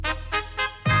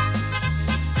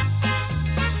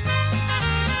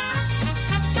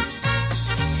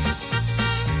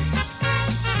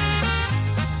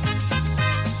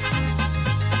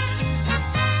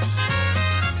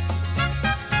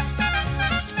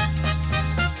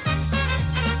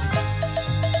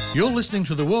You're listening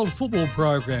to the World Football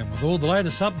Program with all the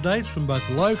latest updates from both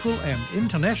local and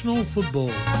international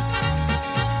football.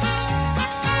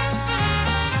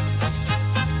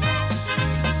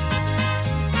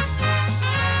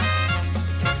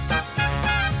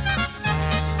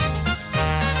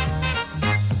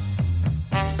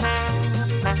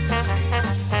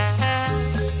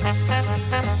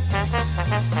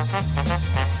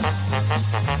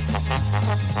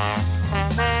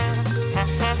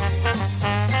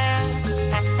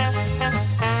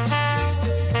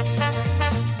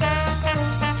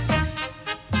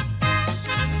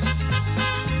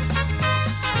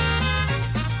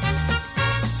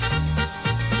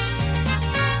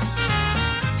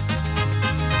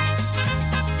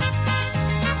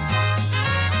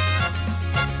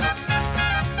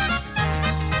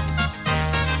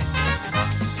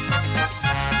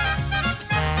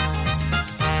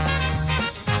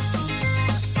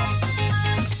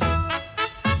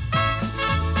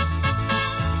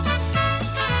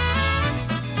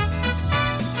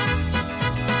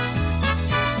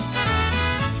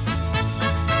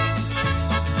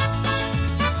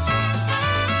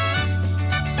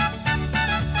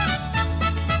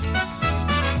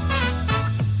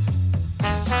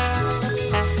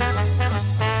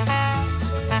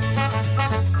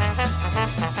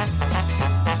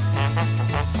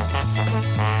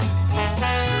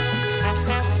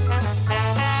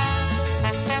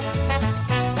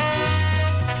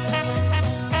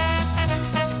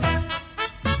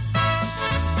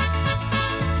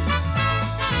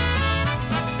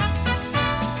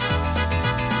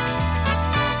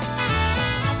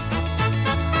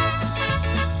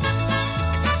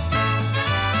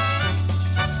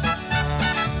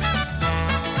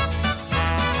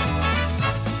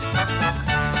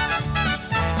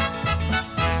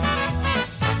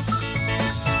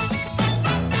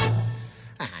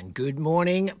 Good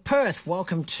morning, Perth.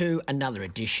 Welcome to another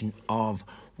edition of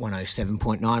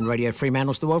 107.9 Radio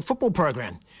Fremantle's The World Football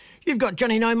Program. You've got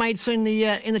Johnny No Mates in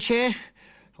the chair,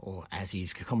 or as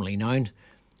he's commonly known,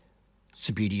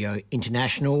 Subudio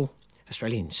International,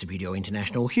 Australian Subudio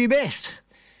International, Hugh Best.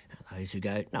 Those who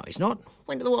go, no, he's not,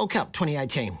 went to the World Cup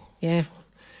 2018. Yeah,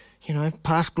 you know,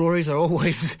 past glories are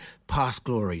always past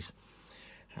glories.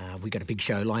 We've got a big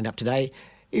show lined up today.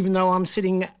 Even though I'm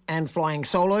sitting and flying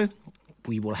solo,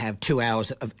 we will have 2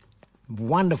 hours of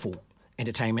wonderful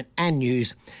entertainment and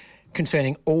news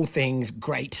concerning all things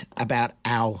great about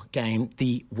our game,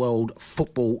 the World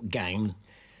Football Game,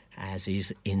 as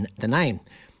is in the name.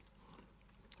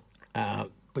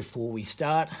 Before we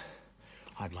start,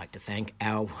 I'd like to thank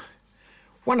our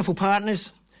wonderful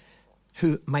partners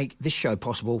who make this show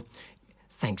possible.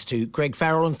 Thanks to Greg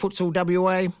Farrell and Futsal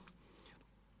WA.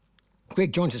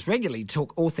 Greg joins us regularly to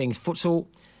talk all things futsal,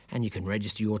 and you can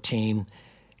register your team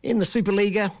in the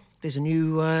Superliga. There's a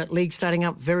new league starting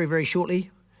up very, very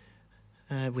shortly.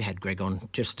 We had Greg on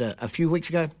just a few weeks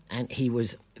ago, and he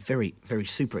was very, very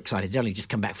super excited. He'd only just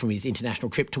come back from his international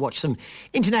trip to watch some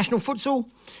international futsal.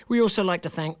 We also like to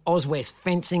thank Oswest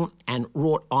Fencing and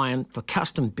Wrought Iron for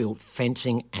custom-built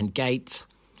fencing and gates,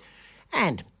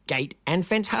 and Gate and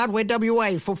Fence Hardware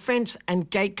WA for fence and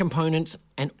gate components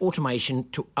and automation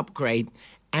to upgrade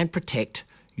and protect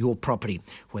your property.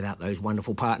 Without those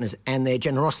wonderful partners and their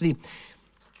generosity,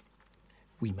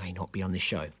 we may not be on this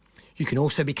show. You can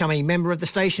also become a member of the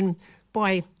station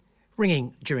by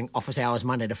ringing during office hours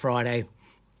Monday to Friday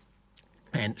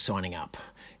and signing up.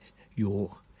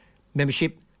 Your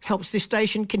membership helps this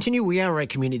station continue. We are a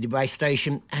community-based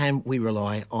station, and we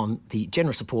rely on the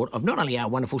generous support of not only our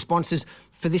wonderful sponsors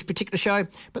for this particular show,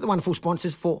 but the wonderful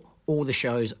sponsors for all the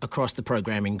shows across the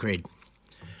programming grid.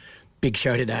 Big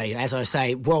show today. As I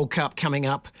say, World Cup coming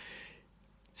up,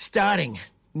 starting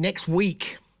next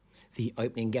week. The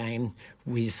opening game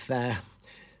with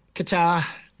Qatar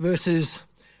versus...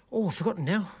 Oh, I've forgotten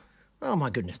now. Oh,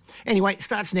 my goodness. Anyway, it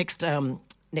starts next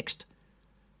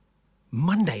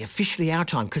Monday, officially our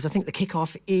time, because I think the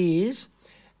kickoff is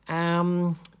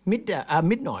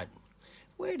midnight.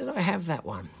 Where did I have that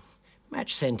one?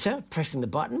 Match centre, pressing the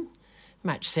button.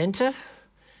 Match centre,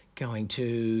 going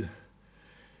to...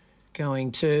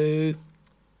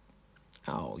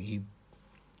 Oh, you...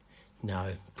 No,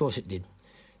 of course it did.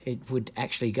 It would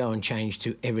actually go and change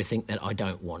to everything that I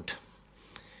don't want.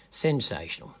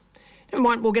 Sensational. Never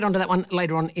mind, we'll get onto that one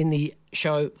later on in the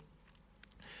show.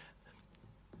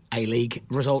 A-League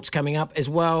results coming up as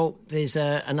well. There's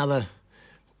another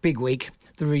big week.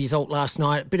 The result last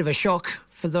night, a bit of a shock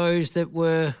for those that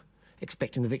were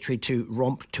expecting the victory to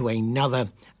romp to another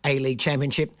A-League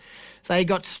championship. They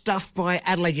got stuffed by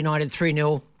Adelaide United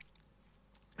 3-0.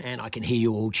 And I can hear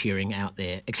you all cheering out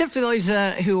there, except for those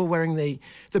who are wearing the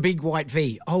big white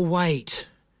V. Oh, wait.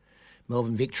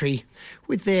 Melbourne Victory,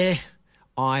 with their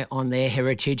eye on their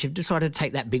heritage, have decided to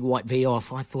take that big white V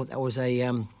off. I thought that was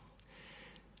a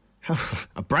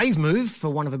brave move, for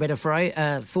want of a better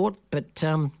thought. But,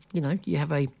 you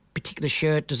have a particular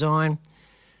shirt design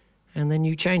and then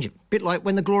you change it. Bit like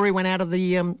when the Glory went out of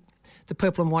the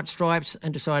purple and white stripes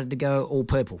and decided to go all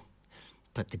purple.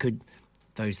 But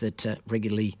those that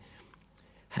regularly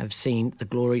have seen the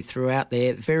Glory throughout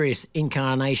their various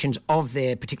incarnations of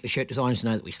their particular shirt designs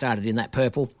know that we started in that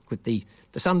purple with the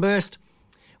sunburst,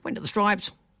 went to the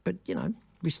stripes, but,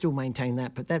 we still maintain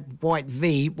that. But that white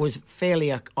V was fairly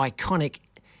iconic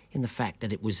in the fact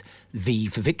that it was V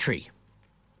for victory.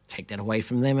 Take that away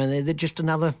from them and they're just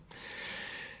another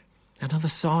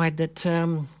side that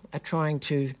are trying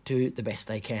to do the best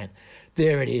they can.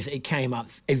 There it is. It came up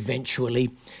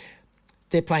eventually.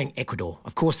 They're playing Ecuador.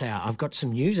 Of course they are. I've got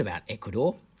some news about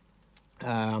Ecuador.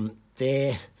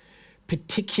 Their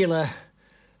particular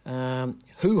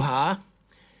hoo-ha,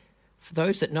 for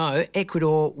those that know,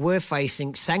 Ecuador were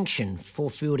facing sanction for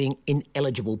fielding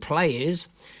ineligible players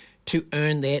to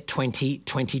earn their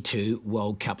 2022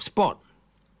 World Cup spot.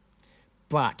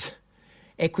 But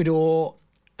Ecuador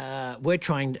were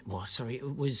trying... it was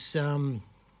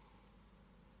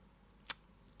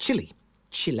Chile,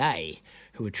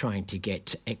 who were trying to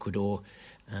get Ecuador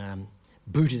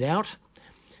booted out.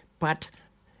 But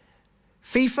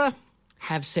FIFA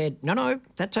have said, no,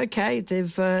 that's okay.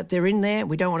 They're in there.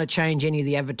 We don't want to change any of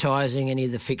the advertising, any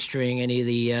of the fixturing, any of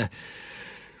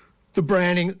the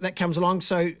branding that comes along.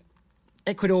 So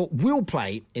Ecuador will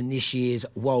play in this year's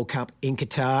World Cup in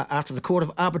Qatar after the Court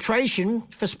of Arbitration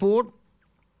for Sport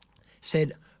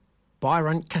said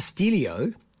Byron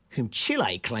Castillo, whom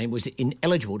Chile claimed was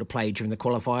ineligible to play during the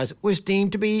qualifiers, was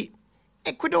deemed to be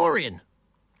Ecuadorian.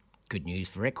 Good news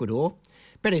for Ecuador.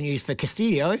 Better news for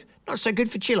Castillo. Not so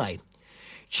good for Chile.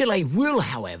 Chile will,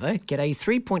 however, get a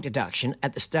 3-point deduction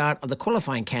at the start of the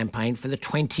qualifying campaign for the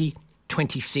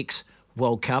 2026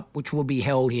 World Cup, which will be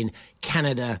held in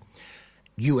Canada,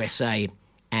 USA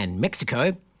and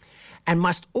Mexico, and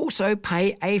must also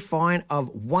pay a fine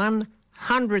of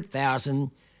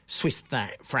 100,000 Swiss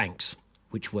francs,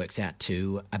 which works out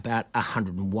to about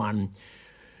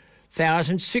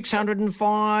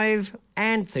 101,605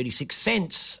 and 36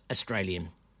 cents Australian,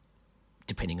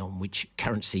 depending on which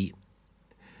currency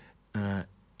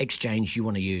exchange you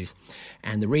want to use.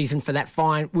 And the reason for that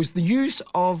fine was the use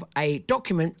of a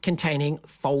document containing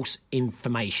false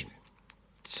information.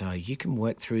 So you can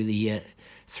work through the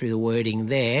wording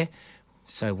there.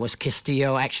 So was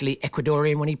Castillo actually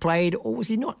Ecuadorian when he played, or was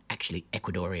he not actually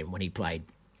Ecuadorian when he played?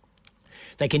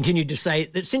 They continued to say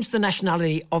that since the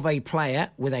nationality of a player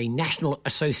with a national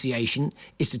association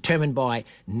is determined by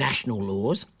national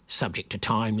laws, subject to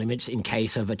time limits in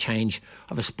case of a change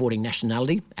of a sporting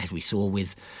nationality, as we saw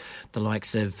with the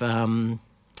likes of, not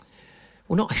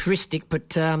heuristic, but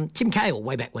Tim Cahill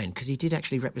way back when, because he did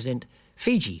actually represent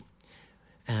Fiji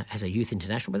as a youth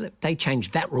international, but they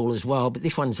changed that rule as well. But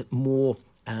this one's more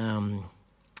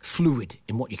fluid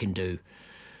in what you can do,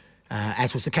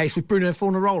 as was the case with Bruno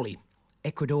Fornaroli.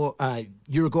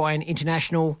 Uruguayan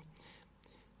international,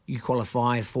 you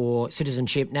qualify for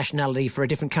citizenship, nationality for a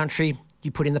different country,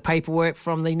 you put in the paperwork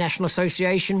from the National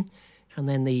Association, and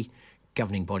then the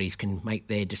governing bodies can make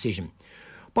their decision.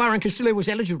 Byron Castillo was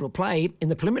eligible to play in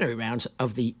the preliminary rounds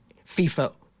of the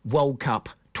FIFA World Cup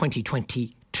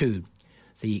 2022.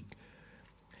 The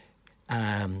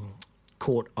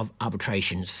Court of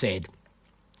Arbitration said.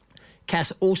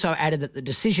 Cass also added that the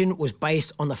decision was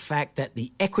based on the fact that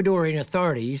the Ecuadorian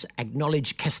authorities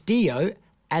acknowledged Castillo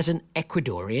as an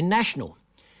Ecuadorian national.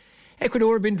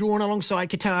 Ecuador have been drawn alongside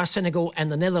Qatar, Senegal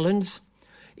and the Netherlands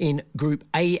in Group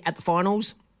A at the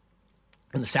finals,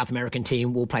 and the South American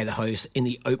team will play the host in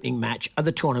the opening match of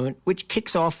the tournament, which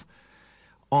kicks off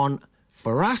on,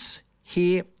 for us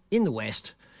here in the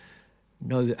West,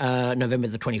 November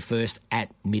the 21st at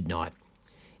midnight.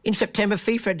 In September,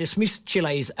 FIFA dismissed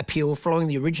Chile's appeal following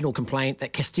the original complaint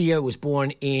that Castillo was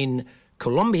born in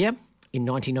Colombia in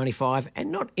 1995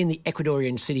 and not in the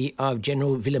Ecuadorian city of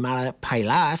General Villamara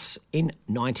Pailas in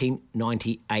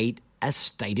 1998, as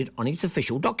stated on its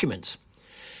official documents.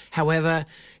 However,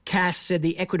 CAS said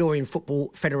the Ecuadorian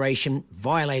Football Federation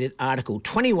violated Article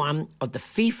 21 of the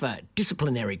FIFA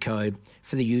Disciplinary Code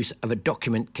for the use of a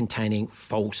document containing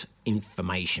false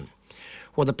information.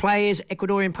 While the player's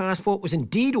Ecuadorian passport was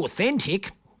indeed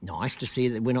authentic, nice to see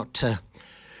that we're not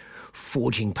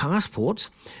forging passports,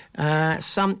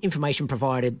 some information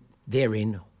provided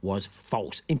therein was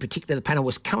false. In particular, the panel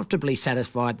was comfortably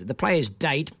satisfied that the player's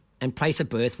date and place of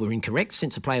birth were incorrect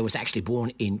since the player was actually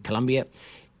born in Colombia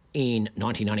in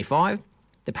 1995.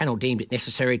 The panel deemed it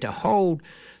necessary to hold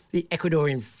the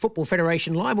Ecuadorian Football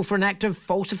Federation liable for an act of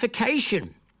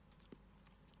falsification,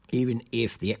 even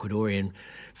if the Ecuadorian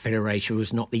Federation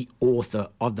was not the author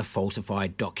of the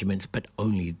falsified documents, but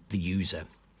only the user.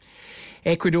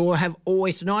 Ecuador have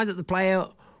always denied that the player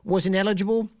was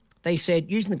ineligible. They said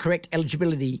using the correct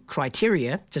eligibility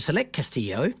criteria to select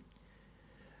Castillo,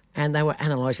 and they were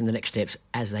analysing the next steps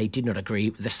as they did not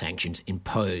agree with the sanctions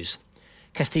imposed.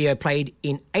 Castillo played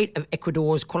in 8 of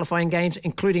Ecuador's qualifying games,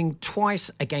 including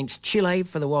twice against Chile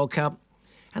for the World Cup,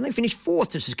 and they finished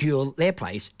 4th to secure their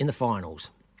place in the finals.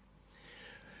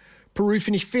 Peru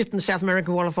finished 5th in the South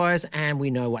American qualifiers, and we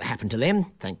know what happened to them.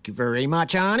 Thank you very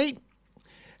much, Arnie.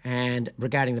 And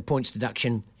regarding the points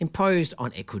deduction imposed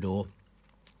on Ecuador,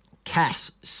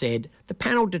 CAS said the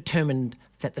panel determined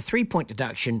that the 3-point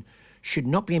deduction should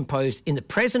not be imposed in the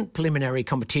present preliminary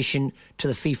competition to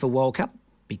the FIFA World Cup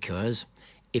because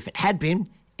if it had been,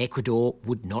 Ecuador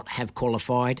would not have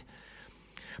qualified,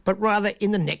 but rather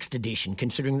in the next edition,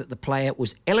 considering that the player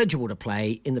was eligible to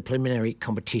play in the preliminary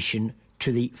competition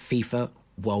to the FIFA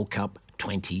World Cup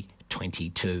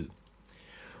 2022.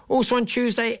 Also on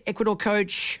Tuesday, Ecuador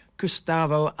coach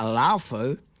Gustavo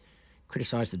Alfaro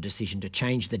criticised the decision to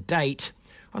change the date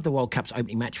of the World Cup's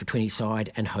opening match between his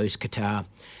side and host Qatar,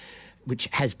 which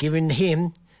has given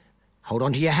him, hold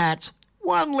on to your hats,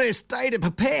 one less day to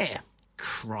prepare.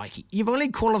 Crikey, you've only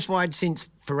qualified since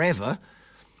forever,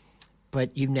 but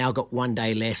you've now got 1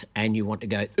 day less and you want to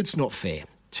go, it's not fair.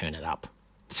 Turn it up.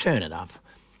 Turn it up.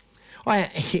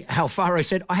 Alfaro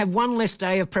said, I have one less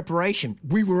day of preparation.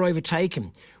 We were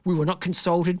overtaken. We were not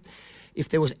consulted if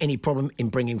there was any problem in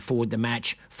bringing forward the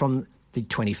match from the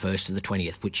 21st to the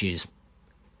 20th, which is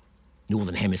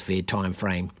Northern Hemisphere time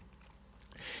frame.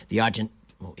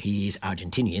 He is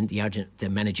Argentinian. The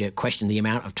manager questioned the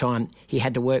amount of time he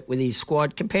had to work with his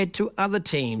squad compared to other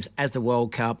teams as the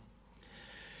World Cup.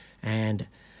 And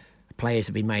players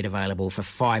have been made available for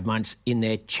 5 months in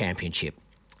their championship.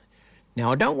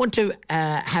 Now, I don't want to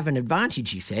have an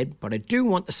advantage, he said, but I do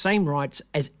want the same rights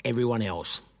as everyone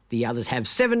else. The others have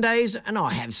 7 days and I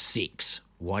have 6.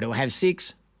 Why do I have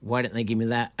 6? Why don't they give me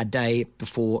that a day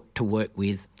before to work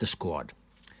with the squad?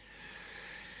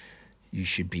 You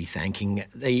should be thanking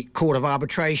the Court of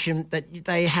Arbitration that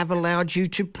they have allowed you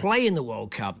to play in the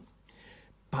World Cup.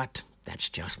 But that's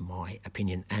just my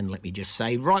opinion. And let me just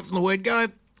say, right from the word go,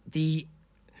 the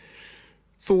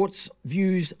thoughts,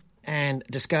 views and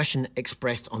discussion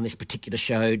expressed on this particular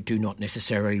show do not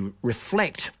necessarily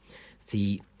reflect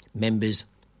the members,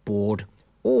 board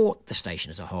or the station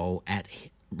as a whole at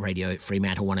Radio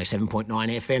Fremantle 107.9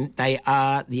 FM. They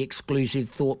are the exclusive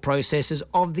thought processes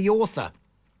of the author.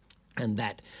 And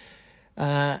that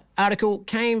article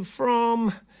came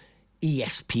from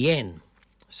ESPN.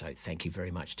 So thank you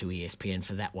very much to ESPN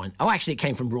for that one. Oh, actually, it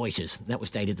came from Reuters. That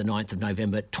was dated the 9th of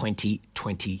November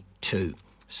 2022.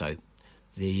 So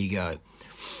there you go.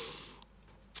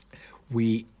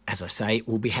 We, as I say,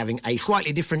 will be having a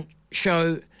slightly different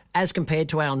show as compared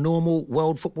to our normal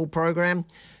World Football program.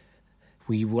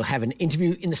 We will have an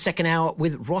interview in the second hour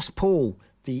with Ross Paul,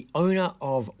 the owner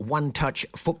of One Touch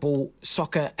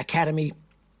Soccer Academy.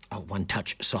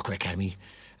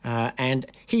 And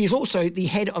he is also the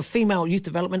head of female youth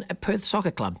development at Perth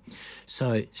Soccer Club.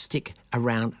 So stick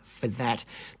around for that.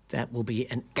 That will be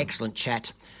an excellent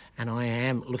chat, and I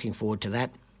am looking forward to that.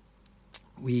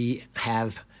 We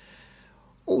have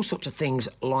all sorts of things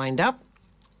lined up.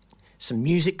 Some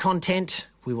music content.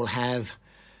 We will have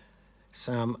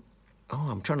some...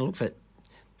 I'm trying to look for it.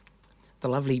 The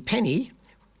lovely Penny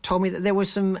told me that there were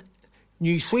some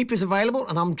new sweepers available,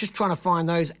 and I'm just trying to find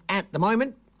those at the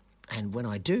moment. And when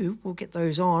I do, we'll get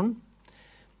those on.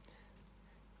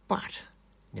 But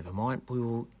never mind, we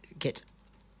will get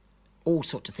all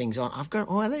sorts of things on.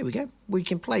 There we go. We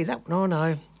can play that one. Oh,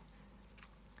 no.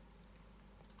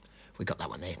 We got that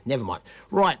one there. Never mind.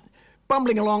 Right,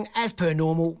 bumbling along as per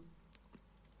normal.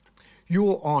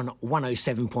 You're on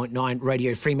 107.9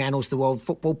 Radio Fremantle's The World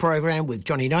Football Program with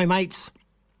Johnny No Mates.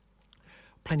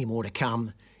 Plenty more to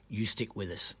come. You stick with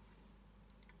us.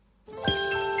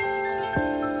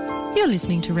 You're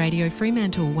listening to Radio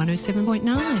Fremantle 107.9.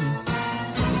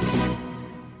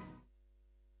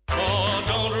 Oh,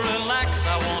 don't relax.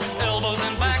 I want elbows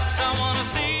and backs. I want to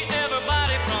see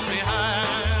everybody from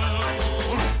behind.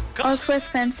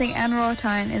 Oswest Fencing and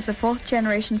Roatine is a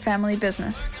 4th-generation family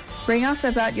business. Ring us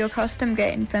about your custom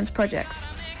gate and fence projects.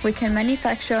 We can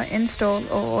manufacture, install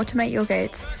or automate your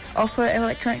gates, offer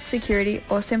electronic security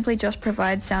or simply just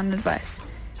provide sound advice.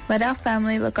 Let our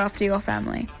family look after your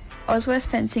family. Oswest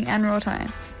Fencing and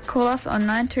Roatine. Call us on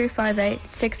 9258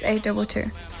 6822.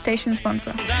 Station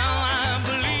sponsor. Down, I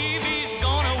believe he's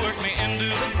gonna work me into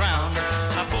the ground.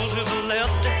 I pull to the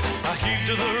left, I heave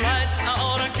to the right. I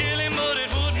ought to kill him, but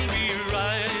it wouldn't be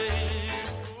right.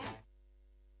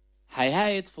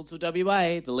 Hey, it's Futsal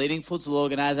WA, the leading futsal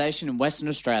organisation in Western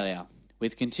Australia.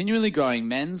 With continually growing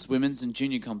men's, women's and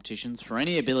junior competitions for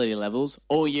any ability levels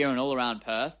all year and all around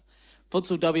Perth,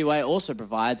 Futsal WA also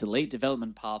provides elite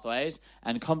development pathways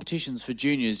and competitions for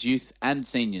juniors, youth and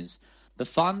seniors. The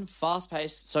fun,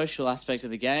 fast-paced social aspect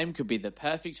of the game could be the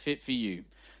perfect fit for you.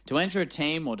 To enter a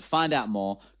team or to find out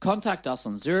more, contact us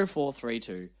on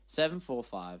 0432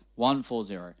 745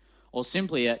 140 or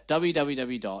simply at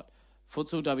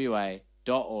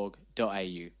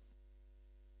www.futsalwa.org.au.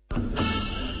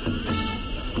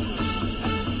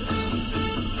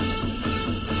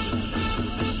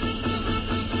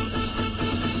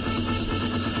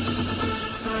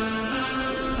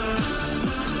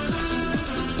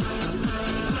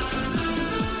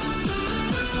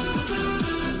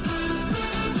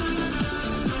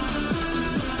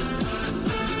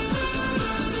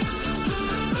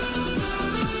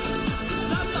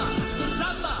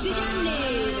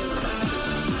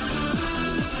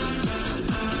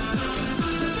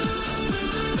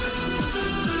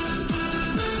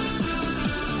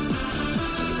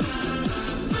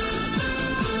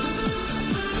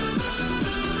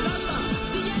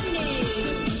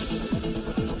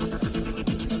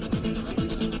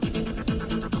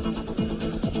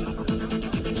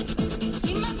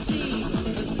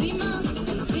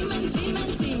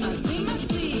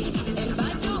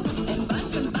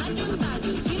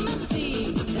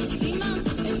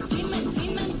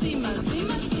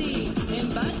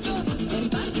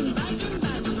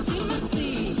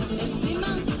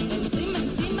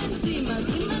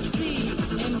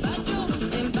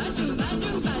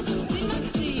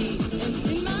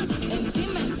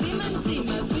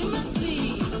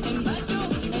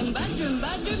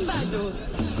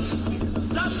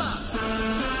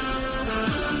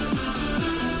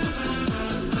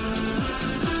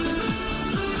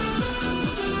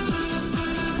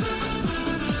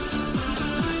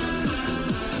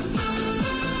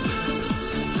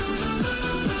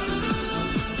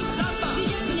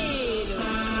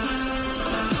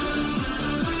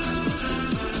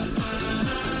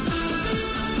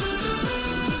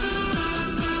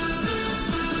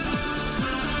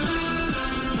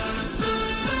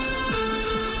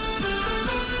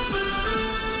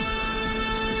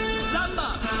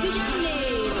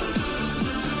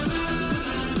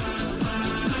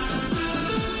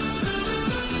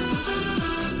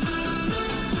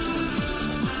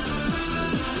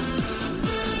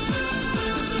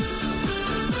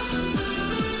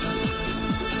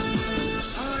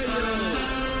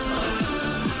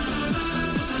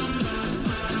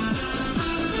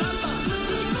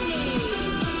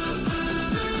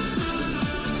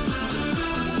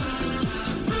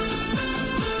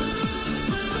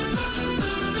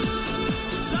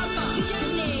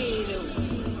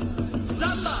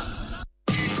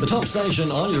 The top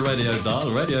station on your radio dial,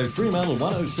 Radio Fremantle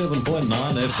 107.9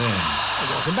 FM.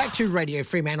 Welcome back to Radio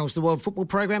Fremantle's The World Football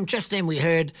Program. Just then we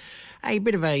heard a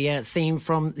bit of a theme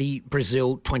from the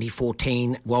Brazil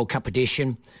 2014 World Cup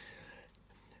edition.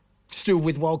 Still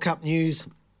with World Cup news,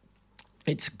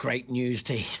 it's great news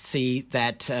to see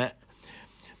that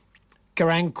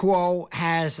Garankuo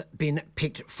has been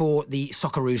picked for the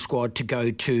Socceroo squad to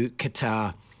go to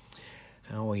Qatar.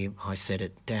 Oh, I said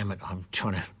it. Damn it. I'm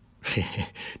trying to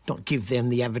not give them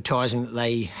the advertising that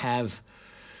they have.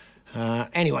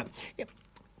 Anyway,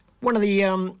 one of the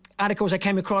articles I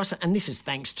came across, and this is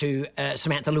thanks to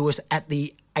Samantha Lewis at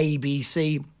the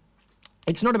ABC.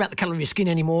 It's not about the colour of your skin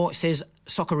anymore, says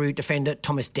Socceroo defender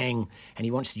Thomas Deng, and he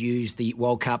wants to use the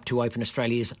World Cup to open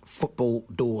Australia's football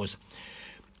doors.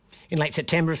 In late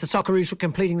September, as the Socceroos were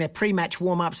completing their pre-match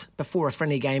warm-ups before a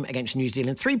friendly game against New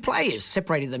Zealand, 3 players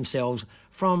separated themselves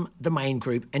from the main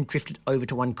group and drifted over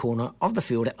to one corner of the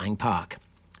field at Lang Park.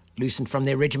 Loosened from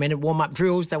their regimented warm-up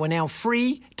drills, they were now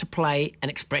free to play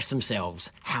and express themselves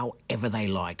however they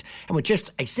liked. And with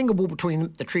just a single ball between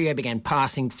them, the trio began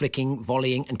passing, flicking,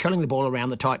 volleying and curling the ball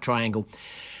around the tight triangle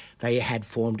they had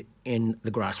formed in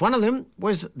the grass. One of them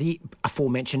was the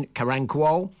aforementioned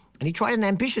Garankuo, and he tried an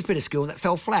ambitious bit of skill that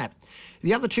fell flat.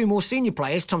 The other 2 more senior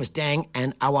players, Thomas Dang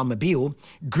and Awa Mabil,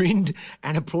 grinned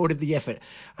and applauded the effort.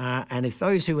 And if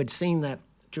those who had seen that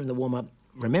during the warm-up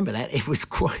remember that, it was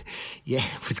quite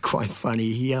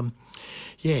funny.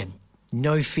 He,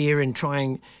 no fear in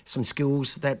trying some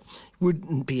skills that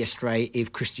wouldn't be astray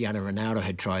if Cristiano Ronaldo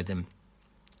had tried them.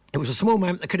 It was a small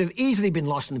moment that could have easily been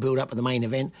lost in the build-up of the main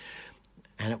event,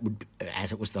 and it would,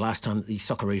 as it was the last time that the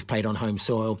Socceroos played on home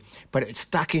soil. But it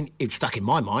stuck in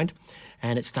my mind,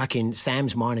 and it stuck in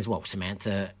Sam's mind as well.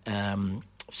 Samantha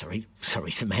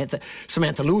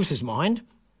Lewis's mind,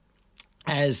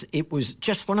 as it was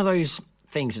just one of those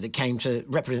things that it came to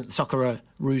represent the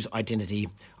Socceroos' identity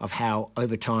of how,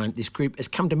 over time, this group has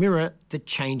come to mirror the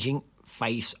changing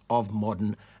face of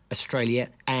modern Australia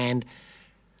and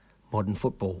modern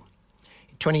football.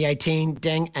 In 2018,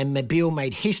 Deng and Mabil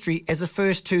made history as the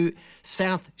first two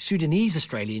South Sudanese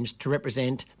Australians to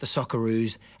represent the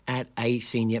Socceroos at a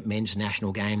senior men's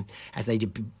national game, as they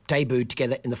debuted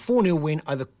together in the 4-0 win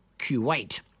over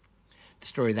Kuwait. The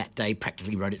story of that day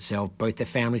practically wrote itself. Both their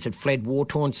families had fled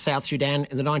war-torn South Sudan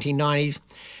in the 1990s,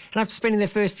 and after spending their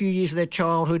first few years of their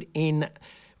childhood in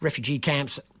refugee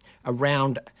camps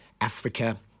around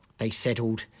Africa, they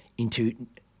settled into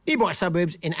nearby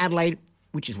suburbs in Adelaide,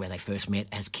 which is where they first met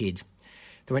as kids.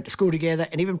 They went to school together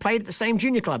and even played at the same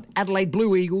junior club, Adelaide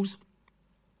Blue Eagles,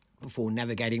 before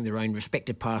navigating their own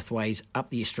respective pathways up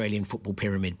the Australian football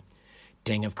pyramid.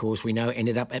 Deng, of course, we know,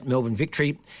 ended up at Melbourne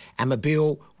Victory, and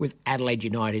Mabil with Adelaide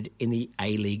United in the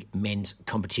A-League men's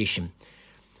competition.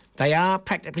 They are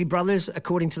practically brothers,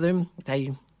 according to them.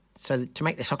 So to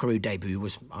make their Socceroo debut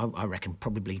was, I reckon,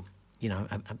 probably,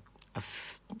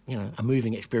 a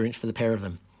moving experience for the pair of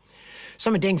them.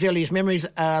 Some of Deng's earliest memories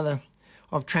are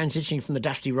of transitioning from the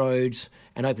dusty roads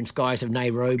and open skies of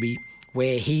Nairobi,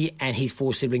 where he and his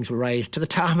 4 siblings were raised, to the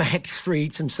tarmac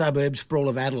streets and suburb sprawl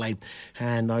of Adelaide.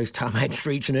 And those tarmac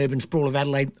streets and urban sprawl of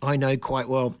Adelaide I know quite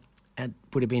well. It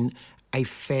would have been a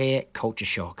fair culture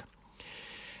shock.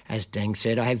 As Deng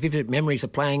said, I have vivid memories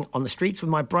of playing on the streets with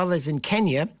my brothers in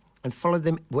Kenya and followed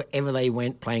them wherever they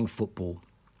went playing football.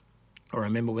 I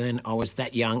remember when I was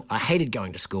that young, I hated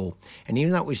going to school. And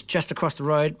even though it was just across the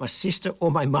road, my sister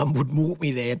or my mum would walk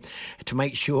me there to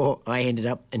make sure I ended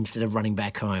up instead of running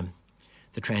back home.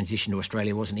 The transition to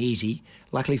Australia wasn't easy.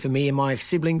 Luckily for me and my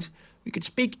siblings, we could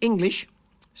speak English,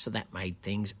 so that made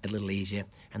things a little easier.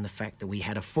 And the fact that we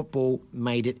had a football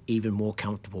made it even more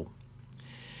comfortable.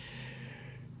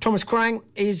 Thomas Crane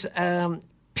is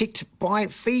picked by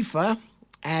FIFA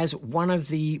as one of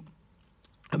the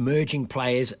emerging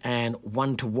players and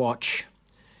one to watch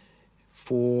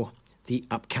for the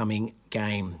upcoming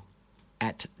game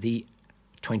at the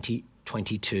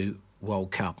 2022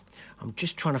 World Cup. I'm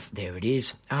just trying to... There it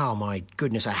is. Oh, my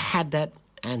goodness. I had that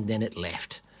and then it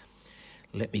left.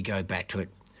 Let me go back to it.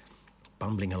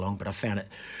 Bumbling along, but I found it.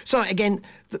 So, again,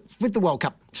 with the World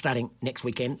Cup starting next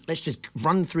weekend, let's just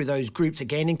run through those groups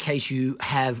again in case you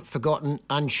have forgotten,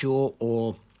 unsure,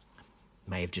 or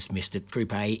may have just missed it.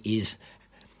 Group A is,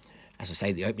 as I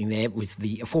say, the opening there with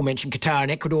the aforementioned Qatar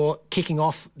and Ecuador kicking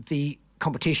off the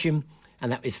competition,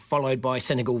 and that is followed by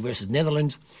Senegal versus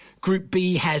Netherlands. Group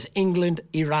B has England,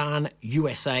 Iran,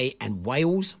 USA and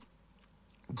Wales.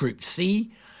 Group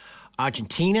C,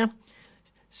 Argentina,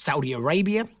 Saudi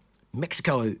Arabia,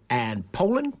 Mexico and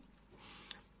Poland.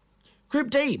 Group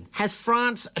D has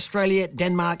France, Australia,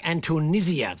 Denmark and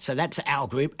Tunisia. So that's our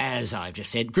group, as I've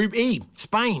just said. Group E,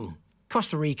 Spain,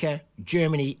 Costa Rica,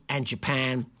 Germany and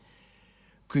Japan.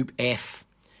 Group F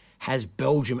has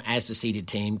Belgium as the seeded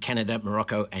team, Canada,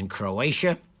 Morocco and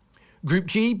Croatia. Group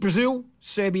G, Brazil,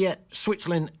 Serbia,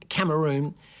 Switzerland,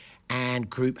 Cameroon. And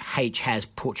Group H has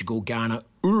Portugal, Ghana,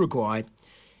 Uruguay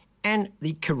and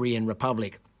the Korean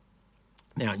Republic.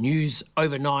 Now, news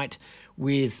overnight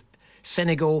with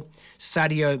Senegal.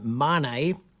 Sadio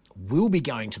Mane will be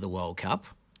going to the World Cup,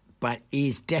 but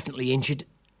is definitely injured.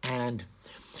 And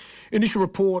initial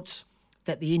reports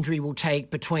that the injury will take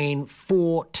between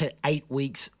 4 to 8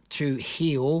 weeks to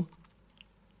heal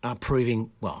are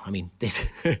proving, well, I mean,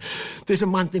 there's a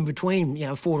month in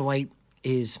between, 4 to 8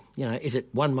 is, is it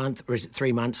 1 month or is it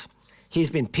 3 months? He's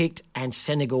been picked and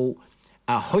Senegal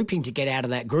are hoping to get out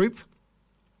of that group,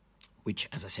 which,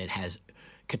 as I said, has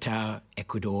Qatar,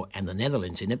 Ecuador and the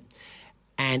Netherlands in it.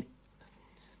 And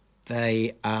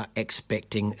they are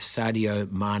expecting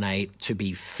Sadio Mane to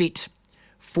be fit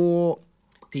for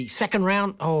the second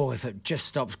round. Oh, if it just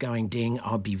stops going ding,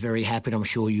 I'll be very happy. I'm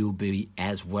sure you'll be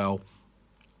as well.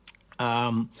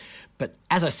 But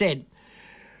as I said,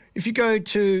 if you go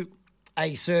to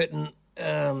a certain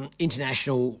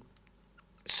international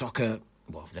soccer,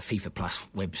 well, the FIFA Plus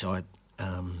website,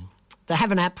 they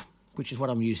have an app, which is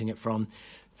what I'm using it from.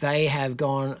 They have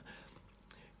gone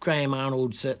Graham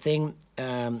Arnold's thing.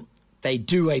 They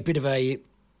do a bit of a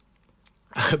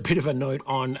note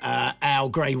on Al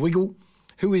Grey Wiggle,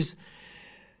 who is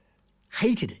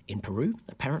hated in Peru,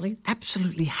 apparently.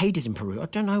 Absolutely hated in Peru. I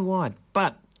don't know why.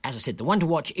 But, as I said, the one to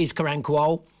watch is Karan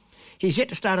Kuol. He's yet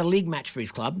to start a league match for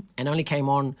his club and only came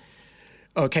on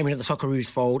came into the Socceroos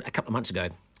fold a couple of months ago.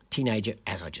 Teenager,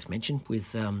 as I just mentioned,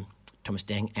 with Thomas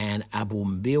Dang and Abu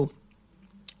Mbil.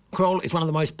 Kroll is one of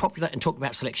the most popular and talked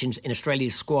about selections in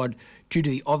Australia's squad due to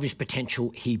the obvious potential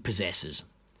he possesses.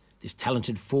 This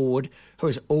talented forward, who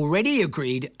has already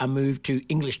agreed a move to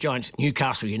English giants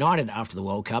Newcastle United after the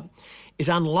World Cup, is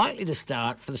unlikely to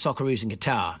start for the Socceroos in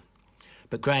Qatar.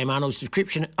 But Graham Arnold's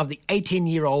description of the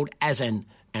 18-year-old as an,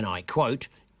 and I quote,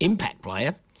 impact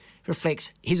player,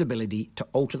 reflects his ability to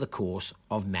alter the course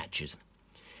of matches.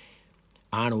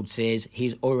 Arnold says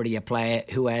he's already a player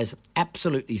who has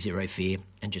absolutely zero fear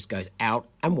and just goes out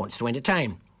and wants to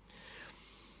entertain.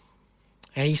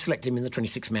 And he selected him in the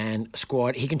 26-man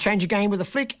squad. He can change a game with a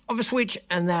flick of a switch,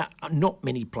 and there are not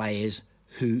many players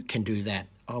who can do that.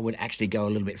 I would actually go a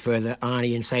little bit further,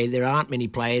 Arnie, and say there aren't many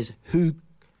players who,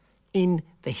 in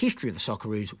the history of the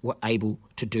Socceroos, were able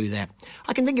to do that.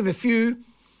 I can think of a few.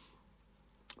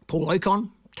 Paul Ocon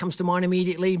comes to mind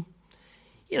immediately.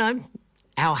 You know,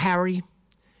 Al Harry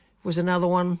was another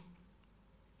one.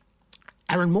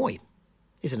 Aaron Moy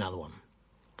is another one.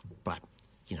 But,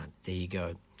 you know, there you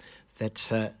go.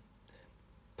 That's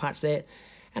parts there.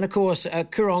 And, of course,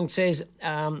 Kurong says,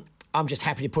 I'm just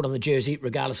happy to put on the jersey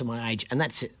regardless of my age. And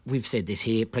that's it. We've said this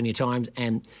here plenty of times.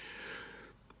 And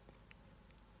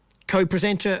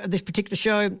co-presenter of this particular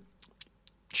show,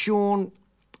 Sean,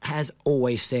 has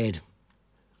always said,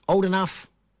 old enough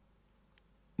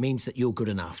means that you're good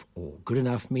enough, or good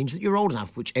enough means that you're old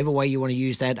enough, whichever way you want to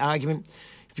use that argument.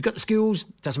 If you've got the skills,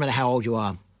 it doesn't matter how old you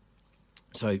are.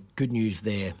 So good news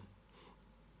there.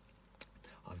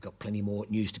 I've got plenty more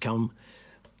news to come.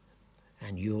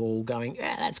 And you're all going,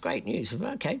 yeah, that's great news.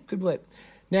 Okay, good work.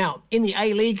 Now, in the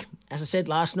A-League, as I said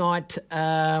last night,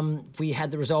 we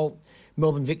had the result,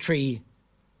 Melbourne victory,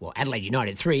 well, Adelaide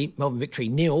United 3, Melbourne victory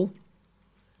 0.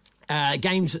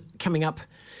 Games coming up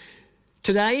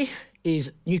today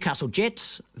is Newcastle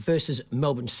Jets versus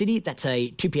Melbourne City. That's a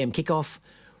 2 p.m. kickoff.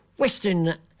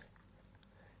 Western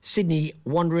Sydney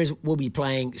Wanderers will be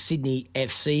playing Sydney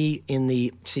FC in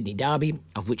the Sydney Derby,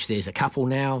 of which there's a couple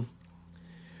now.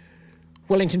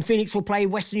 Wellington Phoenix will play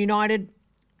Western United,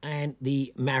 and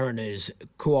the Mariners,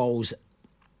 Kuol's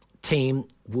team,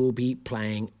 will be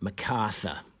playing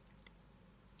MacArthur.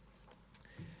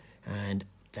 And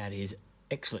that is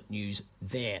excellent news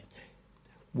there.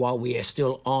 While we are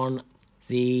still on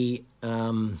the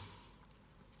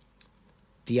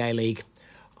A-League,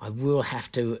 I will have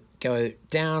to go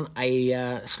down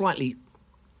a slightly,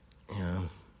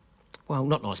 well,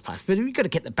 not nice path, but we've got to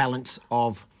get the balance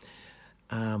of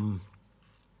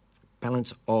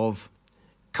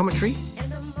commentary.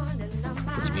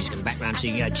 Put some music in the background so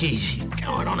you go, geez, he's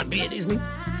going on a bit, isn't he?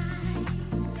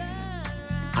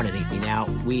 Underneath me now,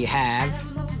 we have,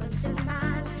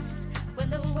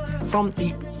 from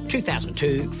the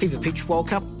 2002 FIFA Pitch World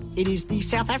Cup, it is the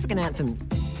South African anthem.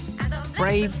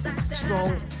 Brave,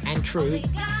 strong and true.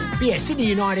 But yeah, Sydney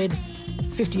United,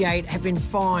 58, have been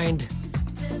fined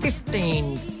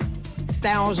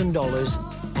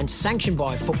 $15,000 and sanctioned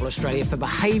by Football Australia for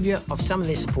behaviour of some of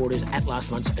their supporters at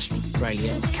last month's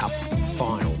Australia Cup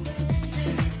final.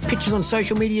 Pictures on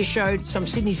social media showed some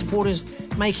Sydney supporters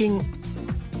making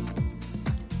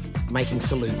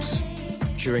salutes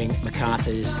during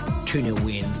MacArthur's 2-0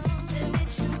 win.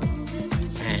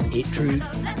 And it drew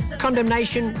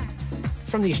condemnation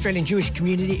from the Australian Jewish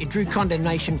community. It drew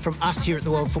condemnation from us here at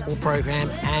the World Football Programme,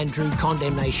 and drew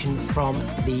condemnation from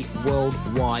the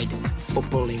worldwide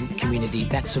footballing community.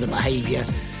 That sort of behaviour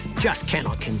just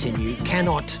cannot continue,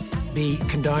 cannot be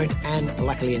condoned, and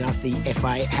luckily enough the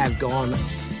FA have gone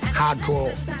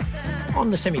hardcore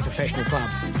on the semi-professional club.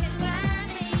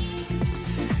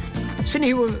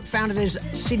 Sydney were founded as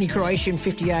Sydney Croatia in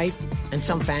 58, and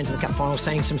some fans of the Cup final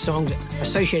sang some songs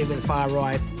associated with the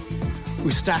far-right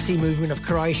Ustasi movement of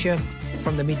Croatia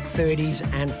from the mid-30s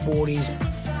and 40s,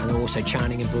 and they're also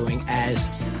chanting and booing as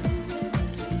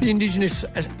the Indigenous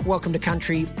Welcome to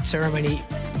Country ceremony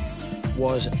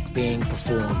was being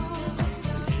performed.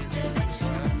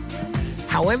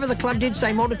 However, the club did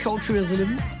say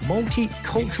multiculturalism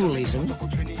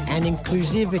and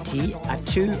inclusivity are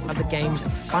two of the game's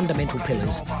fundamental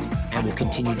pillars and will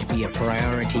continue to be a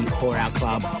priority for our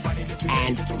club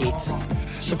and its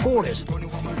supporters.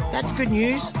 That's good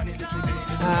news,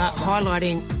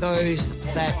 highlighting those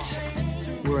that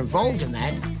were involved in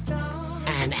that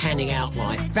and handing out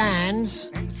like bans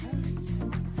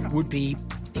would be,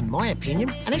 in my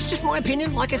opinion, and it's just my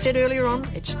opinion, like I said earlier on,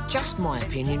 it's just my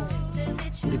opinion,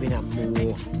 would have been a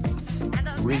more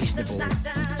reasonable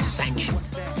sanction.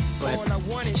 But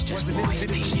it's just my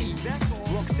opinion.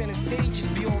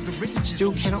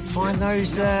 Still cannot find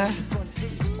those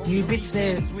new bits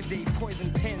there.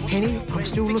 Penny, I'm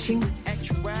still looking.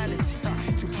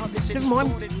 Never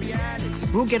mind.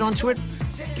 We'll get onto it.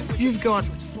 You've got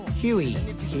Hughie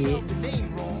here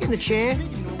in the chair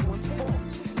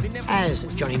as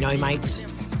Johnny No Mates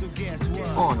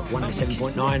on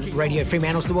 107.9 Radio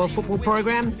Fremantle's The World Football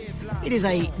Program. It is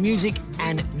a music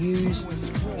and news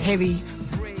heavy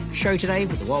show today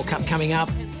with the World Cup coming up.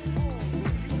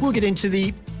 We'll get into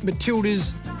the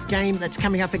Matilda's game that's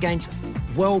coming up against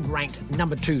world-ranked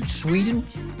number 2 Sweden.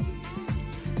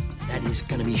 That is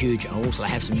going to be huge. I also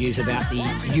have some news about the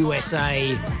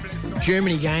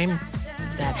USA-Germany game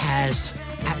that has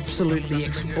absolutely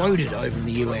exploded over in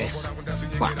the US.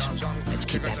 But let's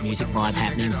keep that music vibe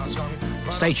happening.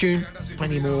 Stay tuned,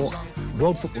 plenty more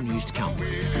world football news to come.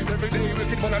 Every day we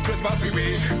keep on a trespass we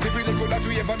way. Every day that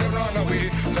we ever run away.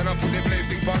 Then I put the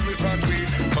blazing from we front way.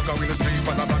 Conquer with the street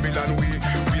for the Babylon way.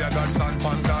 We are God's son,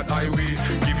 pan God highway.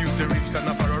 Give you the rigs and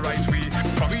for a right way.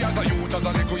 From me as a youth, as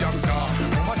a little youngster.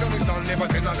 No matter the son, never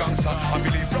tell a gangster. I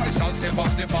believe Christ shall stay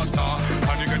fast, stay faster.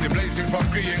 And you get the blazing from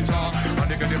Creator.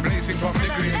 And you get the blazing from the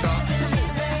Creator.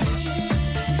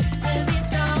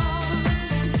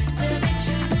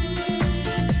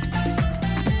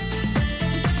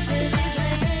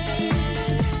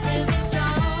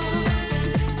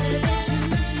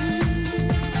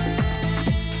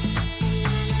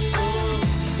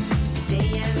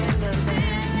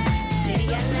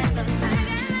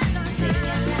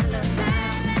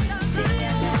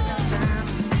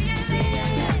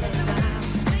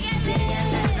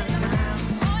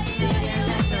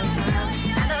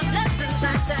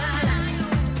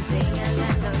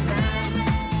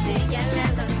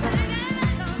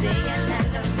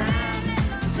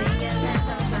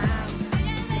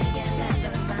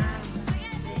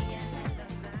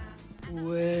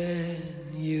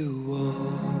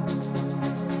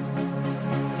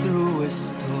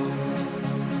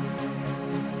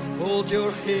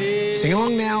 Sing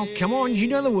along now. Come on, you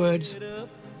know the words.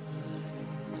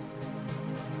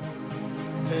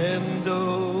 And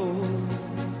don't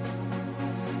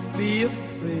be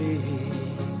afraid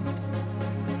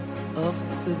of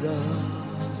the dark.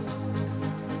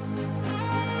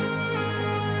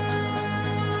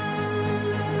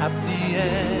 At the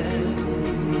end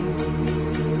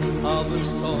of a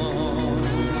storm,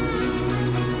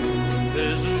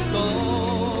 there's a golden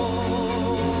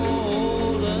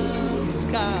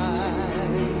sky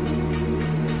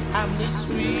and the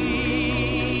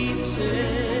sweet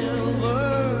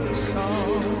silver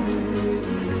song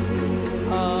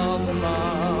of the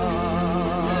lark.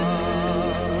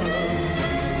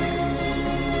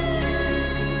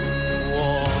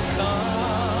 Walk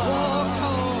on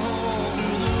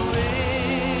through the rain.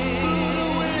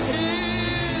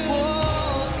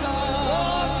 Walk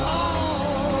on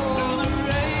through the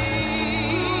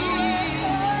rain.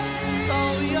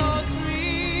 All your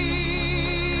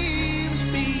dreams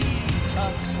be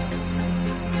touched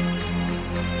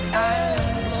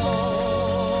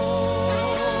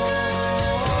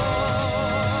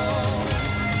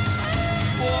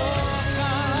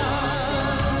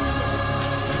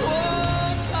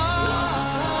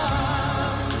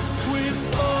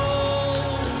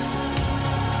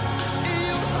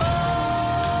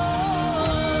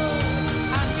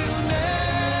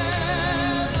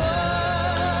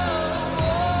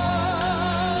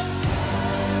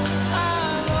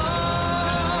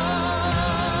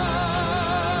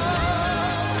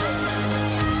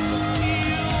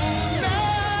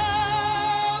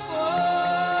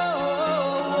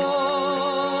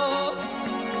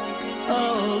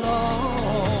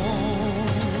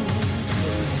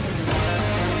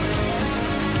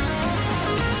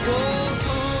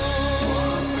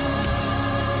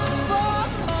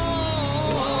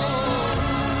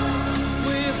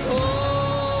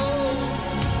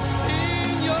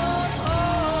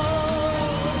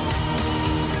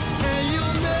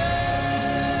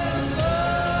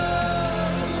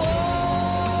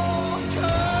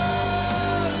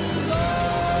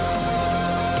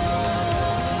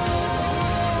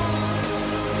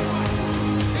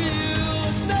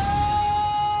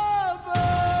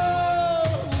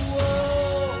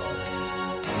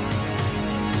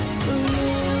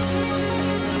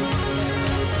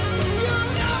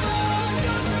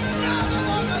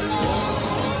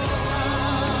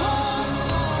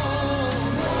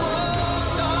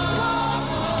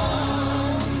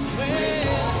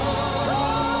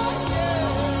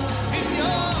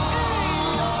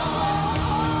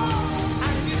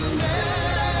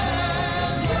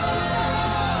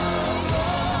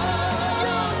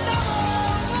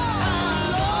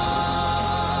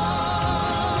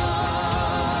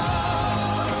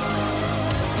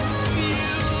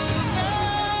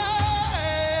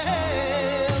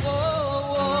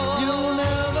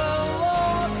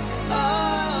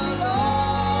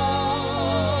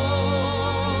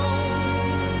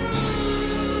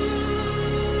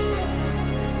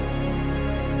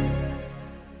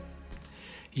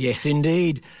Yes,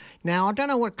 indeed. Now, I don't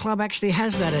know what club actually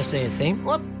has that as their theme.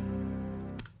 Whoop.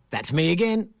 That's me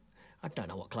again. I don't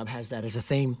know what club has that as a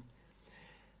theme.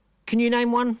 Can you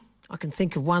name one? I can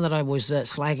think of one that I was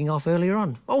slagging off earlier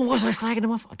on. Oh, was I slagging them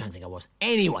off? I don't think I was.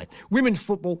 Anyway, women's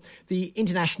football, the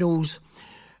internationals,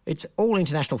 it's all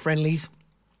international friendlies,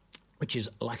 which is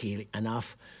lucky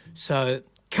enough. So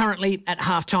currently at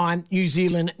halftime, New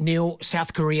Zealand 0,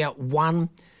 South Korea 1.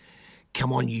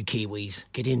 Come on, you Kiwis,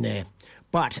 get in there.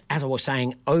 But as I was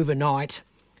saying, overnight,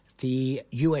 the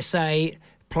USA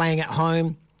playing at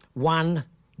home 1,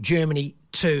 Germany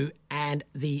 2, and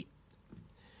the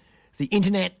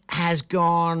internet has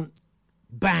gone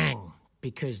bang,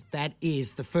 because that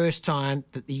is the first time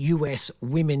that the US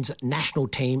women's national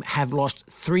team have lost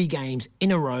 3 games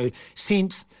in a row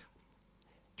since, do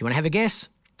you want to have a guess?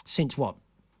 Since what?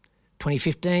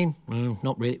 2015?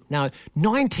 Not really. No,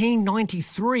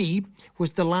 1993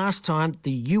 was the last time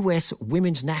the US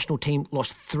women's national team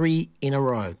lost 3 in a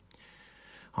row.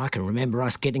 I can remember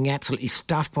us getting absolutely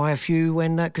stuffed by a few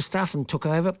when Gustafsson took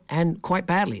over, and quite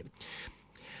badly.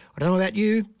 I don't know about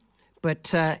you,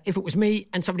 but if it was me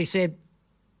and somebody said,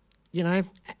 you know,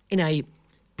 in a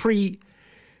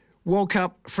pre-World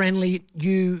Cup friendly,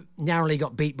 you narrowly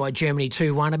got beat by Germany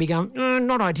 2-1, I'd be going,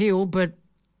 not ideal, but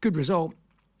good result.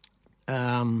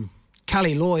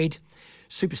 Carly Lloyd,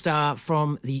 superstar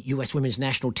from the US women's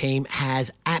national team,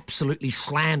 has absolutely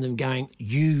slammed them, going,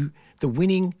 the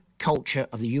winning culture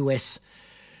of the US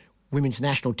women's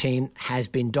national team has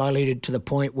been diluted to the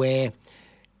point where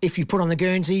if you put on the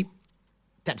Guernsey,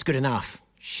 that's good enough.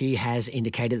 She has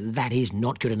indicated that is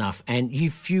not good enough. And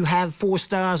if you have 4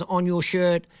 stars on your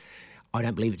shirt, I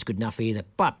don't believe it's good enough either.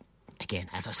 But, again,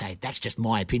 as I say, that's just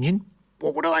my opinion.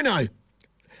 What would I know?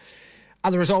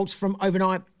 Other results from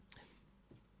overnight: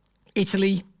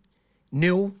 Italy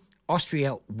 0,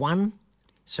 Austria 1.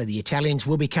 So the Italians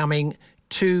will be coming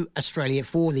to Australia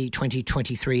for the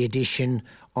 2023 edition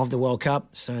of the World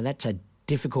Cup. So that's a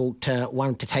difficult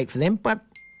one to take for them. But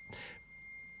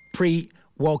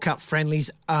pre-World Cup friendlies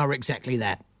are exactly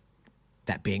that.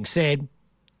 That being said,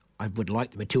 I would like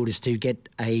the Matildas to get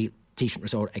a decent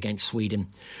result against Sweden.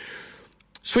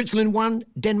 Switzerland 1,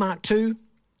 Denmark 2.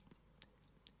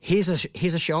 Here's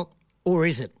a shock, or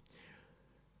is it?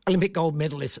 Olympic gold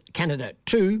medalist Canada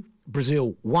 2,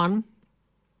 Brazil 1.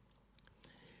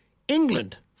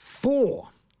 England 4.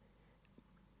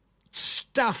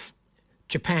 Stuff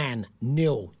Japan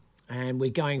 0. And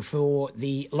we're going for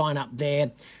the lineup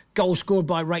there. Goal scored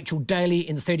by Rachel Daly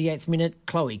in the 38th minute,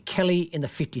 Chloe Kelly in the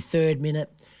 53rd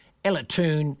minute, Ella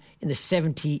Toone in the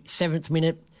 77th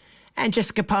minute, and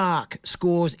Jessica Park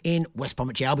scores in West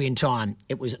Bromwich Albion time.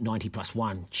 It was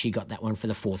 90+1. She got that one for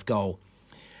the 4th goal.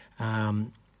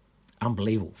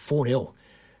 Unbelievable. 4-0.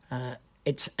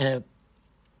 It's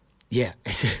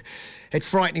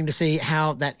frightening to see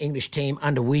how that English team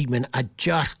under Weidman are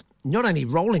just not only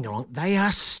rolling along, they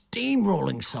are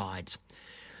steamrolling sides.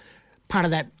 Part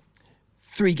of that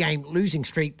 3-game losing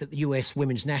streak that the US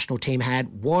women's national team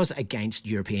had was against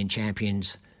European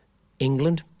champions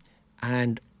England.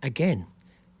 And again,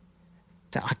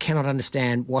 I cannot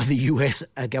understand why the US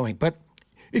are going. But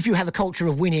if you have a culture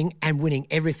of winning and winning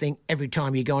everything every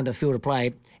time you go onto the field of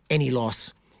play, any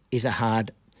loss is a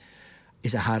hard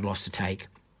loss to take.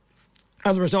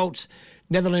 Other results: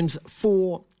 Netherlands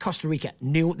 4, Costa Rica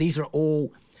 0. These are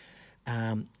all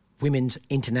women's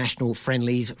international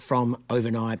friendlies from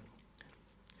overnight.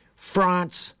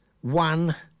 France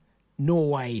 1,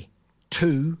 Norway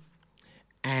 2,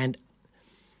 and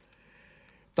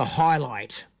the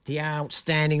highlight, the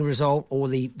outstanding result, or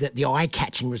the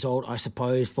eye-catching result, I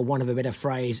suppose, for want of a better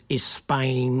phrase, is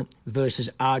Spain versus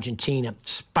Argentina.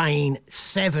 Spain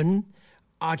 7,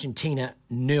 Argentina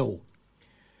 0.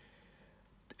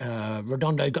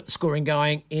 Redondo got the scoring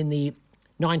going in the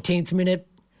 19th minute,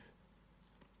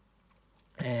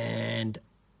 and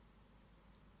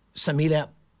Samila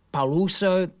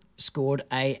Pauluso scored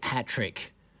a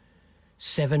hat-trick.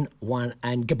 7-1,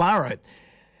 and Gabaro.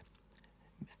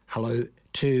 Hello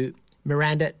to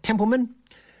Miranda Templeman.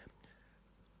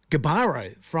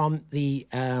 Gabaro from the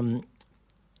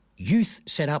youth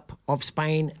setup of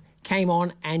Spain came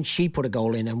on and she put a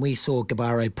goal in, and we saw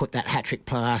Gabaro put that hat-trick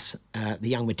pass, the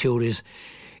young Matildas,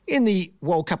 in the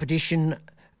World Cup edition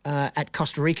at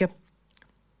Costa Rica.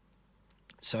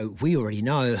 So we already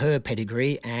know her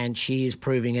pedigree, and she is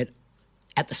proving it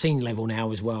at the senior level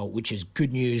now as well, which is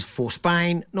good news for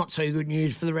Spain, not so good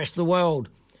news for the rest of the world.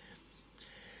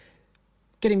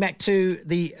 Getting back to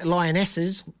the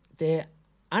Lionesses, their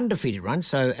undefeated run.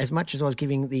 So as much as I was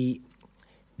giving the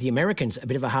Americans a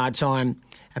bit of a hard time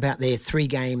about their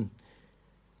 3-game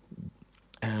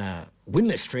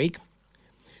winless streak.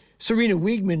 Serena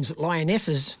Wigman's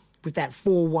Lionesses, with that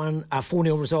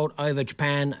 4-0 result over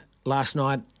Japan last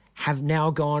night, have now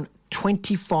gone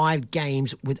 25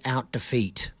 games without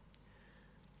defeat.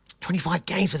 25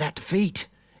 games without defeat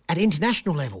at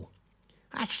international level.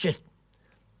 That's just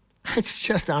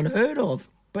unheard of.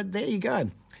 But there you go.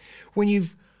 When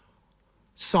you've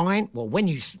signed, when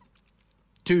you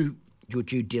do your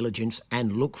due diligence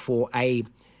and look for a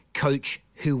coach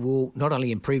who will not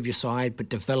only improve your side but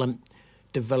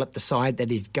develop the side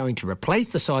that is going to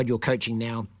replace the side you're coaching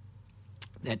now,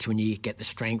 that's when you get the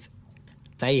strength.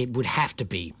 They would have to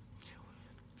be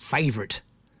favourite,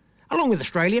 along with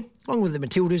Australia, along with the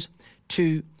Matildas,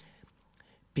 to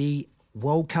be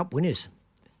World Cup winners.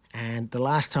 And the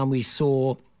last time we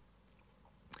saw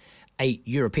a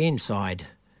European side,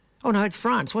 it's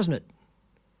France, wasn't it?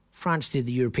 France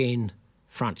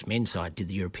men's side did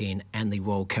the European and the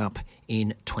World Cup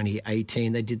in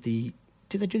 2018. Did they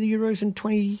do the Euros in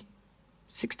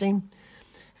 2016?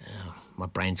 My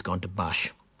brain's gone to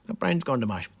mush.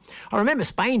 I remember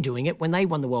Spain doing it when they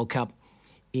won the World Cup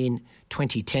in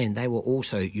 2010. They were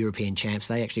also European champs.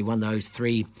 They actually won those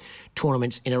 3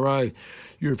 tournaments in a row.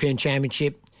 European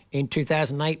Championship in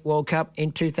 2008, World Cup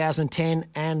in 2010,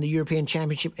 and the European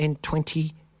Championship in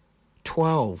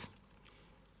 2012.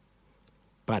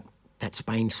 But that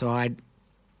Spain side,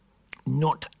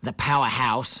 not the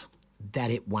powerhouse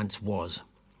that it once was.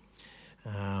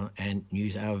 And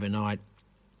news overnight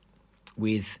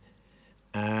with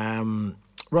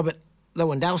Robert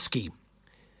Lewandowski,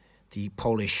 the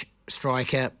Polish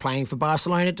striker playing for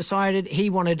Barcelona, decided he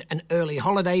wanted an early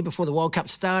holiday before the World Cup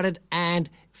started, and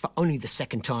for only the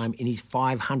second time in his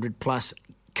 500-plus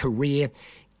career,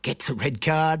 gets a red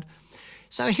card.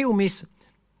 So he'll miss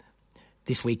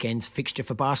this weekend's fixture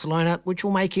for Barcelona, which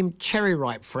will make him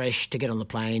cherry-ripe fresh to get on the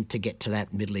plane to get to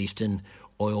that Middle Eastern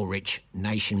oil-rich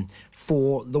nation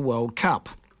for the World Cup.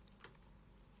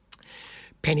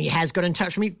 Penny has got in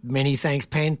touch with me. Many thanks,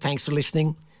 Pen. Thanks for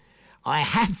listening. I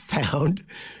have found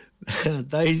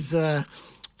those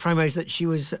promos that she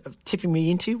was tipping me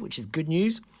into, which is good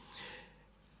news.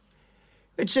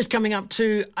 It's just coming up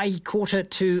to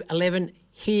 11:15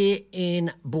 here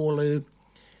in Boorloo.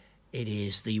 It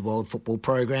is the World Football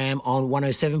Program on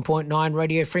 107.9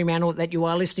 Radio Fremantle that you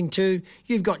are listening to.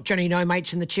 You've got Johnny No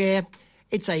Mates in the chair.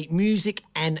 It's a music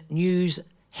and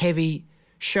news-heavy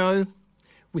show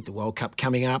with the World Cup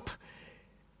coming up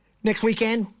next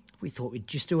weekend. We thought we'd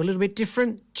just do a little bit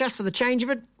different, just for the change of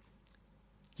it.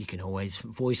 You can always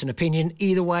voice an opinion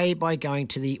either way by going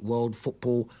to the World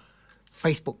Football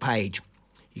Facebook page.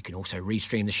 You can also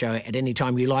restream the show at any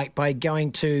time you like by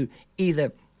going to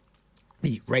either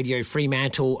the Radio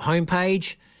Fremantle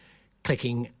homepage,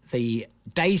 clicking the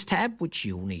Days tab, which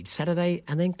you'll need Saturday,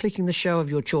 and then clicking the show of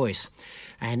your choice.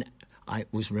 And it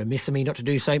was remiss of me not to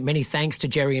do so. Many thanks to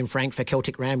Jerry and Frank for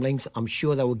Celtic Ramblings. I'm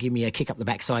sure they will give me a kick up the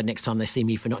backside next time they see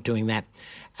me for not doing that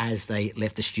as they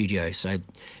left the studio. So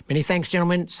many thanks,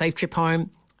 gentlemen. Safe trip home.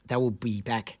 They will be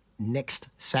back next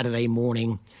Saturday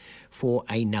morning for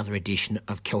another edition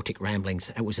of Celtic Ramblings.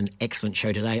 It was an excellent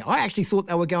show today. I actually thought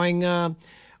they were going on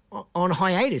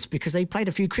hiatus because they played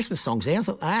a few Christmas songs there. I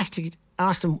thought I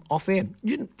asked them off air,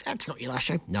 that's not your last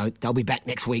show. No, they'll be back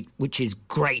next week, which is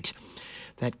great.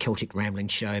 That Celtic Rambling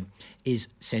show is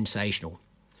sensational.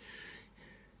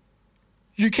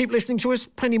 You keep listening to us.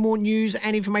 Plenty more news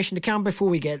and information to come before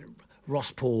we get Ross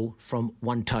Paul from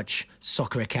One Touch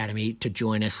Soccer Academy to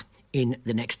join us in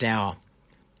the next hour.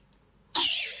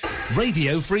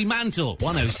 Radio Fremantle,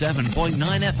 107.9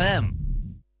 FM.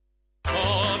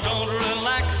 Oh, don't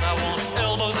relax. I want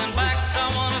elbows and backs. I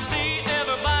want to see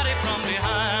everybody from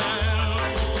behind.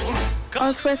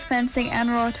 Oswest Fencing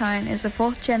and Wrought Iron is a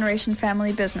fourth-generation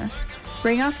family business.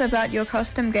 Ring us about your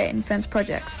custom gate and fence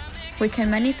projects. We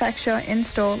can manufacture,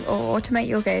 install, or automate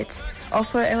your gates,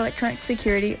 offer electronic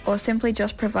security, or simply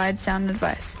just provide sound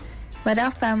advice. Let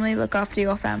our family look after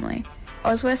your family.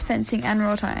 Oswest Fencing and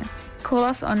Wrought Iron. Call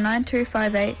us on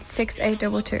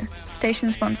 9258-6822.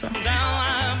 Station sponsor. Now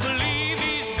I believe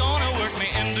he's gonna work me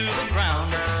into the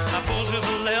ground. I pull to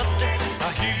the left,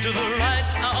 I heave to the right.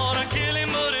 I ought to kill him,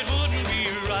 but it wouldn't be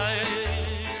right.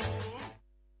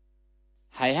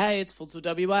 Hey, it's Futsal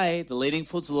WA, the leading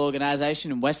futsal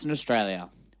organisation in Western Australia.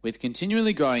 With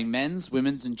continually growing men's,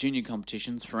 women's and junior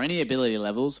competitions for any ability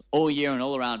levels all year and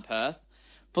all around Perth,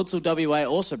 Futsal WA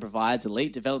also provides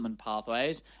elite development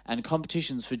pathways and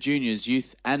competitions for juniors,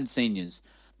 youth and seniors.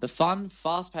 The fun,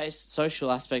 fast-paced social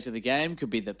aspect of the game could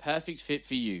be the perfect fit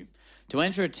for you. To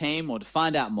enter a team or to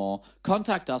find out more,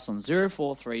 contact us on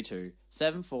 0432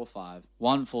 745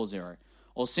 140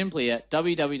 or simply at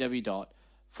www.futsal.com.au.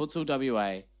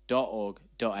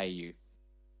 futsalwa.org.au.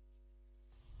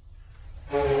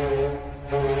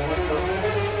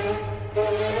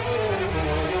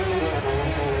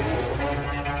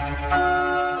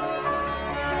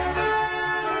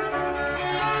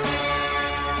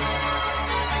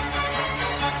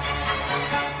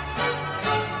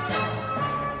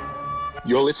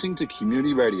 You're listening to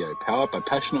Community Radio, powered by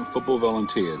passionate football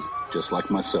volunteers, just like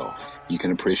myself. You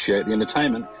can appreciate the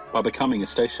entertainment by becoming a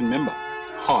station member.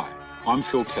 Hi, I'm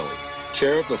Phil Kelly,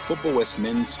 Chair of the Football West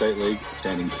Men's State League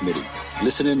Standing Committee.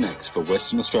 Listen in next for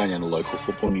Western Australian local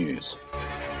football news.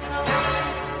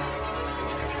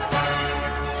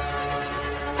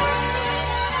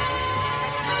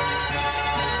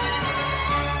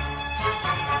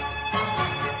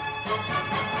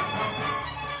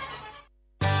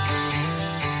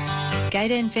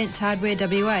 Gate End Fence Hardware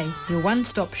WA, your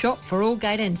one-stop shop for all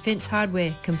gate and fence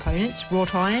hardware, components,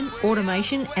 wrought iron,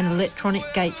 automation and electronic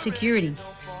gate security.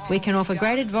 We can offer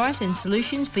great advice and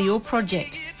solutions for your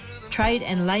project. Trade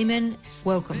and laymen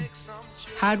welcome.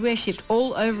 Hardware shipped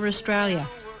all over Australia.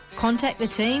 Contact the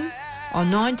team on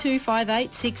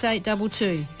 9258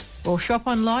 6822 or shop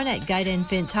online at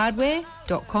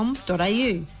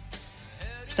gateandfencehardware.com.au.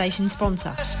 Station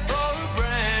sponsor.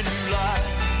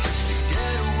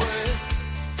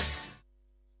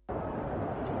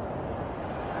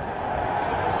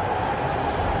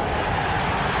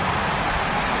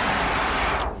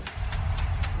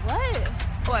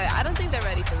 I don't think they're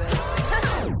ready for this.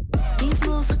 These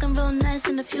moves looking real nice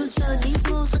in the future. These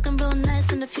moves looking real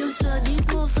nice in the future. These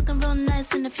moves looking real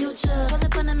nice in the future. Pull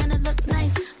up on them and it look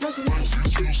nice, look nice.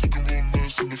 These moves looking real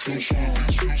nice in the future.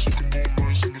 These moves looking real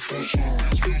nice in the future.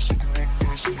 These moves looking real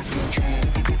nice in the future.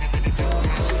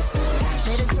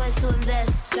 Made a choice to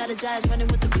invest, strategize, running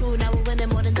with the crew. Now we're winning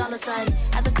more than dollar sign.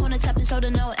 At the corner, tapping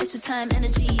shoulder, no extra time,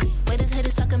 energy. Waiters,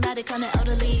 haters, talking about it, on the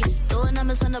elderly. Throwing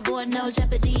numbers on the board, no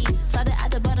jeopardy. Started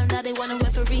at the bottom, now they want a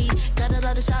referee. Got a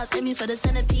lot of shots, aiming for the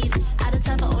centerpiece. Out of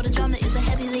time for all the drama, is the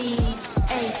heavy leads.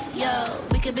 Hey, yo,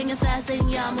 we can bring it fast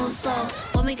and y'all move slow.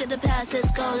 When we get the pass,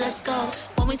 let's go, let's go.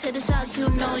 When we take the shots, you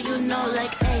know,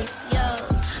 like, hey, yo,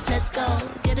 let's go.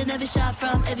 Getting every shot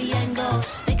from every angle.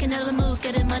 Making all the moves,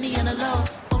 getting money on the low.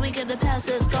 When we get the pass,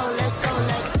 let's go, like.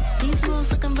 These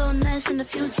moves looking real nice in the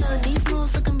future. These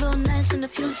moves looking real nice in the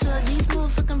future. These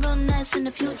moves looking real nice in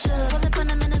the future. Pull up on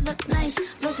them and it look nice,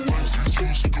 look nice. These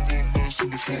moves looking real nice in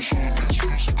the future. These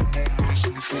moves looking real nice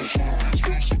in the future. These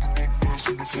moves looking real nice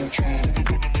in the future.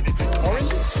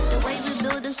 The way we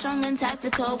build is strong and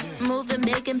tactical. Moving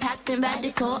big, impact and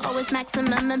radical. Always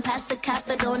maximum and past the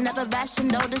capital. Never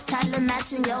rational, this talent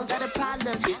matching. Yo, got a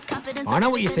problem. I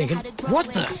know what you're thinking.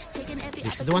 What the?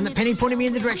 This is the one that Penny pointed me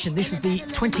in the direction. This is the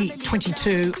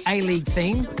 2022 A-League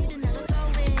theme.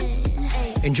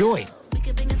 Enjoy. We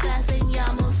can bring it fast and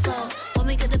y'all move slow. When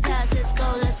we get the pass, let's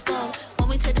go, let's go. When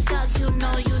we take the shots, you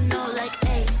know, like,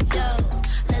 hey, yo,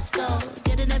 let's go.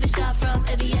 Getting every shot from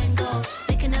every angle.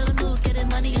 Making all the moves, getting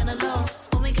money on the low.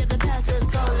 When we get the pass, let's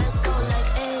go, like,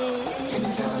 hey. In the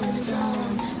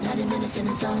zone, 90 minutes in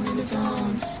the zone,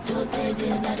 Do it big,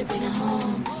 we're about to bring it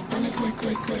home. Run it quick,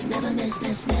 never miss. In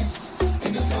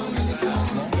the zone,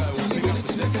 90 minutes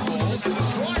in the zone,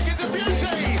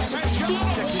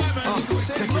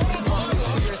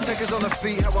 Checkers on the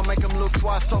feet, how I make them look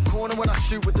twice. Top corner when I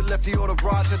shoot with the lefty or the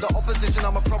right. To the opposition,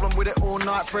 I'm a problem with it all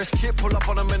night. Fresh kit, pull up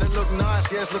on them and it look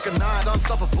nice. Yeah, it's looking nice.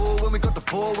 Unstoppable when we got the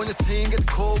ball. When the team get the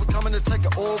call, we coming to take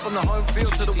it all. From the home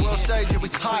field to the world stage, yeah, we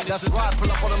tight, that's right. Pull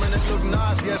up on them and it look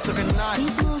nice. Yeah, it's looking nice.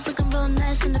 These moves looking real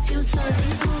nice in the future.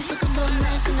 These moves looking real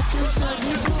nice in the future.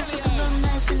 These moves looking real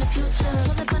nice in the future.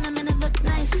 Pull up on them and it look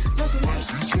nice, look nice.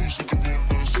 These moves looking real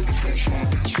nice in the future.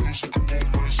 These moves looking real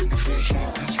nice in the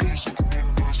future. These moves looking real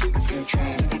nice in the future.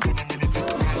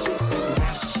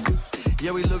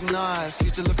 Yeah, we look nice,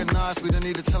 future looking nice, we don't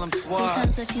need to tell them twice.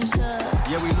 The future.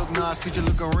 Yeah, we look nice, future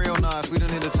looking real nice, we don't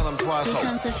need to tell them twice. Here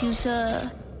comes the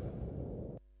future.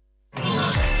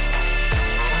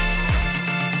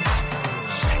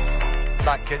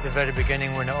 Back at the very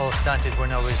beginning when it all started,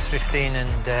 when I was 15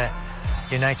 and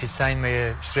United signed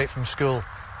me straight from school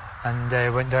and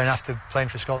went down after playing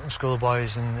for Scotland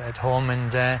schoolboys and at home,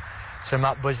 and so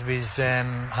Matt Busby's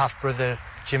half-brother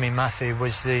Jimmy Matthew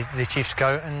was the chief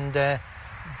scout, and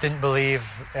didn't believe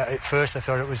at first. I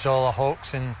thought it was all a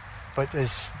hoax, but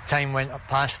as time went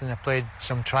past and I played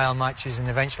some trial matches and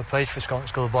eventually played for Scotland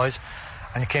schoolboys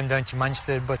and I came down to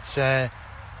Manchester, but that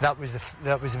was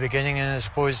the beginning, and I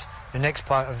suppose the next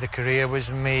part of the career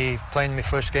was me playing my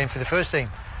first game for the first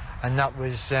team, and that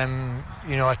was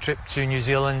a trip to New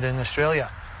Zealand and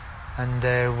Australia,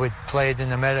 and we'd played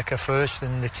in America first,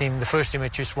 and the first team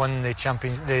had just won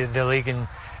the league in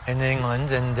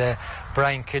England, and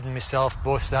Brian Kidd and myself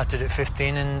both started at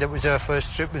 15, and it was our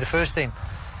first trip with the first team.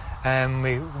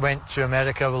 We went to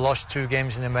America, we lost 2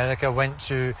 games in America, went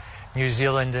to New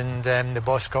Zealand, and the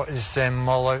boss got us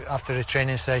all out after a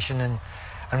training session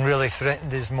and really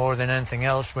threatened us more than anything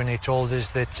else when he told us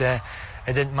that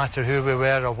it didn't matter who we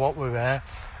were or what we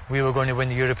were going to win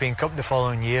the European Cup the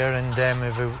following year, and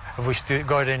if we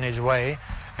got in his way,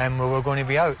 we were going to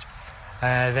be out.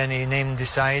 Then he named the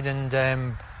side,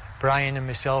 and Brian and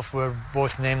myself were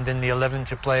both named in the 11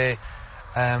 to play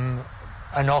an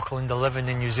Auckland 11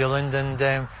 in New Zealand,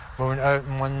 and we went out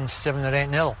and won 7 or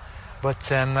 8-0.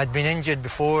 But I'd been injured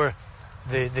before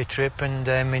the trip, and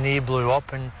my knee blew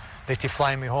up, and they had to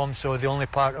fly me home. So the only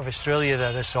part of Australia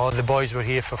that I saw, the boys were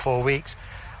here for 4 weeks,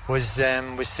 was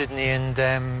Sydney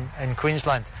and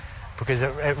Queensland, because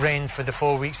it rained for the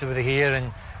 4 weeks that we were here,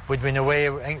 and we'd been away.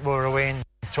 I think we were away in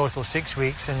total 6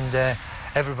 weeks, and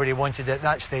everybody at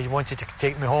that stage wanted to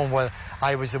take me home, while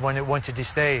I was the one that wanted to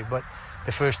stay. But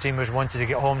the first teamers wanted to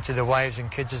get home to their wives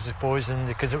and kids, I suppose, and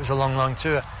because it was a long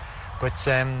tour. But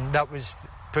that was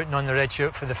putting on the red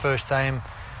shirt for the first time,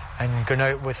 and going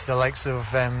out with the likes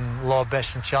of Law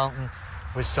Best and Charlton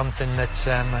was something that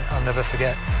I'll never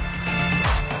forget.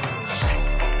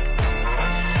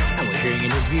 And we're hearing an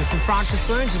interview from Francis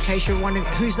Burns, in case you're wondering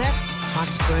who's that.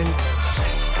 Francis Burns,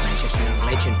 Manchester United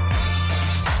legend,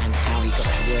 and how he got to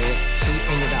where he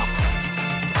ended up.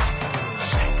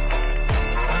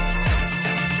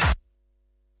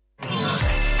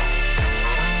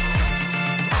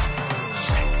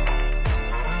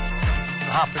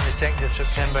 Happened the 2nd of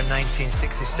September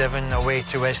 1967 away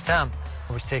to West Ham.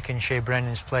 I was taking Shea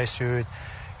Brennan's place, who,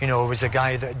 was a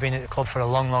guy that had been at the club for a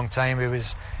long time. He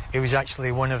was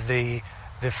actually one of the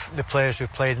players who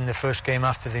played in the first game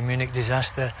after the Munich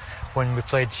disaster, when we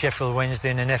played Sheffield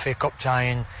Wednesday in an FA Cup tie,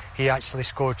 and he actually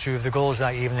scored 2 of the goals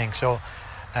that evening. So,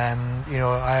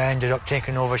 I ended up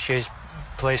taking over Shea's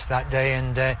place that day,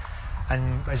 and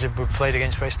as we played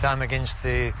against West Ham, against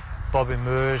the Bobby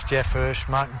Moores, Jeff Hurst,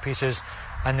 Martin Peters,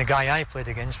 and the guy I played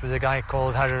against was a guy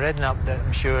called Harry Redknapp, that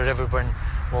I'm sure everyone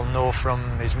will know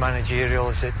from his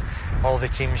managerials at all the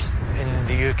teams in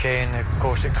the UK, and of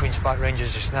course at Queen's Park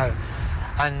Rangers just now.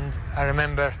 And I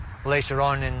remember later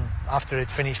on, after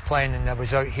I'd finished playing, and I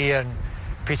was out here, and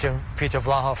Peter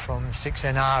Vlahov from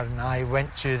 6NR and I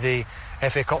went to the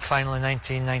FA Cup final in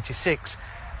 1996,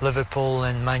 Liverpool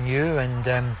and Man U, and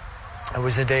it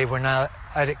was the day when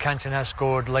Eric Cantona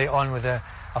scored late on with a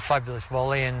fabulous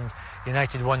volley, and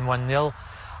United won 1-0,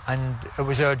 and it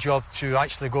was our job to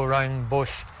actually go around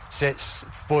both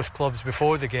clubs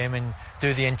before the game and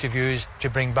do the interviews to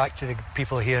bring back to the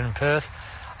people here in Perth.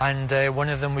 And one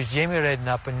of them was Jamie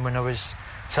Redknapp, and when I was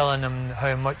telling him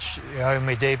how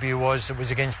my debut was, it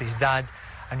was against his dad,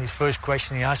 and his first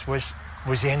question he asked was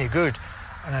he any good?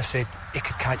 And I said, he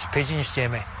could catch pigeons,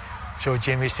 Jamie. So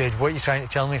Jamie said, what are you trying to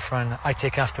tell me, Fran? I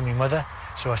take after my mother.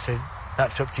 So I said,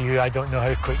 that's up to you. I don't know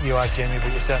how quick you are, Jamie,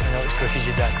 but you're certainly not as quick as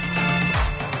your dad.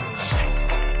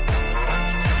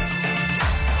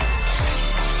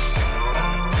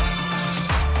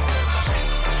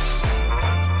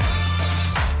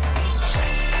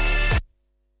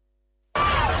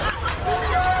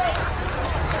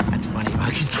 That's funny.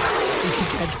 You can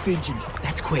catch pigeons.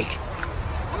 That's quick.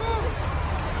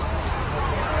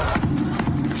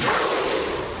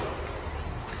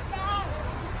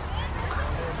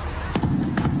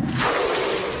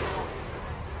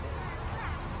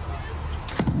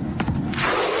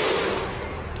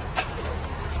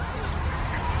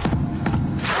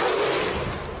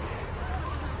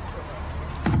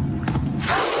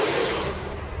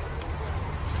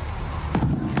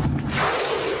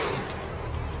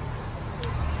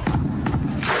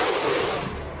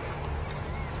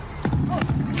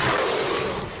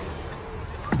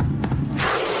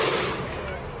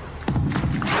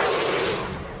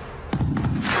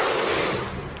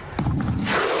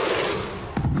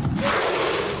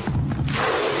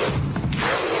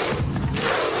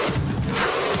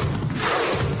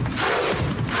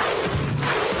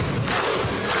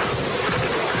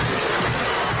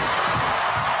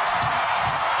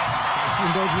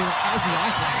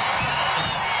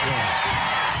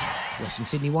 Western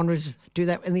Sydney Wanderers do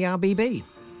that in the RBB.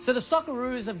 So the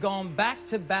Socceroos have gone back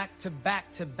to back to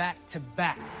back to back to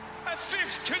back. A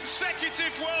 5th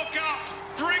consecutive World Cup.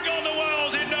 Bring on the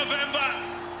world in November.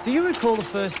 Do you recall the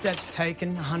first steps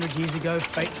taken 100 years ago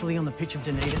fatefully on the pitch of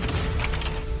Dunedin?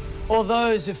 Or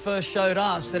those who first showed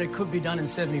us that it could be done in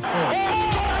 74?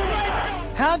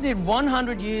 How did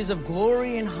 100 years of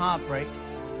glory and heartbreak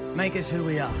make us who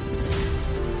we are.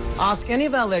 Ask any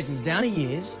of our legends down the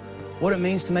years what it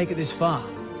means to make it this far.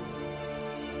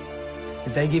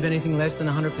 Did they give anything less than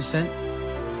 100%?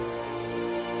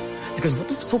 Because what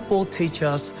does football teach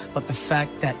us but the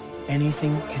fact that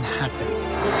anything can happen?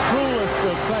 The cruelest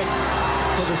of fates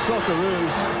for the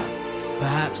Socceroos.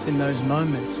 Perhaps in those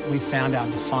moments we found our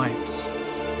defiance.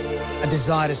 A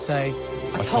desire to say,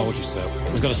 I told you so.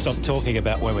 We've got to stop talking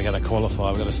about when we're going to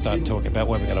qualify. We've got to start talking about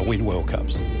when we're going to win World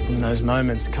Cups. From those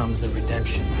moments comes the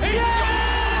redemption. He scored!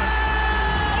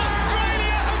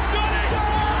 Australia have done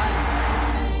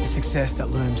it! The success that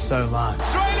looms so large.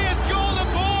 Australia's scored the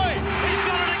boy! He's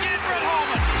done it again, Brett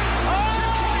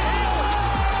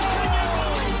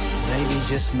Holman! Maybe,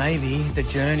 just maybe, the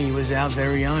journey was our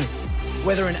very own.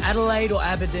 Whether in Adelaide or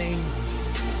Aberdeen,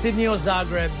 Sydney or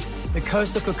Zagreb, the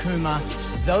coast of Kokuma,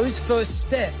 those first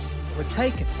steps were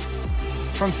taken.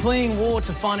 From fleeing war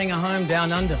to finding a home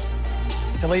down under,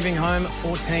 to leaving home at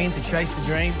 14 to chase the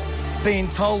dream, being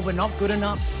told we're not good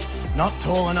enough, not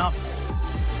tall enough,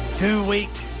 too weak,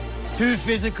 too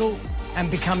physical, and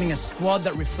becoming a squad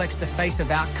that reflects the face of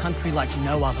our country like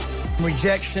no other.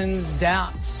 Rejections,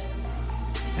 doubts,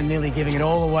 and nearly giving it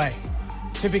all away,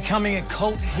 to becoming a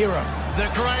cult hero. The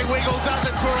grey wiggle does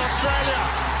it for Australia.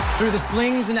 Through the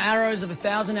slings and arrows of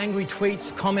 1,000 angry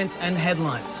tweets, comments and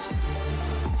headlines,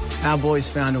 our boys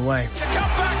found a way. The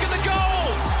cutback and the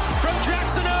goal from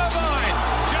Jackson Irvine.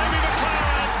 Jamie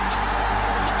McLaren.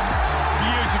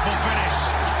 Beautiful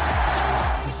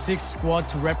finish. The sixth squad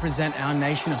to represent our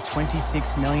nation of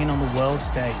 26 million on the world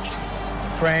stage.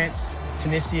 France,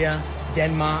 Tunisia,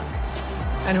 Denmark,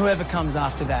 and whoever comes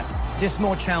after that. Just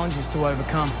more challenges to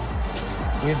overcome.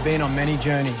 We've been on many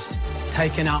journeys,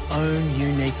 taken our own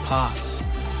unique paths.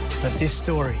 But this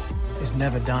story is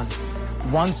never done.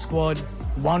 One squad,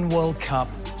 one World Cup,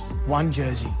 one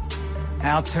jersey.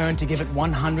 Our turn to give it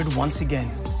 100 once again.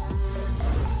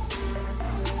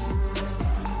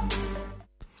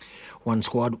 One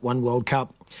squad, one World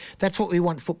Cup. That's what we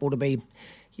want football to be.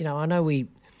 You know, I know we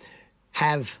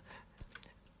have,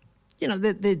 you know,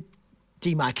 the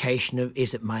demarcation of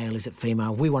is it male, is it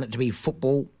female. We want it to be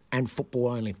football and football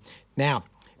only. Now,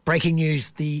 breaking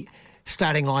news, the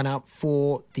starting lineup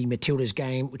for the Matilda's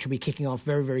game, which will be kicking off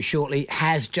very, very shortly,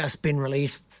 has just been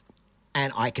released,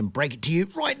 and I can break it to you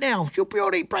right now. You'll be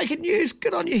already breaking news.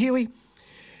 Good on you, Huey.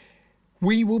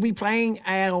 We will be playing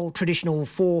our traditional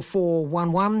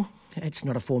 4-4-1-1. It's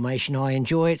not a formation I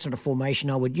enjoy. It's not a formation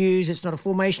I would use. It's not a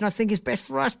formation I think is best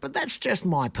for us, but that's just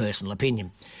my personal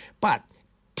opinion. But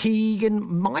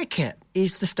Tegan Micah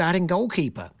is the starting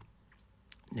goalkeeper.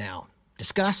 Now,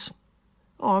 discuss.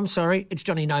 Oh, I'm sorry. It's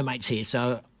Johnny No Mates here,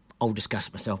 so I'll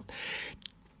discuss myself.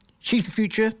 She's the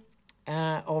future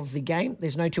of the game.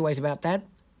 There's no two ways about that.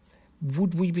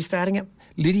 Would we be starting it?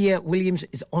 Lydia Williams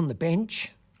is on the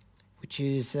bench, which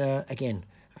is, again,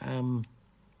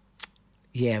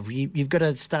 you've got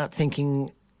to start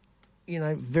thinking, you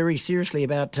know, very seriously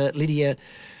about Lydia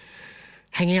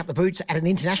hanging out the boots at an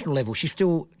international level. She's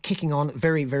still kicking on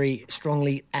very, very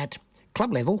strongly at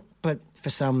club level, but for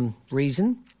some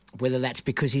reason, whether that's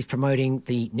because he's promoting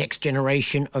the next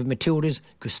generation of Matildas,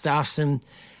 Gustafsson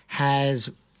has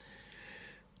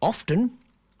often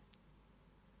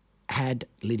had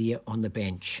Lydia on the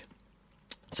bench.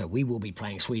 So we will be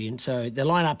playing Sweden. So the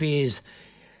lineup is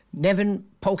Nevin,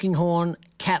 Polkinghorn,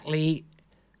 Catley,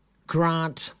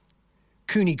 Grant,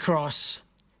 Cooney Cross,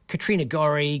 Katrina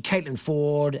Gorry, Caitlin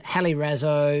Ford, Hallie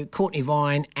Razzo, Courtney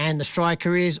Vine, and the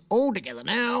striker is all together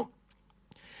now.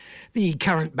 The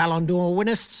current Ballon d'Or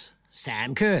winners,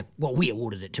 Sam Kerr. Well, we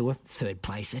awarded it to her, third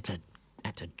place.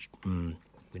 We're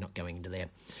not going into there.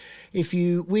 If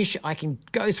you wish, I can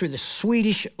go through the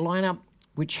Swedish lineup,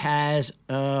 which has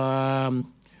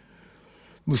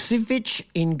Musevic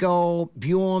in goal,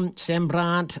 Bjorn,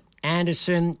 Sembrant,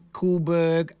 Anderson,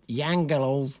 Kuhlberg,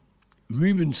 Jangalov,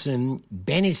 Rubenson,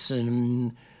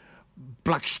 Bennison,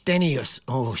 Blackstenius.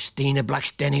 Oh, Stina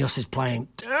Blackstenius is playing.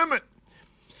 Damn it.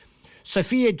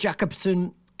 Sophia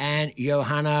Jacobson and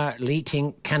Johanna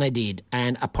Leiting Kanadid.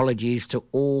 And apologies to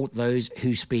all those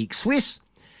who speak Swiss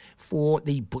for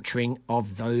the butchering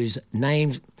of those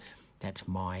names. That's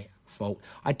my fault.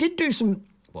 I did do some,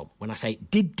 well, when I say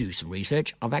did do some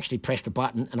research, I've actually pressed a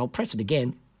button and I'll press it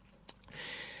again.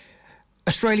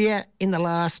 Australia in the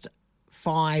last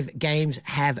 5 games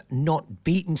have not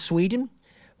beaten Sweden,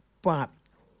 but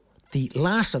the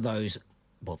last of those,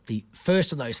 well, the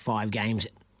first of those 5 games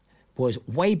was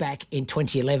way back in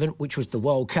 2011, which was the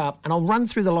World Cup. And I'll run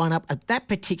through the lineup at that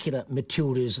particular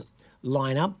Matilda's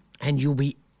lineup, and you'll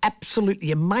be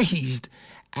absolutely amazed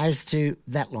as to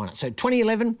that lineup. So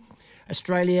 2011,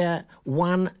 Australia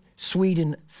won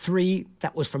Sweden 3.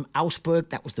 That was from Augsburg.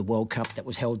 That was the World Cup that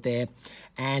was held there.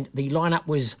 And the lineup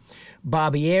was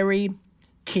Barbieri,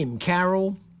 Kim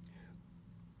Carroll,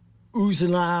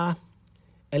 Ursula,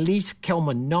 Elise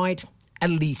Kelman-Knight,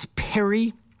 Elise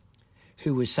Perry,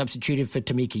 who was substituted for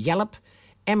Tamika Yallop,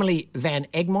 Emily Van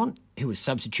Egmont, who was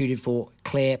substituted for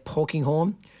Claire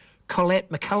Porkinghorn, Colette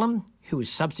McCullum, who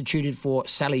was substituted for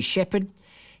Sally Shepherd,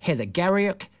 Heather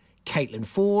Garriock, Caitlin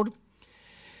Ford,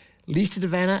 Lisa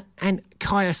Devanna, and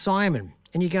Kaya Simon.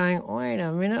 And you're going, wait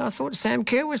a minute, I thought Sam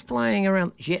Kerr was playing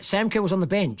around. Yeah, Sam Kerr was on the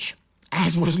bench,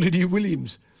 as was Lydia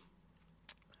Williams.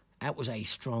 That was a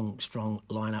strong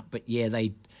lineup. But yeah,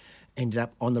 they ended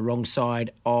up on the wrong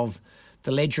side of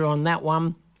the ledger on that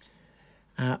one,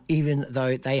 even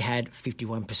though they had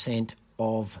 51%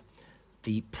 of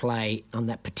the play on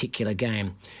that particular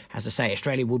game. As I say,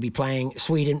 Australia will be playing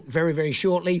Sweden very, very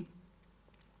shortly.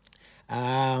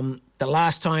 The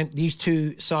last time these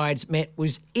two sides met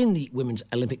was in the Women's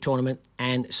Olympic Tournament,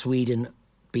 and Sweden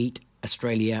beat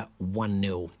Australia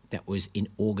 1-0. That was in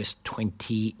August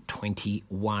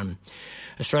 2021.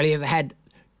 Australia have had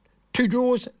 2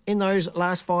 draws in those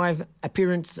last 5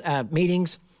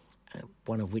 meetings,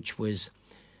 one of which was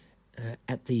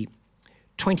at the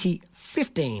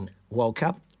 2015 World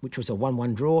Cup, which was a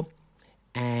 1-1 draw,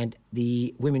 and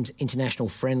the Women's International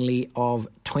Friendly of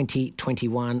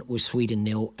 2021 was Sweden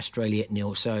 0, Australia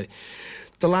 0. So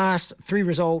the last 3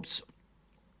 results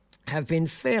have been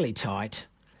fairly tight,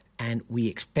 and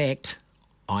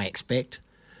I expect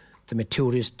the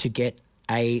Matildas to get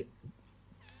a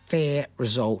fair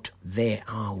result there.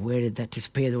 Oh, where did that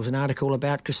disappear? There was an article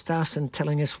about Gustafsson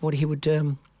telling us what he would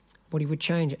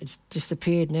change. It's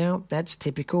disappeared now. That's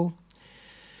typical.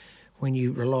 When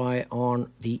you rely on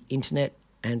the internet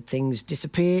and things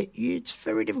disappear, it's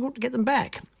very difficult to get them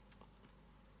back.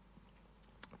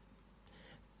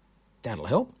 That'll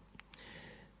help.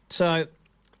 So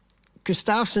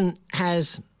Gustafsson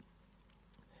has...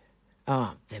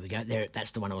 there we go. There,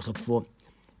 that's the one I was looking for.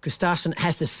 Gustafsson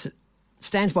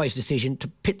stands by his decision to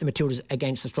pit the Matildas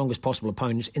against the strongest possible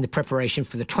opponents in the preparation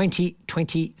for the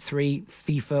 2023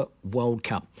 FIFA World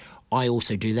Cup. I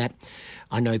also do that.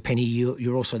 I know, Penny,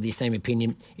 you're also the same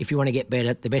opinion. If you want to get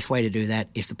better, the best way to do that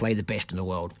is to play the best in the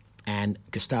world. And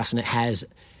Gustafsson has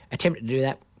attempted to do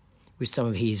that with some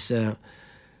of his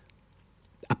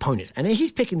opponents. And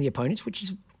he's picking the opponents, which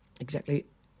is exactly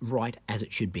right as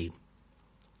it should be.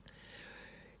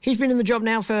 He's been in the job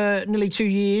now for nearly 2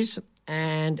 years,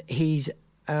 and he's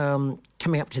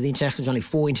coming up to the internationals. There's only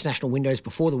 4 international windows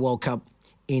before the World Cup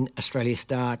in Australia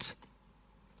starts.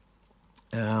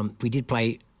 We did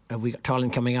play, we got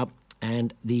Thailand coming up,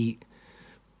 and the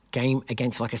game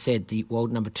against, like I said, the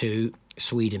world number 2,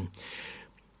 Sweden.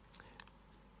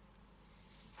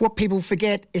 What people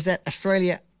forget is that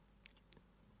Australia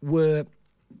were,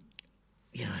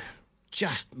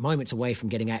 just moments away from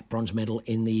getting a bronze medal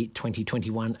in the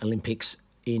 2021 Olympics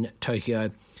in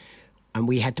Tokyo. And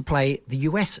we had to play the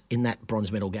US in that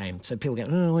bronze medal game. So people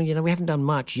go, we haven't done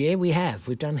much. Yeah, we have.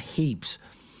 We've done heaps.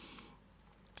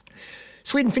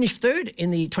 Sweden finished 3rd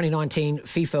in the 2019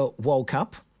 FIFA World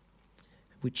Cup,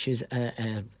 which is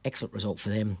an excellent result for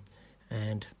them.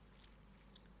 And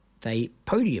they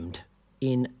podiumed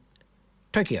in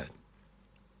Tokyo.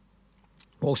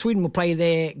 Well, Sweden will play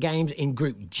their games in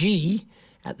Group G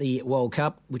at the World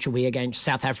Cup, which will be against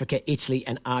South Africa, Italy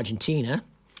and Argentina.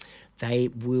 They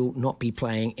will not be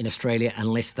playing in Australia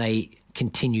unless they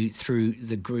continue through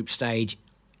the group stage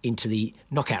into the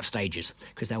knockout stages,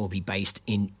 because they will be based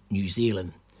in New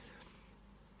Zealand.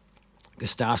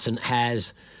 Gustafsson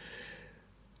has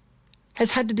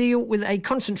had to deal with a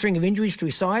constant string of injuries to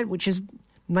his side, which has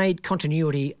made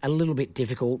continuity a little bit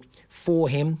difficult for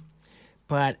him.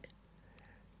 But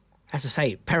as I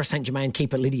say, Paris Saint-Germain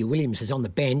keeper Lydia Williams is on the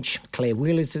bench. Claire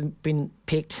Wheeler's been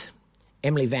picked.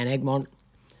 Emily Van Egmont.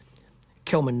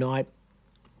 Kelman Knight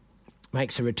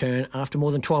makes a return after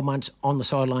more than 12 months on the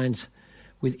sidelines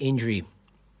with injury.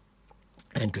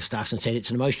 And Gustafsson said it's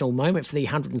an emotional moment for the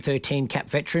 113-cap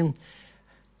veteran.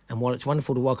 And while it's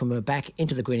wonderful to welcome her back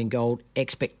into the green and gold,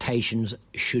 expectations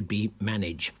should be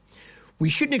managed. We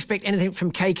shouldn't expect anything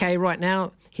from KK right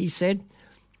now, he said.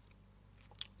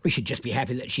 We should just be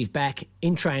happy that she's back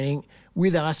in training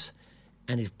with us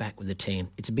and is back with the team.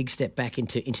 It's a big step back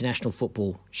into international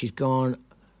football. She's gone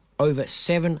over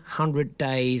 700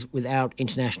 days without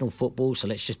international football, so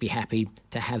let's just be happy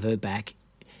to have her back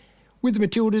with the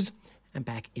Matildas and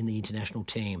back in the international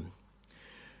team.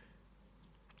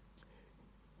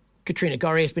 Katrina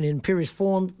Gorry has been in imperious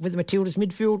form with the Matildas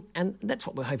midfield, and that's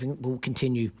what we're hoping will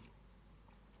continue.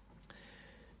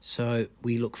 So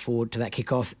we look forward to that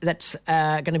kick-off. That's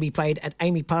going to be played at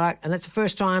Amy Park, and that's the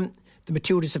first time the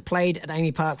Matildas have played at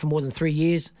Amy Park for more than 3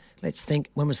 years. Let's think,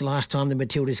 when was the last time the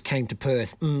Matildas came to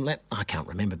Perth? I can't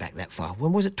remember back that far.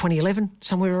 When was it, 2011?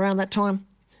 Somewhere around that time?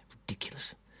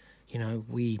 Ridiculous. You know,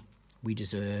 we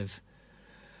deserve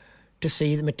to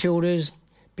see the Matildas,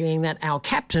 being that our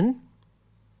captain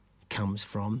comes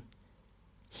from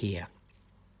here.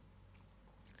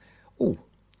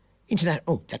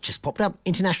 That just popped up.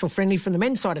 International friendly from the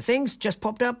men's side of things just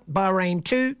popped up. Bahrain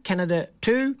 2, Canada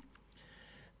 2,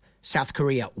 South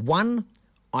Korea 1,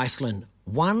 Iceland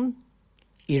 1,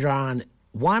 Iran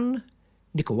 1,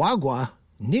 Nicaragua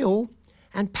 0,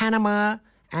 and Panama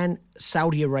and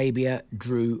Saudi Arabia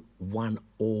drew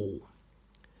 1-1.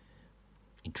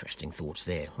 Interesting thoughts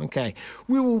there. Okay,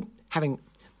 having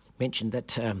mentioned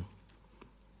that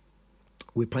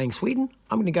we're playing Sweden,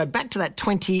 I'm going to go back to that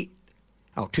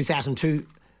 2002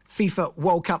 FIFA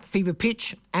World Cup fever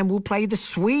pitch, and we'll play the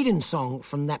Sweden song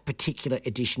from that particular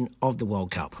edition of the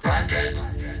World Cup.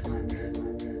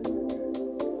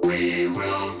 We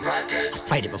will rock it. I've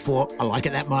played it before. I like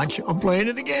it that much. I'm playing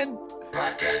it again.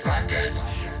 Rock it, rock it.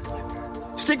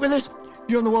 Stick with us.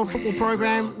 You're on the World Football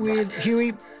Program with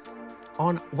Hughie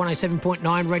on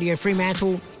 107.9 Radio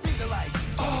Fremantle.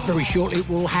 Very shortly,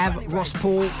 we'll have Ross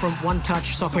Paul from One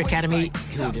Touch Soccer Academy,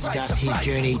 who will discuss his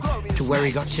journey to where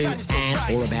he got to and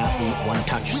all about the One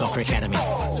Touch Soccer Academy.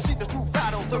 See the true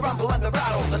battle, the rumble and the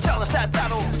rattle, the tell us that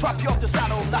battle, drop you off the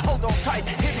saddle, now hold on tight,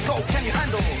 here we go, can you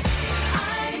handle?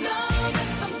 I know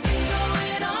there's something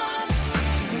going on.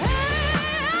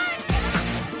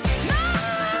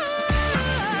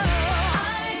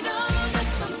 I know there's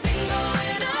something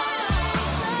going on.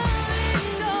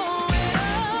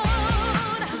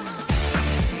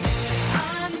 I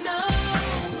know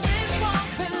it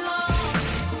won't be long.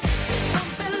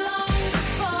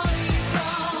 Before you go.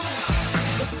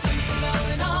 There's something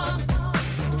going on.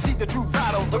 See the true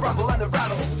battle, the rumble and the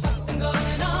rattle. There's something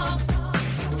going on.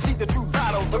 See the true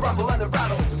battle, the rumble and the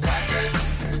rattle. Rock it.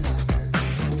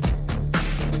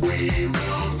 We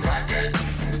will rock it.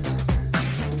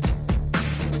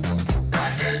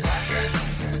 Rock it, rock it.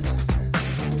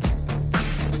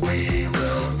 We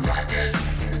will rock it.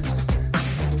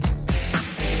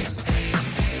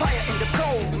 Fire in the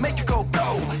soul, make it go,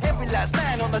 go. Every last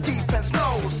man on the defense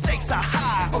knows. Stakes are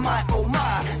high, oh my, oh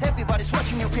my. Everybody's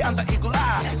watching you, be under eagle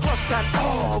eye. Close down,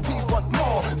 oh, we want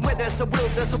more. Where there's a will,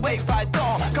 there's a way, right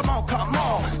on. Come on,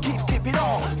 keep it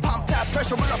on. Pump that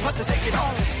pressure, we're about to take it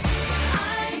home.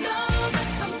 I know there's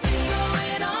something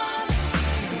going on.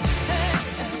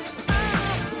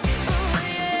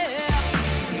 Yeah.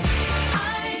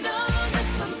 I know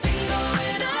there's something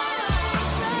going on.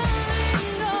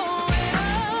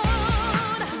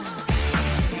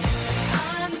 I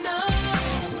know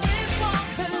it won't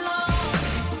be long.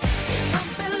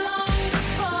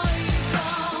 Before you go.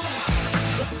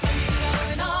 There's something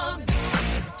going on.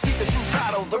 See the true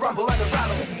battle, the rumble and the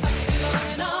rattle. There's something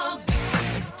going on.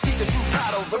 See the true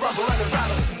battle, the rumble and the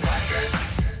rattle. Rock it.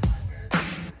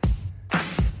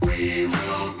 We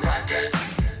will rock it.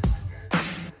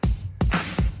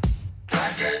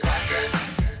 Rock it, rock it.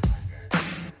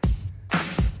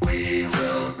 We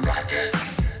will rock it.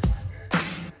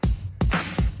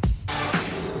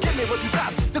 Give me what you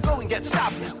got, the going gets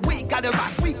stopped. We got it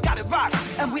rock,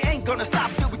 and we ain't gonna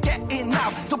stop till we get in now.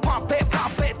 So pump it,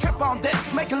 trip on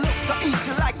this, make it look so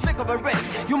easy like flick of a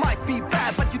wrist. You might be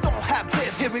bad, but you don't have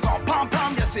this. Here we go, pump,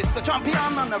 yes, it's the champion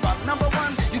on the run. Number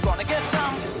one, you're gonna get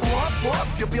some. Whoop,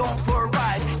 you'll be on for a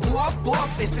ride. Whoop,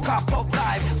 it's the cop of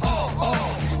life.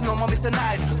 Oh, no more Mr.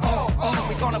 Nice. Oh,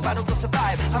 we gonna battle to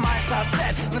survive. Our minds are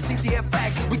set, let's see the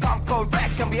effect. We gon'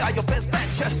 correct, and we are your best bet.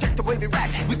 Just check the way we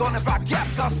rack. We gonna rock, yeah,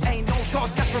 cause ain't no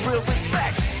shortcut for real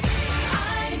respect.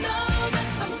 I know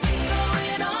there's something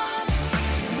going on.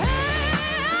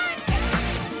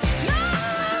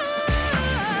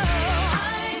 I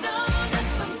know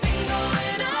there's something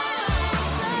going on.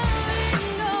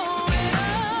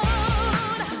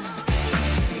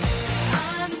 I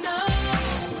know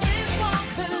it won't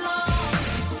be long.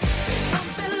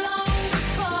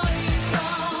 Before you go.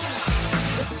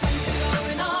 There's something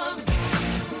going on.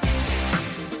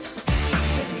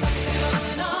 There's something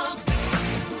going on.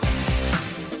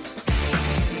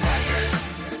 Rock it.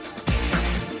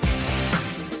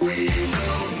 We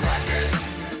will rock it.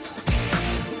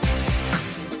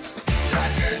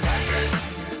 Rock it, rock it.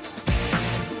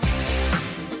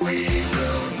 We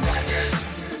will rock it.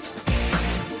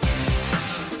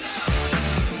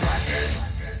 Rock it.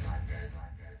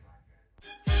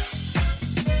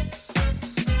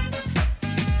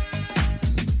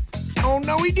 Oh,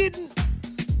 no, he didn't.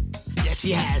 Yes,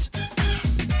 he has.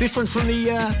 This one's from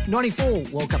the 94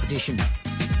 World Cup edition.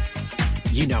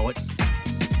 You know it.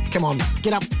 Come on,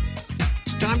 get up.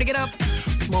 It's time to get up.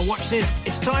 My watch says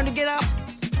it's time to get up.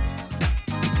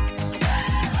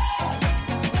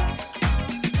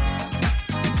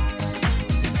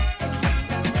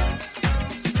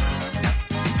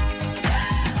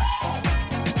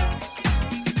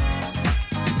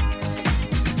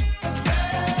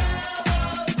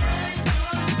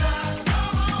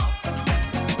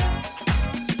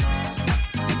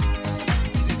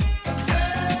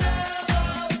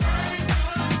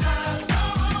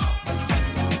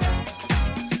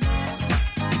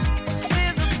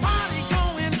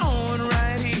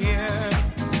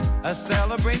 A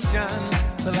celebration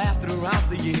to last throughout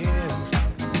the year.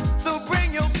 So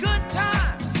bring your good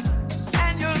times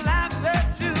and your laughter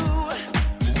too.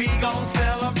 We gon'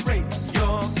 celebrate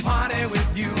your party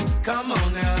with you. Come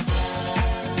on now.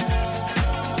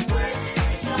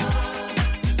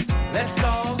 Let's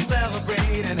all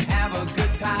celebrate and have a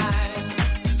good time.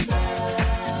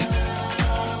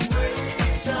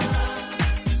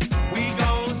 We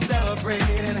gon' celebrate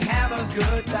and have a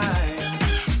good time.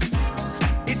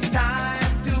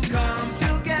 Time to come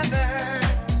together.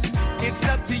 It's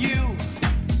up to you.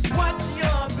 What's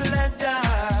your pleasure?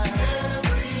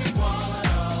 Everyone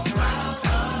around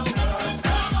the world,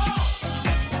 come on.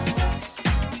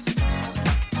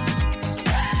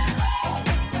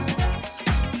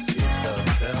 It's a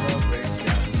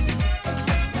celebration.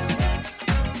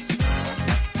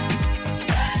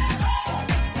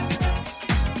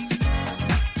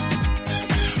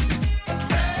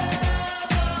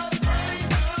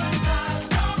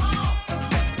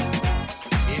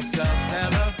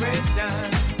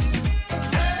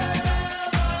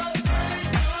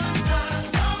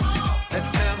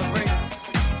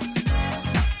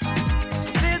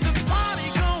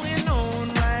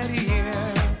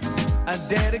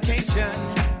 Dedication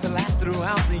to last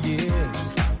throughout the year.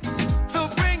 So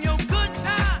bring your good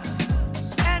times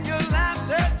and your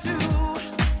laughter too.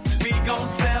 We gon'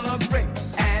 celebrate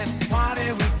and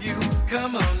party with you.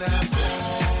 Come on now.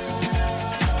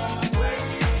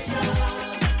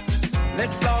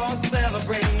 Let's all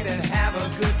celebrate and have a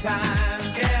good time.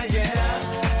 Yeah, yeah.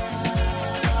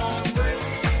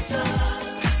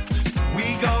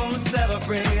 We gon'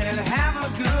 celebrate and have a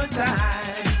good time.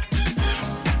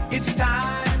 It's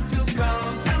time to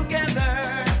come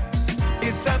together.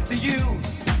 It's up to you.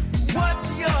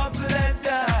 What's your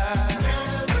pleasure?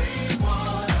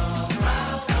 Everyone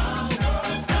around the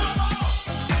world, come on.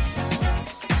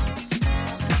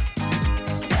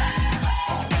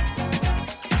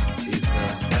 It's a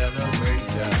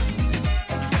celebration.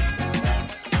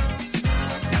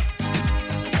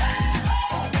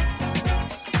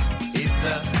 It's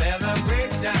a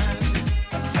celebration.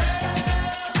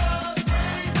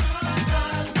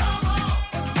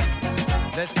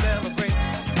 Let's celebrate.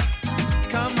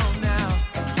 Come on now.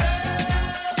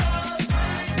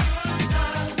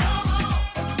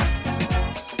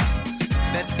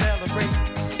 Let's celebrate.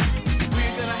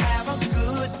 We're gonna have a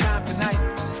good time tonight.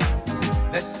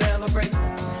 Let's celebrate.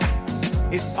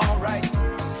 It's alright.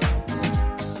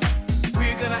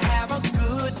 We're gonna have a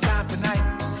good time tonight.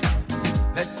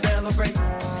 Let's celebrate.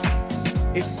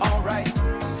 It's alright.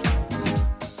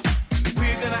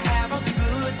 We're gonna have a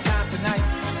good time tonight.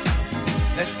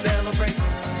 Let's celebrate.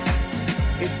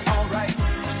 It's alright.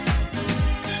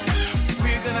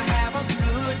 We're gonna have a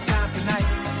good time tonight.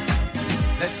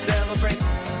 Let's celebrate.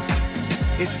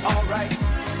 It's alright.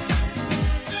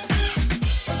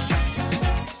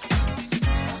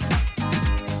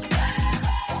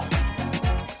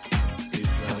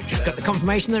 Just got the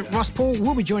confirmation that Ross Paul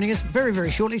will be joining us very,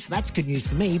 very shortly, so that's good news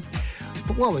for me.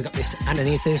 But while we've got this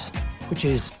underneath us, which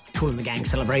is Cool in the Gang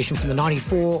celebration from the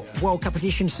 94 World Cup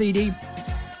edition CD,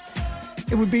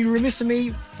 it would be remiss of me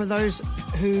for those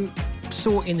who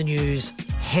saw in the news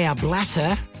Herr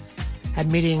Blatter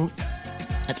admitting,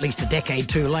 at least a decade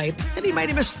too late, that he made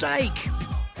a mistake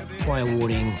by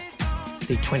awarding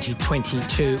the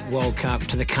 2022 World Cup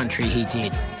to the country he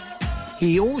did.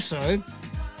 He also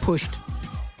pushed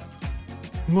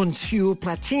Monsieur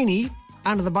Platini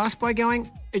under the bus by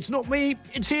going, "It's not me,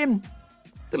 it's him.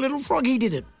 The little froggy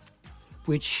did it,"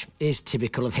 which is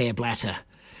typical of Herr Blatter.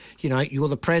 You know, you're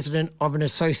the president of an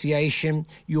association,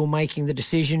 you're making the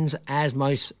decisions, as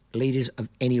most leaders of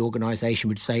any organisation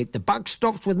would say. The buck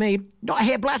stops with me, not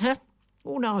Herr Blatter.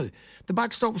 Oh no, the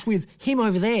buck stops with him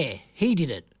over there. He did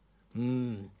it.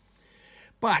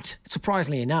 But,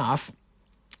 surprisingly enough,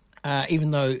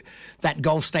 even though that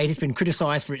Gulf state has been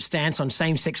criticised for its stance on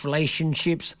same-sex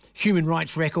relationships, human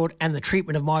rights record and the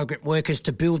treatment of migrant workers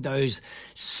to build those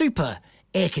super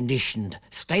air-conditioned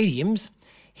stadiums,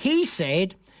 He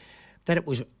said that it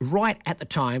was right at the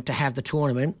time to have the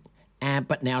tournament,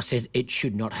 but now says it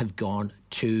should not have gone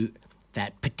to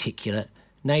that particular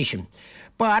nation.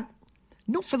 But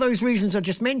not for those reasons I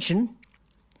just mentioned.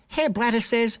 Herr Blatter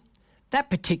says that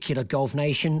particular Gulf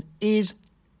nation is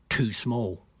too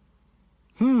small.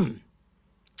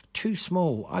 Too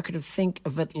small. I could think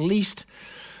of at least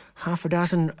half a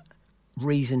dozen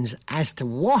reasons as to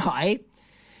why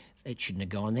it shouldn't have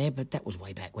gone there, but that was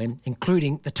way back when,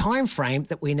 including the time frame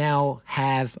that we now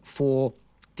have for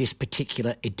this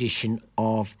particular edition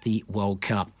of the World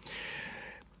Cup.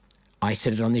 I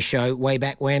said it on this show way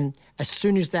back when. As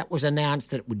soon as that was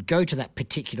announced that it would go to that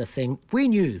particular thing, we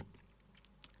knew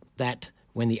that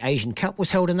when the Asian Cup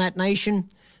was held in that nation,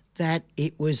 that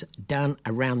it was done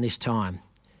around this time.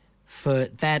 For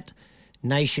that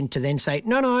nation to then say,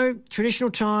 no, traditional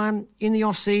time in the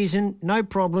off-season, no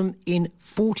problem, in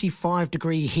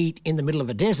 45-degree heat in the middle of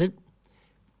a desert,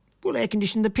 we'll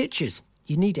air-condition the pitches.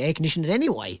 You need to air-condition it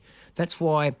anyway. That's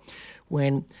why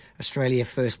when Australia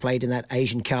first played in that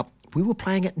Asian Cup, we were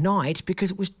playing at night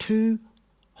because it was too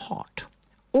hot.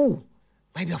 Oh,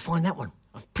 maybe I'll find that one.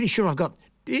 I'm pretty sure I've got...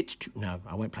 No,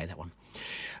 I won't play that one.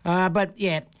 But,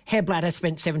 yeah, Herr Blatter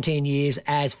spent 17 years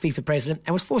as FIFA president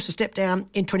and was forced to step down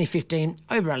in 2015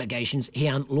 over allegations he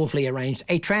unlawfully arranged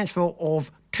a transfer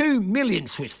of 2 million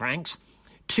Swiss francs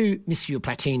to Monsieur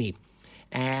Platini,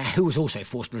 who was also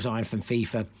forced to resign from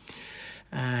FIFA.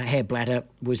 Herr Blatter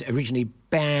was originally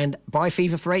banned by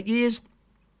FIFA for 8 years,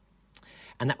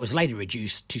 and that was later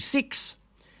reduced to 6.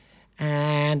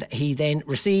 And he then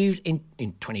received, in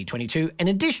 2022, an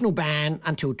additional ban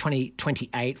until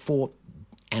 2028 for,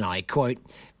 and I quote,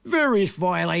 various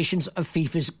violations of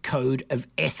FIFA's Code of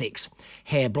Ethics.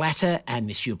 Herr Blatter and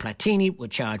Monsieur Platini were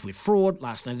charged with fraud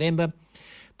last November,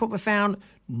 but were found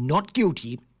not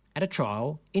guilty at a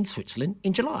trial in Switzerland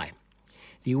in July.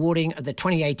 The awarding of the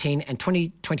 2018 and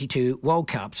 2022 World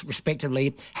Cups,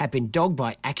 respectively, have been dogged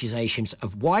by accusations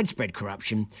of widespread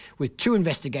corruption, with 2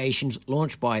 investigations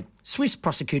launched by Swiss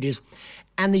prosecutors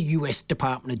and the US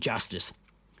Department of Justice.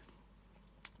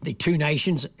 The 2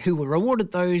 nations who were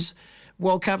awarded those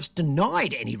World Cups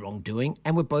denied any wrongdoing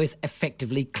and were both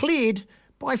effectively cleared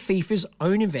by FIFA's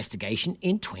own investigation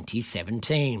in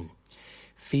 2017.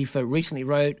 FIFA recently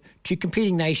wrote to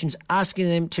competing nations asking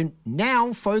them to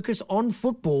now focus on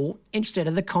football instead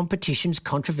of the competition's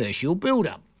controversial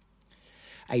build-up.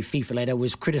 A FIFA letter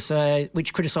was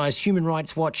which criticised Human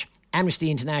Rights Watch, Amnesty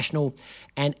International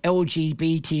and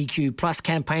LGBTQ plus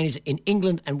campaigners in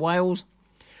England and Wales,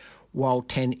 while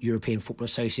 10 European football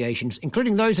associations,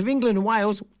 including those of England and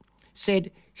Wales, said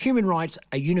human rights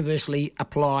are universally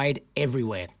applied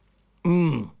everywhere.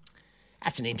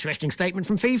 That's an interesting statement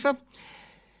from FIFA.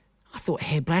 I thought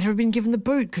Herr Blatter had been given the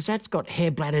boot because that's got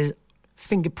Herr Blatter's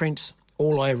fingerprints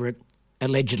all over it,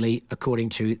 allegedly, according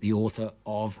to the author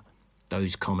of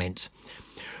those comments.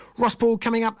 Ross Paul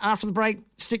coming up after the break.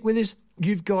 Stick with us.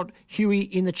 You've got Hughie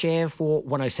in the chair for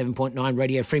 107.9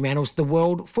 Radio Fremantle's The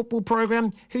World Football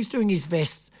Program, who's doing his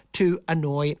best to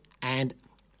annoy and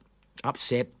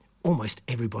upset almost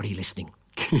everybody listening.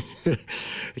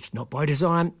 It's not by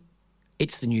design.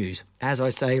 It's the news. As I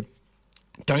say,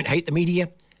 don't hate the media.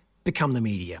 Become the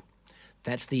media.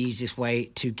 That's the easiest way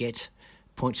to get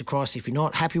points across. If you're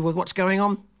not happy with what's going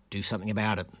on, do something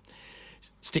about it.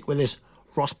 Stick with us.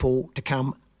 Ross Paul to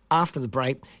come after the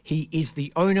break. He is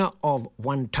the owner of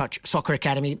One Touch Soccer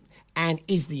Academy and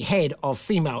is the head of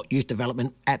female youth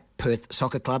development at Perth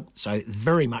Soccer Club. So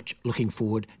very much looking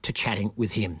forward to chatting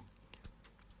with him.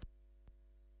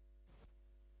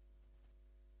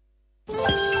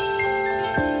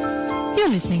 You're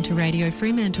listening to Radio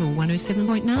Fremantle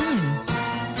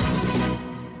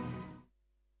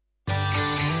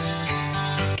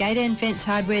 107.9. Gate and Fence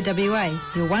Hardware WA,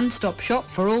 your one-stop shop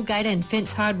for all gate and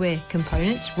fence hardware,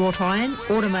 components, wrought iron,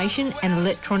 automation and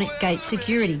electronic gate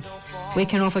security. We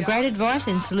can offer great advice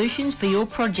and solutions for your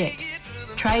project.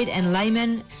 Trade and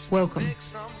laymen, welcome.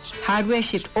 Hardware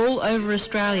shipped all over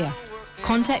Australia.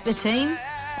 Contact the team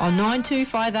on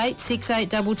 9258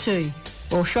 6822.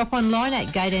 or shop online at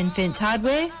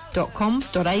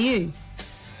gateandfencehardware.com.au.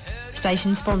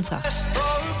 Station sponsor.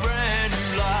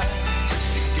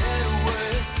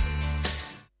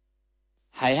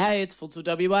 Hey, it's Futsal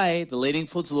WA, the leading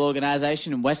futsal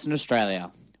organisation in Western Australia.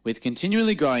 With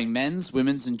continually growing men's,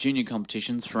 women's and junior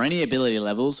competitions for any ability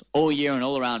levels all year and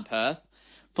all around Perth,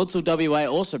 Futsal WA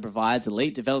also provides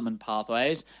elite development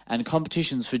pathways and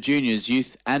competitions for juniors,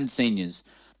 youth and seniors.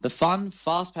 The fun,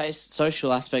 fast-paced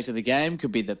social aspect of the game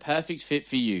could be the perfect fit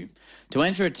for you. To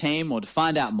enter a team or to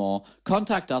find out more,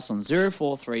 contact us on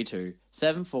 0432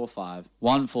 745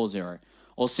 140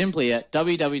 or simply at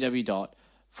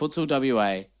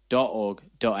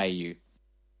www.futsalwa.org.au.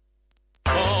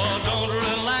 Oh, don't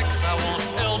relax, I want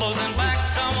elbows and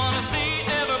backs, I want to see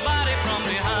everybody from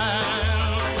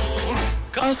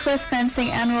behind. Oswest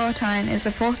Fencing and Raw Tyne is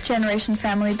a fourth-generation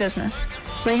family business.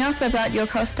 Ring us about your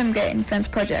custom gate and fence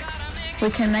projects.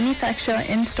 We can manufacture,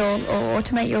 install or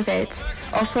automate your gates,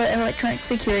 offer electronic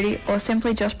security or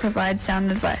simply just provide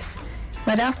sound advice.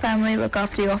 Let our family look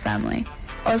after your family.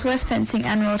 Oswest Fencing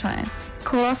and Raw Tyne.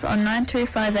 Call us on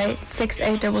 9258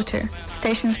 6822.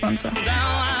 Station sponsor.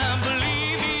 I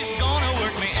believe he's gonna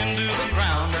work me into the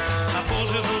ground. I pull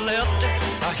to the left,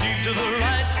 I heave to the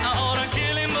right. I ought to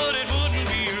kill him, but it wouldn't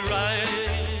be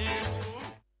right.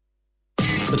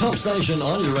 The top station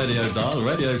on your radio dial,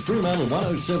 Radio Fremantle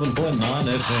 107.9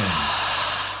 FM.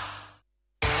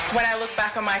 When I look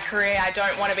back on my career, I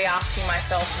don't want to be asking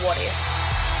myself, what if?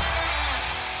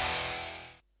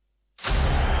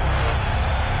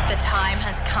 The time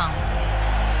has come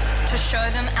to show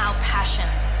them our passion,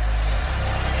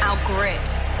 our grit,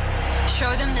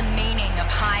 show them the meaning of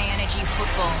high-energy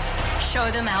football,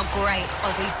 show them our great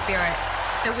Aussie spirit,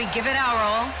 that we give it our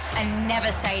all and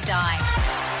never say die.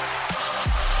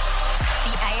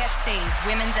 The AFC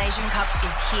Women's Asian Cup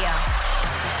is here.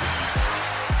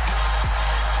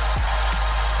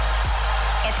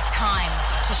 It's time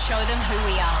to show them who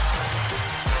we are.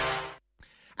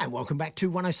 And welcome back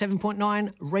to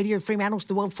 107.9 Radio Fremantle's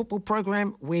The World Football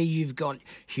Program, where you've got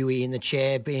Hughie in the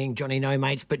chair being Johnny No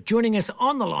Mates. But joining us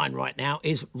on the line right now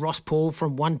is Ross Paul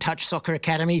from One Touch Soccer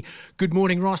Academy. Good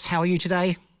morning, Ross. How are you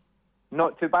today?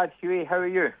 Not too bad, Hughie. How are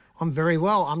you? I'm very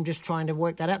well. I'm just trying to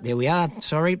work that out. There we are.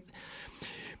 Sorry.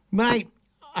 Mate,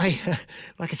 like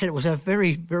I said, it was a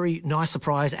very, very nice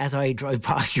surprise as I drove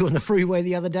past you on the freeway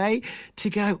the other day to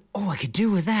go, I could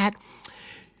do with that.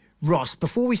 Ross,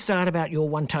 before we start about your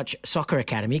One Touch Soccer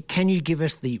Academy, can you give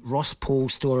us the Ross Paul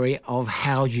story of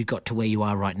how you got to where you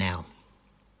are right now?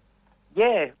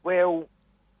 Yeah, well,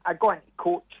 I got into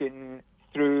coaching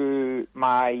through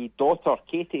my daughter,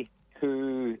 Katie,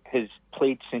 who has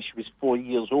played since she was 4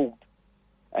 years old.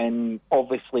 And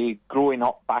obviously, growing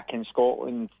up back in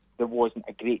Scotland, there wasn't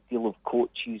a great deal of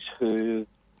coaches who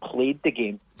played the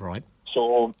game. Right.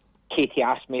 So Katie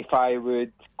asked me if I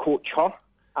would coach her,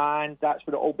 and that's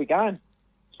where it all began.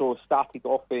 So started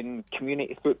off in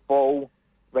community football,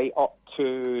 right up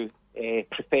to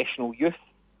professional youth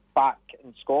back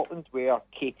in Scotland, where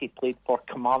Katie played for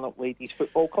Kilmarnock Ladies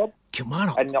Football Club.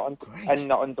 Kilmarnock? In the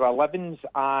under-11s,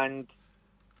 and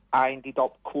I ended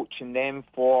up coaching them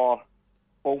for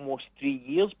almost 3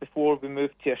 years before we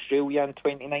moved to Australia in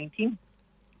 2019.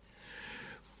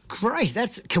 Great.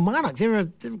 That's Kilmarnock. They're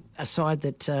a side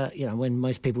that, when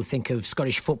most people think of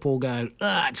Scottish football, go,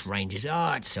 it's Rangers,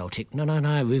 it's Celtic. No.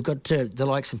 We've got the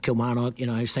likes of Kilmarnock,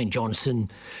 St Johnstone.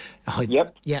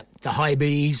 Yep. Yeah, the High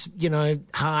Bees,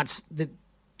 Hearts.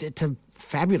 It's a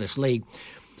fabulous league.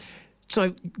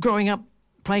 So growing up,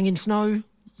 playing in snow,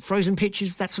 frozen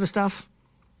pitches, that sort of stuff?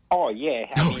 Oh, yeah.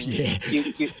 I mean,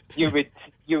 you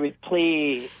would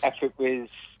play if it was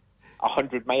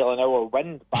 100-mile-an-hour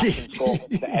wind back in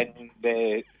Scotland and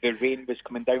the rain was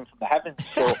coming down from the heavens.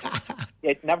 So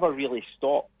it never really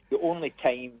stopped. The only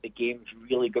time the games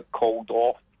really got called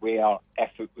off were if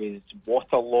it was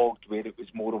waterlogged, where it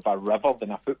was more of a river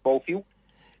than a football field,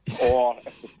 or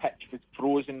if the pitch was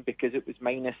frozen because it was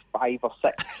 -5 or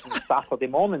 6 on Saturday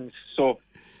mornings. So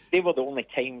they were the only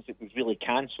times it was really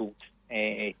cancelled.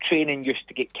 Training used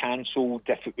to get cancelled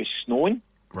if it was snowing.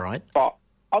 Right. But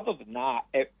other than that,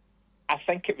 I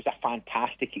think it was a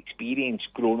fantastic experience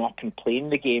growing up and playing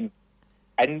the game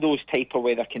in those type of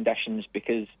weather conditions,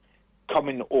 because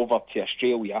coming over to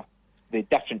Australia, the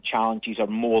different challenges are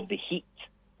more the heat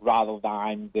rather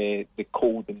than the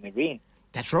cold and the rain.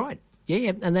 That's right.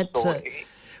 Yeah, and that's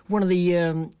one of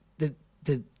the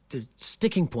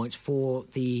sticking points for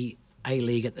the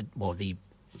A-League the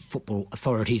football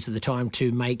authorities at the time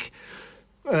to make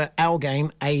our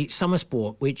game a summer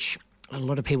sport, which a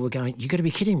lot of people were going, you've got to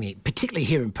be kidding me. Particularly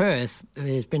here in Perth,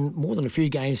 there's been more than a few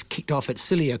games kicked off at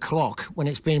silly o'clock when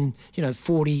it's been,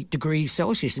 40 degrees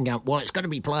Celsius and going, well, it's got to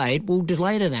be played. We'll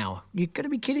delay it an hour. You've got to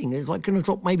be kidding. It's like going to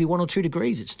drop maybe 1 or 2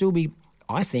 degrees. It'd still be,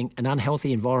 I think, an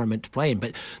unhealthy environment to play in.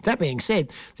 But that being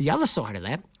said, the other side of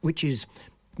that, which is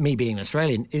me being an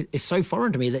Australian, is so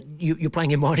foreign to me that you're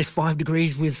playing in -5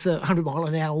 degrees with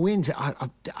 100-mile-an-hour winds.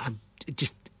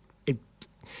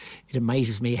 It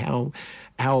amazes me how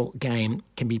our game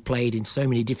can be played in so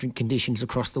many different conditions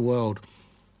across the world.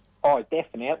 Oh,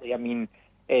 definitely. I mean,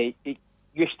 it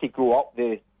used to grow up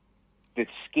the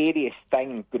scariest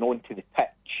thing going onto the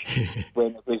pitch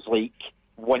when it was like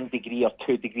 1 degree or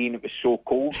 2 degree and it was so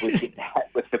cold was getting hit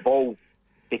with the ball,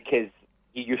 because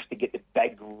you used to get the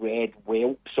big red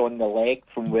whelps on the leg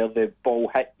from where the ball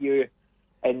hit you,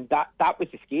 and that was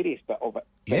the scariest bit of it.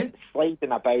 Yeah.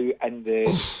 Sliding about in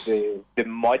the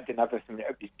mud and everything,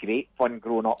 it was great fun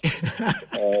growing up.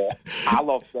 I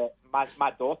loved it.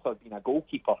 My daughter, being a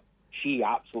goalkeeper, she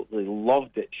absolutely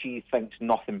loved it. She thinks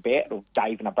nothing better of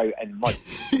diving about in mud.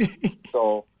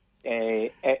 So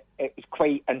it was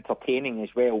quite entertaining as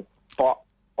well. But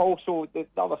also, the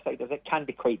other side is it can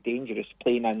be quite dangerous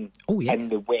playing in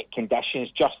the wet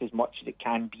conditions, just as much as it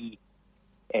can be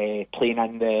playing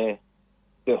in the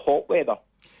hot weather.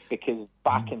 Because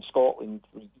back in Scotland,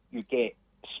 you get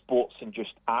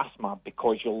sports-induced asthma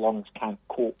because your lungs can't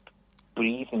cope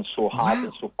breathing so hard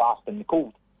and so fast in the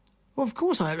cold. Well, of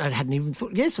course, I hadn't even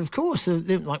thought. Yes, of course.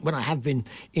 Like when I have been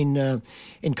in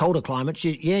colder climates,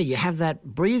 you have that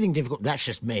breathing difficulty. That's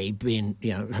just me being,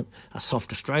 a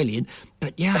soft Australian.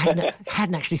 But yeah, I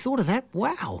hadn't actually thought of that.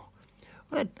 Wow.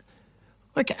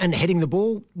 Okay, and heading the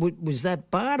ball, was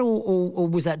that bad, or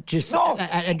was that just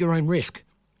at your own risk?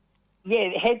 Yeah,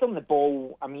 head on the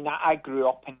ball. I mean, I grew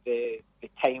up in the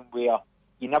time where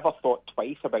you never thought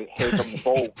twice about head on the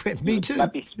ball. Me too.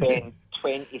 Maybe spend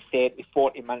 20, 30,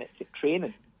 40 minutes of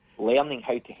training learning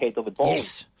how to head on the ball.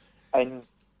 Yes. And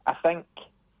I think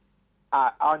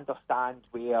I understand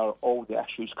where all the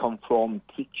issues come from,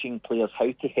 teaching players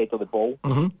how to head on the ball.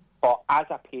 Mm-hmm. But as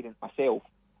a parent myself,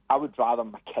 I would rather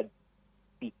my kid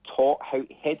be taught how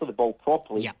to head on the ball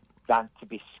properly than to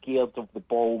be scared of the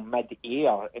ball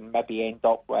mid-air and maybe end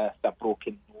up with a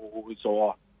broken nose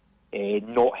or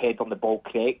not head on the ball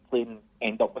correctly and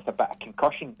end up with a bit of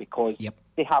concussion because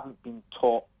they haven't been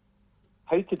taught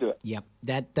how to do it. Yep.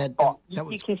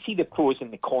 You can see the pros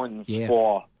and the cons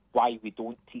for why we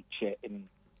don't teach it and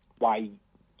why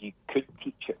you could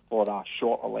teach it for a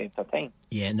shorter length of time.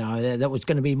 Yeah, no, that was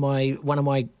going to be one of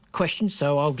my questions,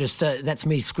 so I'll just that's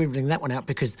me scribbling that one out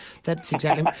because that's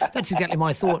exactly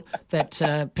my thought. That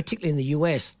particularly in the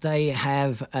US, they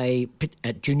have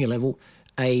at junior level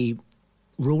a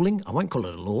ruling. I won't call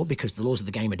it a law because the laws of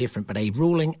the game are different, but a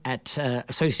ruling at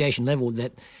association level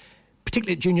that,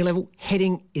 particularly at junior level,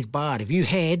 heading is barred. If you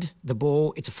head the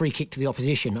ball, it's a free kick to the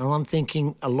opposition. And I'm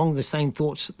thinking along the same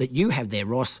thoughts that you have there,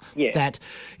 Ross, that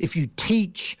if you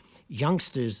teach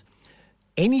youngsters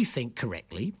anything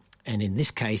correctly, and in this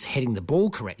case, heading the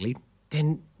ball correctly,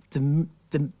 then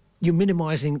you're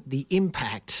minimising the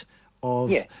impact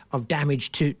of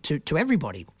damage to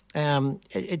everybody.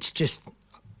 It's just,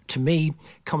 to me,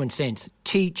 common sense.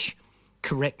 Teach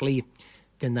correctly,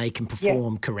 then they can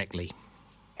perform correctly.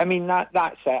 I mean,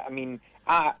 that's it. I mean,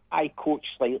 I coach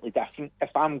slightly different. If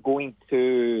I'm going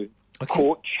to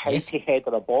coach how to head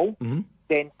a ball,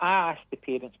 then I ask the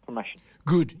parents' permission.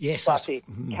 Good, yes. So I say,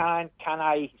 can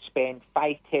I spend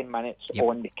 5-10 minutes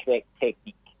on the correct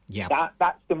technique? Yeah.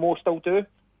 That's the most I'll do.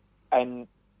 And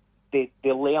they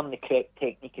learn the correct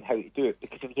technique and how to do it.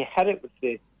 Because if you hit it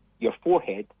with your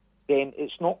forehead, then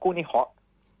it's not going to hurt.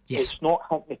 Yes. It's not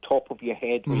hitting the top of your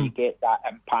head where you get that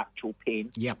impactful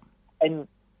pain. Yep. And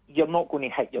you're not going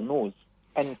to hit your nose.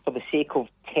 And for the sake of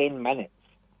 10 minutes,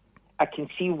 I can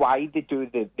see why they do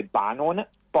the ban on it.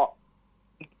 But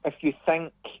if you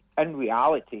think, in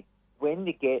reality, when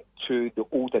they get to the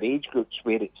older age groups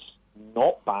where it's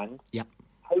not banned,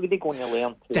 how are they going to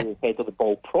learn to head the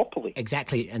ball properly?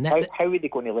 Exactly. And how are they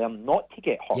going to learn not to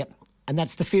get hurt? Yep. And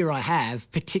that's the fear I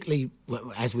have, particularly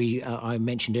as I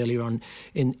mentioned earlier on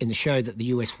in the show that the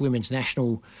US women's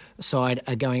national side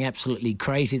are going absolutely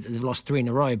crazy that they've lost 3 in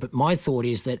a row. But my thought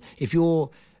is that if you're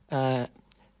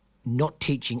not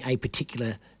teaching a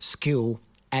particular skill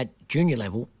at junior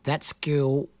level, that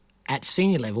skill at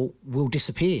senior level will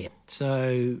disappear.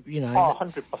 So,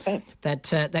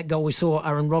 100%. That goal we saw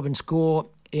Aaron Robben score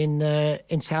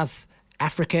in South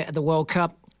Africa at the World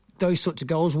Cup, those sorts of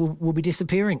goals will be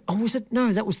disappearing. Oh, was it?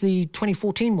 No, that was the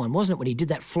 2014 one, wasn't it, when he did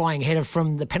that flying header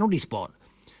from the penalty spot?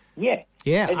 Yeah.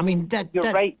 Yeah, I mean,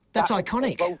 you're right. That's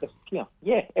iconic. It will disappear.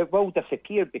 Yeah, it will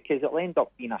disappear because it'll end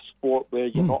up being a sport where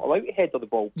you're not allowed to head on the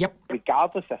ball,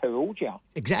 regardless of how old you are.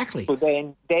 Exactly. So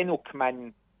then they'll come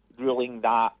in ruling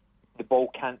that the ball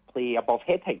can't play above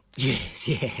head height. Yeah.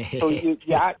 So you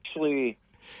actually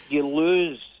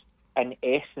lose, in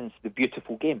essence, the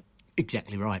beautiful game.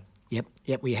 Exactly right. Yep.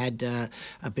 We had a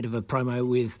bit of a promo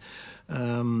with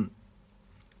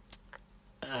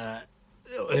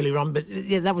earlier on, but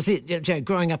that was it.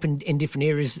 Growing up in different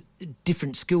eras,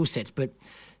 different skill sets. But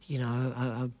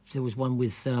there was one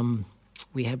with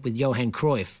we had with Johan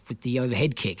Cruyff with the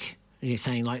overhead kick. You're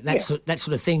saying like that sort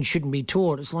of thing shouldn't be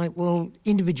taught. It's like, well,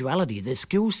 individuality, the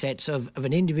skill sets of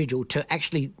an individual to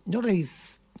actually not only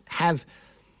have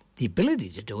the ability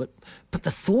to do it, but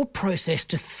the thought process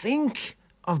to think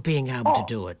of being able to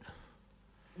do it.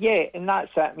 Yeah, and that's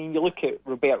it. I mean, you look at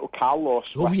Roberto Carlos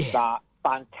with that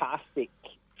fantastic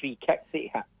free kick that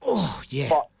he hit. Oh, yeah.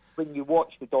 But when you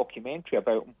watch the documentary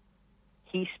about him,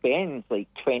 he spends like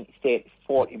 20, 30,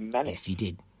 40 minutes. Yes, he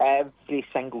did. Every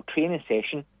single training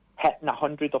session hitting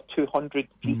 100 or 200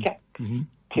 free kicks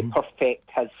to perfect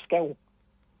his skill.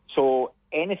 So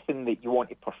anything that you want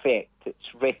to perfect,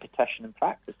 it's repetition and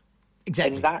practice.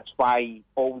 Exactly. And that's why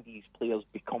all these players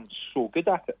become so good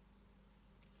at it.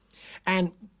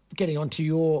 And getting on to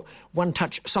your One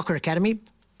Touch Soccer Academy,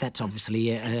 that's obviously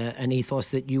an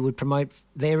ethos that you would promote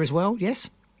there as well, yes?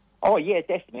 Oh, yeah,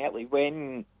 definitely.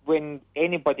 When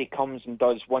anybody comes and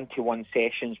does one-to-one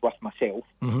sessions with myself,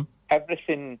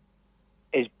 everything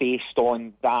is based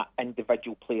on that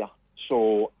individual player.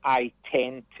 So I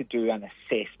tend to do an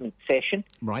assessment session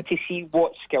to see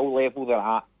what skill level they're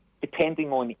at,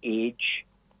 depending on age,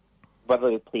 whether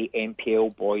they play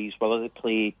NPL boys, whether they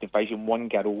play Division 1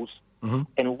 girls,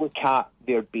 and look at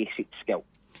their basic skill.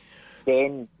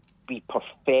 Then we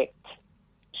perfect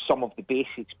some of the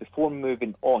basics before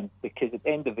moving on, because at the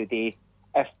end of the day,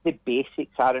 if the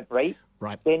basics aren't right,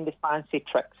 then the fancy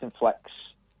tricks and flicks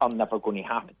are never going to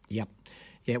happen. Yep.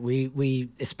 Yeah, we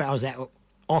espouse that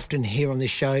often here on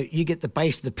this show. You get the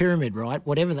base of the pyramid right,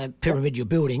 whatever the pyramid you're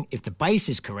building, if the base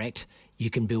is correct, you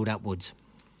can build upwards.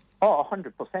 Oh,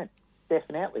 100%,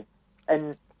 definitely.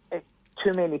 And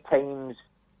too many times,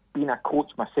 being a coach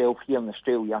myself here in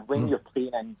Australia, when you're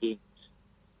playing in games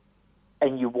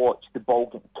and you watch the ball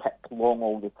getting kicked long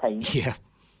all the time,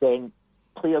 then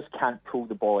players can't pull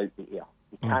the ball out the air.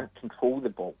 They can't control the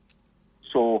ball.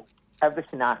 So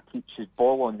everything I teach is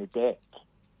ball on the deck.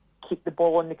 Keep the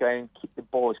ball on the ground, keep the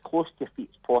ball as close to your feet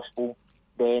as possible,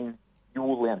 then you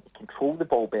will learn to control the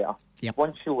ball better.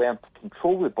 Once you learn to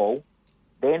control the ball,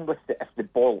 then if the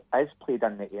ball is played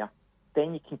in the air,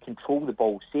 then you can control the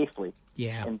ball safely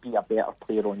and be a better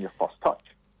player on your first touch.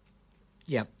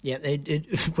 Yeah.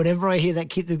 Whenever I hear that,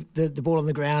 keep the ball on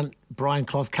the ground, Brian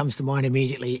Clough comes to mind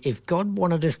immediately. If God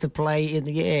wanted us to play in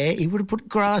the air, he would have put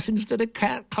grass instead of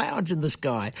clouds in the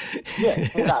sky. Yeah,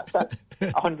 that's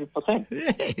 100%.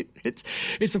 Yeah,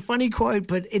 it's a funny quote,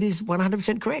 but it is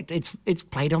 100% correct. It's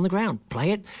played on the ground.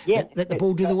 Play it. Yeah, let the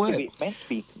ball do the work. It's meant to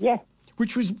be. Yeah.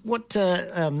 Which was what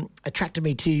attracted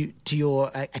me to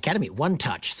your academy, One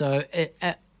Touch. So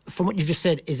from what you've just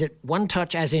said, is it one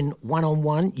touch as in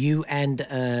one-on-one, you and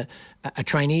a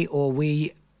trainee, or are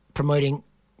we promoting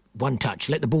one touch,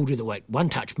 let the ball do the work, one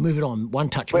touch, move it on, one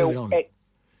touch, move it on?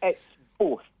 It's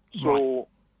both. So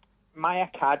my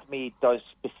academy does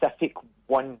specific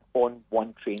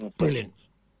one-on-one training sessions,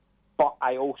 but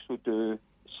I also do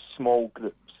small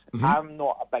groups. I'm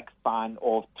not a big fan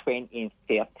of 20 and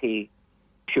 30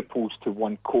 pupils to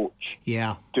one coach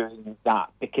doing that,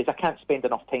 because I can't spend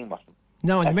enough time with them.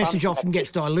 No, and the message often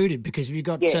gets diluted, because if you've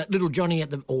got little Johnny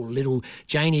or little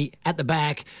Janie at the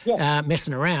back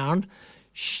messing around,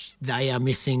 they are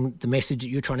missing the message that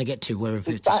you're trying to get to. Where if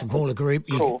it's a smaller group,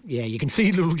 you can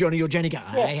see little Johnny or Janie go,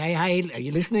 hey, are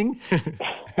you listening?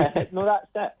 No, that's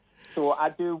it. So I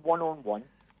do one-on-one,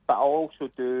 but I also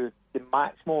do the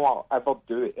maximum I'll ever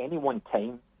do at any one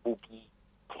time will be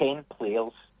 10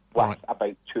 players with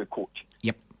about 2 coaches.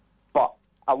 Yep. But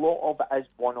a lot of it is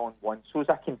one-on-one, so as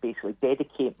I can basically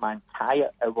dedicate my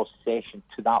entire hour session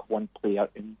to that one player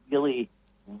and really,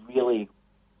 really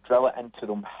drill it into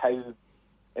them how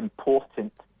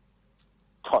important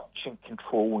touch and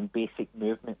control and basic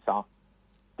movements are.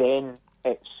 Then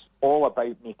it's all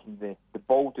about making the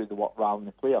ball do the work rather than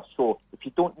the player. So if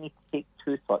you don't need to take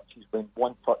 2 touches when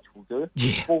 1 touch will do,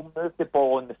 we'll move the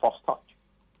ball on the first touch.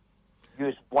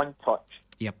 Use 1 touch,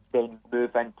 then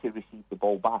move in to receive the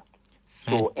ball back.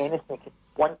 So anything,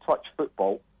 one-touch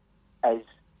football is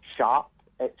sharp,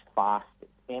 it's fast,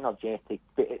 it's energetic,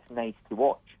 but it's nice to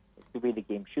watch. It's the way the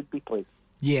game should be played.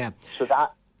 Yeah. So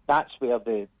that's where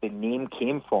the name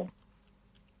came from.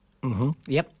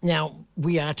 Yep. Now,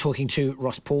 we are talking to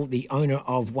Ross Paul, the owner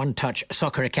of One Touch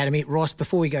Soccer Academy. Ross,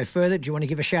 before we go further, do you want to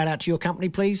give a shout-out to your company,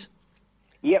 please?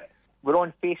 Yep. We're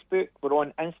on Facebook, we're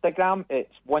on Instagram.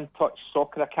 It's One Touch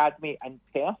Soccer Academy in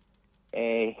Perth.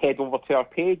 Head over to our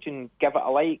page and give it a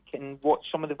like and watch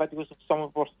some of the videos of some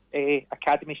of our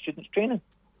academy students training.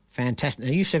 Fantastic.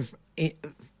 Now, you said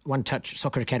One Touch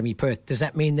Soccer Academy Perth. Does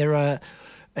that mean there are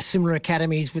similar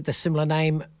academies with a similar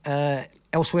name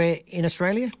elsewhere in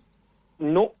Australia?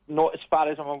 No, not as far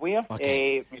as I'm aware.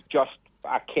 Okay.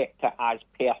 I kept it as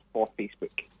Perth for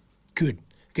Facebook. Good.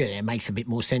 Good, it makes a bit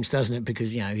more sense, doesn't it?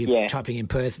 Because, you're typing in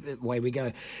Perth, away we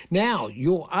go. Now,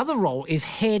 your other role is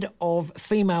Head of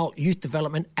Female Youth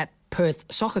Development at Perth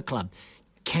Soccer Club.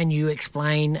 Can you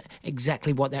explain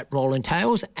exactly what that role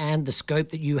entails and the scope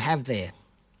that you have there?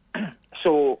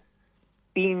 So,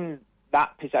 being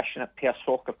that position at Perth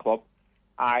Soccer Club,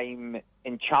 I'm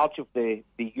in charge of the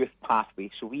youth pathway.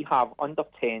 So we have under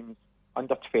 10s,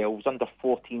 under 12s, under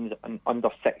 14s and under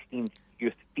 16s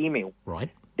youth female. Right.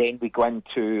 Then we go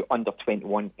into under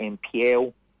 21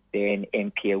 NPL, then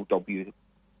NPLW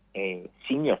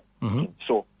senior team.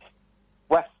 So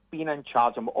with being in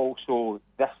charge, I'm also,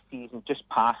 this season just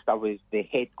past, I was the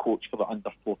head coach for the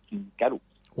under 14 girls.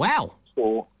 Wow.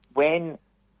 So when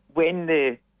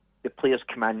the players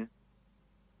come in,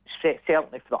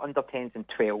 certainly for the under 10s and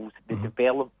 12s,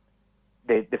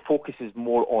 the focus is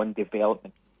more on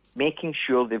development, making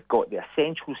sure they've got the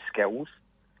essential skills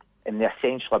and the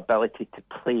essential ability to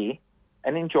play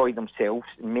and enjoy themselves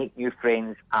and make new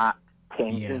friends at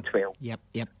 10s and 12s.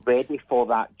 Yep. Ready for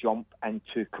that jump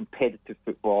into competitive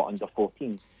football under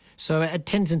 14. So at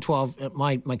 10s and 12,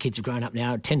 my kids are grown up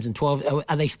now, at 10s and 12,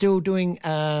 are they still doing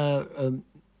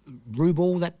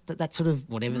Roo-ball, that sort of,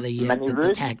 whatever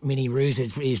the tag, mini roos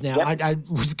is now. Yep. I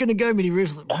was going to go mini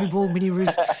roos, Roo-ball, mini roos.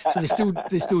 So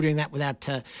they're still doing that without,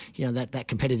 that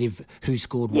competitive who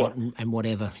scored what and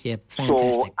whatever. Yeah,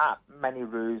 fantastic. So at mini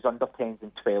roos, under 10s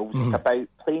and 12s, it's about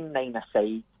playing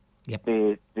 9-a-side. Yep.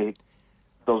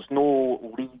 There's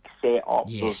no league set up,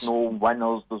 Yes. There's no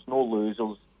winners, there's no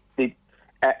losers. It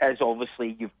is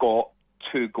obviously you've got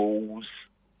 2 goals,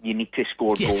 you need to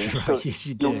score Yes, goals. right, So yes,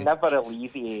 you do. You'll never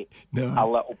alleviate a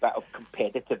little bit of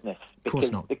competitiveness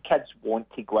because not. the kids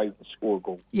want to go out and score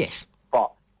goals. Yes.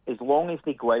 But as long as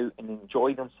they go out and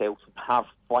enjoy themselves and have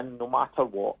fun no matter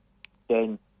what,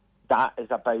 then that is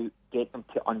about getting them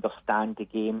to understand the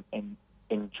game and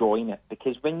enjoying it.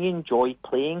 Because when you enjoy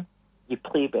playing, you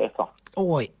play better.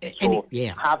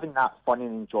 Having that fun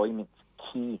and enjoyment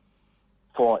is key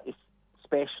for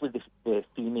especially the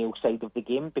female side of the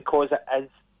game, because it is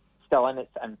still in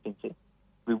its infancy.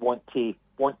 We want to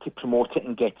promote it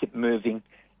and get it moving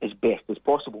as best as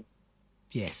possible.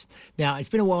 Yes. Now, it's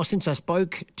been a while since I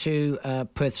spoke to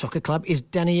Perth Soccer Club. Is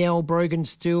Danielle Brogan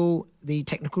still the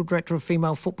technical director of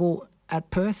female football at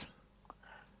Perth?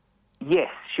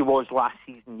 Yes, she was last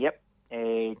season, yep.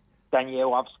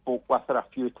 Danielle, I've spoke with her a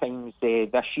few times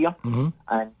this year,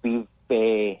 and we've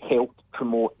helped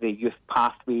promote the youth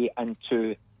pathway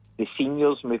into the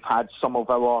seniors. And we've had some of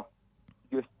our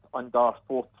youth under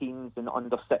 14s and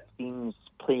under 16s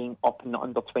playing up in the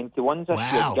under 21s this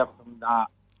year,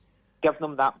 give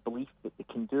them that belief that they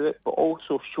can do it, but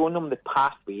also showing them the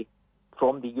pathway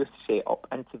from the youth setup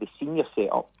into the senior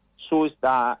setup, so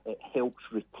that it helps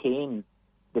retain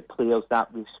the players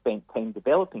that we've spent time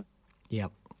developing.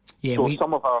 Yep. So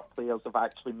some of our players have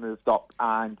actually moved up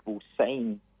and will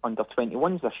sign under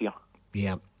 21s this year.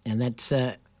 Yeah, and that's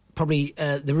probably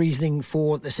the reasoning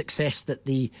for the success that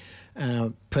the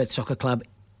Perth Soccer Club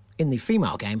in the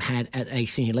female game had at a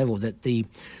senior level, that the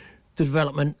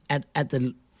development at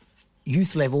the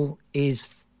youth level is,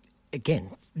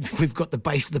 again, we've got the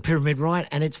base of the pyramid right,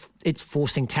 and it's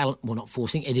forcing talent, well, not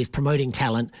forcing, it is promoting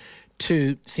talent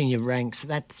to senior ranks.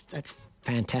 That's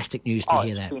fantastic news to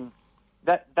hear that.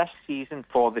 This season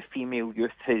for the female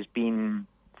youth has been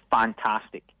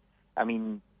fantastic. I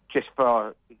mean, just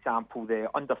for example, the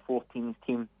under-14s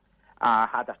team,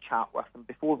 had a chat with them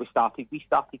before we started. We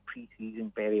started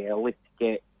pre-season very early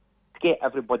to get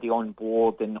everybody on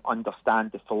board and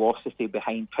understand the philosophy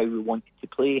behind how we wanted to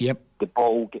play. The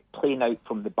ball, playing out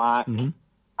from the back,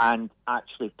 and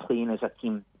actually playing as a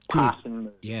team, passing.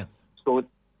 Yeah. So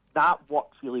that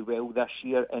worked really well this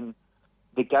year, and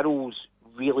the girls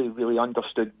really, really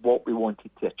understood what we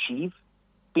wanted to achieve.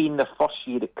 Being the first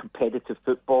year at competitive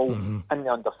football in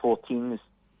the under-14s,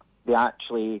 they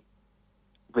actually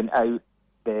went out.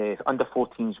 The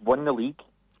under-14s won the league.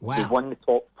 Wow. They won the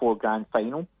top 4 grand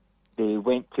final. They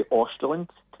went to Austerland,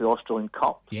 to the Austerland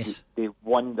Cup. Yes. They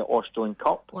won the Austerland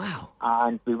Cup. Wow.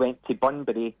 And we went to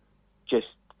Bunbury just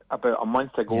about a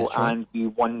month ago, and we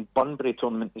won Bunbury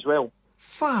tournament as well.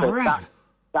 Far out.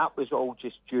 That was all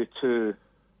just due to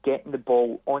getting the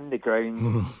ball on the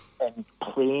ground and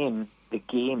playing the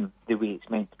game the way it's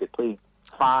meant to be played.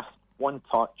 Fast, one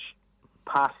touch,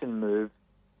 pass and move.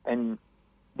 And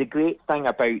the great thing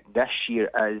about this year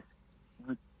is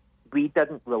we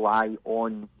didn't rely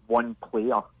on one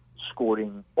player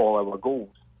scoring all our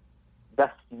goals.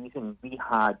 This season we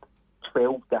had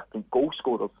 12 different goal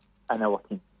scorers in our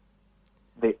team.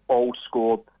 They all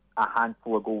scored a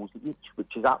handful of goals each,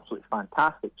 which is absolutely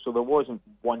fantastic. So there wasn't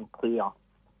one player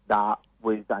that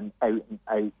was an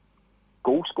out-and-out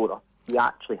goal scorer. We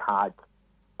actually had,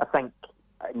 I think,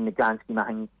 in the grand scheme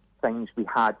of things, we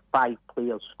had 5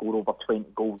 players score over 20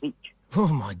 goals each. Oh,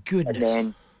 my goodness. And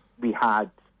then we had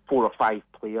 4 or 5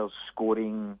 players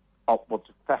scoring upwards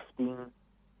of 15.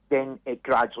 Then it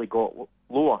gradually got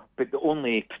lower. But the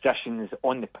only positions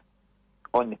on the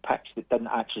pitch that didn't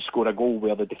actually score a goal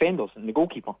were the defenders and the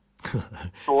goalkeeper.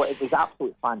 So it was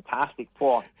absolutely fantastic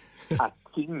for a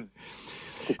team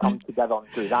to come together and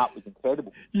do that. Was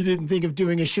incredible. You didn't think of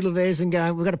doing a Chilavers and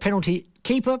going, we've got a penalty.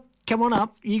 Keeper, come on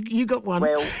up. You got one.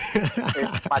 Well,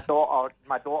 my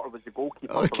daughter was the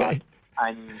goalkeeper for that,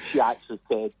 and she actually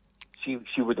said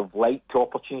she would have liked the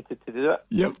opportunity to do it.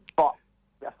 Yep. But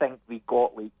I think we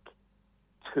got like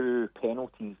 2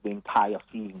 penalties the entire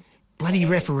season. Bloody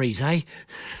referees, eh?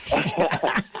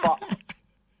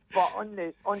 But on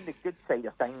the good side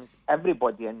of things,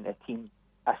 everybody in the team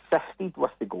assisted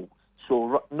with the goals.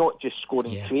 So not just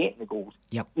scoring, creating the goals.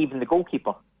 Yep. Even the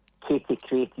goalkeeper, Katie,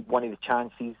 created one of the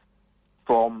chances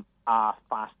from a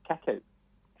fast kick-out.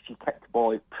 She kicked the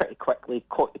ball out pretty quickly,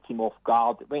 caught the team off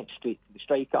guard, it went straight to the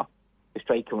striker. The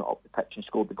striker went up the pitch and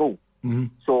scored the goal. Mm-hmm.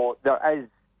 So there is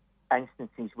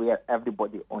instances where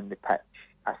everybody on the pitch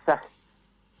assists.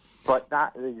 But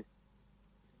that is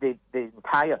the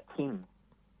entire team.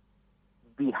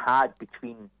 We had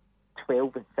between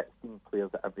 12 and 16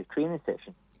 players at every training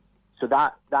session. So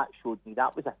that showed me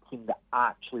that was a team that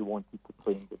actually wanted to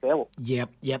play and develop.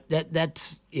 Yep.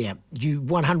 That's You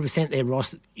 100% there,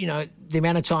 Ross. You know, the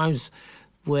amount of times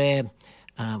where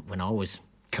when I was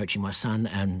coaching my son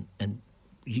and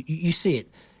you see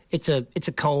it. It's a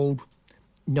cold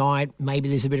night, maybe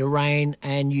there's a bit of rain,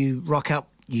 and you rock up.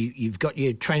 You've got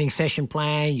your training session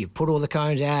plan, you put all the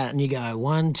cones out, and you go,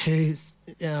 1, 2,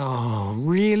 oh,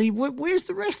 really? Where's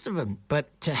the rest of them?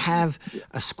 But to have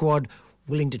a squad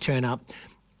willing to turn up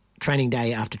training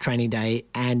day after training day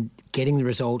and getting the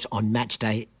results on match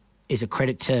day is a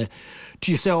credit to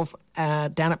yourself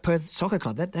down at Perth Soccer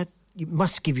Club. That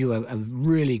must give you a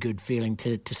really good feeling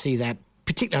to see that,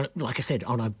 particularly, like I said,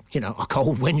 on a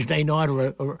cold Wednesday night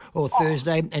or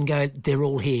Thursday, and go, they're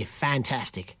all here.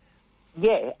 Fantastic.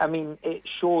 Yeah, I mean, it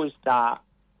shows that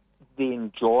they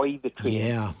enjoy the training.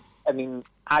 Yeah. I mean,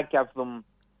 I give them,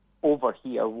 over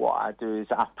here, what I do is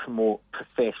I promote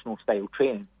professional style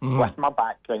training. Mm-hmm. With my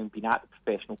background being at the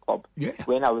professional club,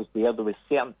 when I was there was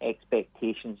certain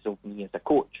expectations of me as a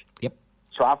coach. Yep.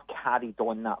 So I've carried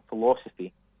on that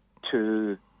philosophy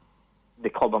to the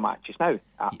club I'm at just now,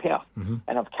 at Perth. Mm-hmm.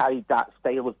 And I've carried that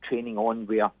style of training on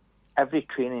where every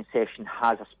training session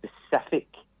has a specific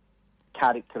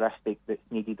characteristic that's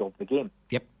needed of the game.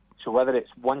 Yep. So whether it's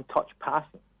one-touch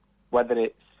passing, whether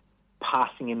it's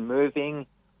passing and moving,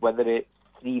 whether it's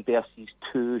 3 versus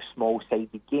 2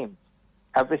 small-sided games,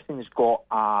 everything's got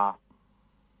a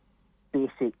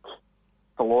basic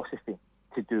philosophy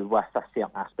to do with a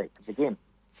certain aspect of the game.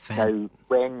 Now,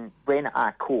 when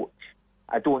I coach,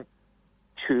 I don't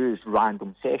choose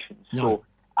random sessions. No. So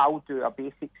I'll do a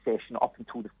basic session up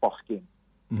until the first game.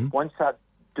 Mm-hmm. Once I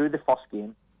do the first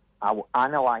game, I will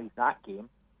analyse that game,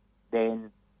 then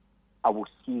I will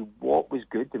see what was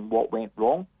good and what went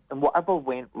wrong. And whatever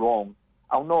went wrong,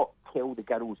 I'll not tell the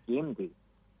girls game day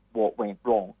what went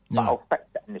wrong, but I'll fix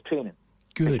it in the training.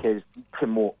 Good. Because we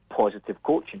promote positive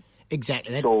coaching.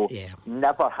 Exactly.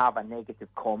 Never have a negative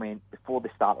comment before the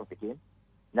start of the game.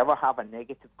 Never have a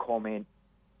negative comment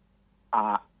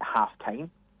at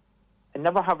half-time. And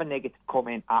never have a negative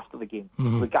comment after the game.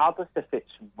 Mm-hmm. Regardless if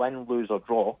it's win, lose or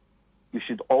draw, you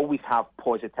should always have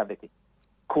positivity.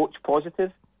 Coach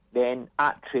positive, then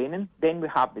at training, then we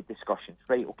have the discussions.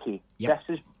 Right, okay,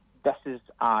 this is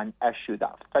an issue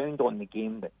that I found on the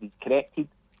game that needs corrected.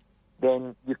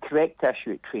 Then you correct the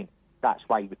issue at training. That's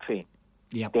why we train.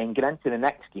 Yep. Then get into the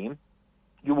next game.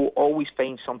 You will always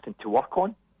find something to work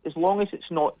on. As long as it's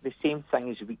not the same thing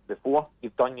as the week before,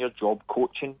 you've done your job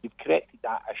coaching, you've corrected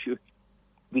that issue,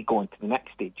 we go on to the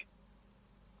next stage.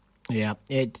 Yeah,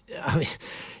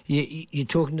 you're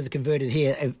talking to the converted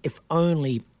here. If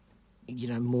only,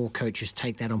 more coaches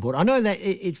take that on board. I know that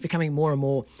it's becoming more and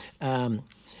more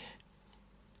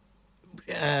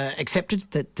accepted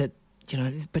that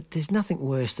but there's nothing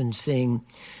worse than seeing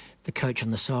the coach on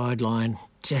the sideline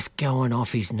just going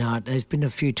off his nut. There's been a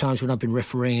few times when I've been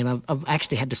refereeing and I've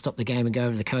actually had to stop the game and go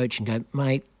over to the coach and go,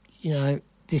 mate,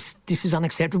 This is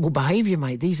unacceptable behaviour,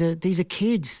 mate. These are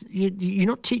kids. You're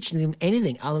not teaching them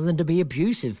anything other than to be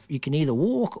abusive. You can either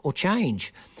walk or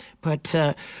change. But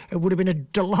it would have been a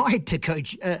delight to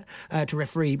coach, to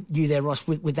referee you there, Ross,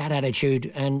 with that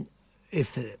attitude. And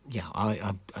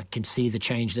I can see the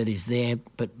change that is there,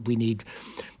 but we need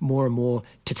more and more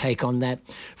to take on that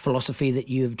philosophy that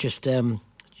you've just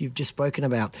spoken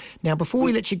about. Now, before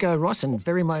we let you go, Ross, and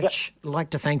very much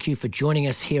like to thank you for joining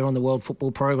us here on the World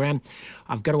Football Program,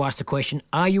 I've got to ask the question,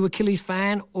 are you a Achilles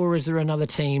fan, or is there another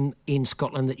team in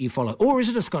Scotland that you follow? Or is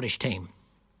it a Scottish team?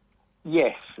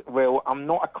 Yes. Well, I'm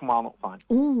not a Kilmarnock fan.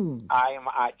 Ooh. I am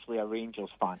actually a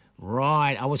Rangers fan.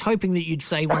 Right. I was hoping that you'd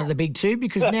say one of the big two,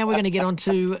 because now we're going to get on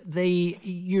to the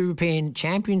European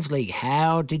Champions League.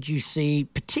 How did you see,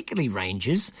 particularly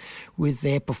Rangers, with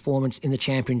their performance in the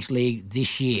Champions League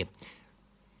this year?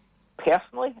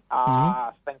 Personally, I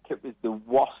think it was the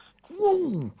worst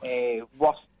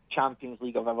Champions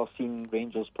League I've ever seen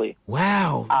Rangers play.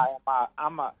 Wow.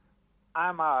 I'm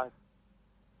a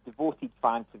devoted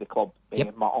fan to the club.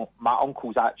 Yep. My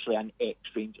uncle's actually an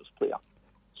ex-Rangers player.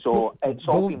 So it's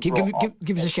all been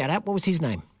give us a shout out. What was his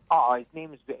name? His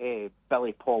name's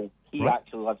Billy Paul. He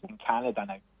actually lives in Canada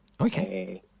now.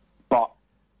 Okay. But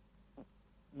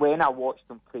when I watched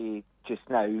them play just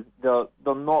now,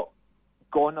 they're not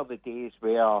gone are the days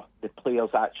where the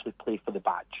players actually play for the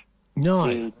badge. No.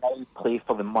 They now play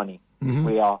for the money. Mm-hmm.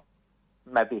 Where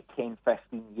maybe 10,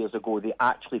 15 years ago, they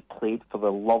actually played for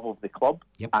the love of the club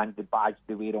and the badge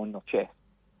they wear on their chest.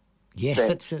 Yes,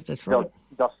 that's right.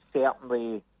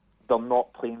 They're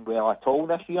not playing well at all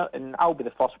this year, and I'll be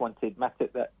the first one to admit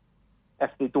it, that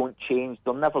if they don't change,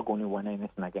 they're never going to win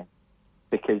anything again,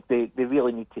 because they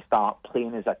really need to start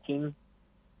playing as a team,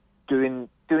 doing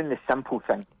the simple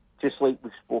thing, just like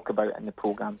we spoke about in the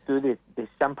programme. Do the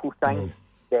simple thing,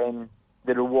 then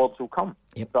the rewards will come.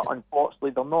 Yep. But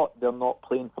unfortunately, they're not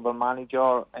playing for their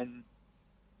manager, and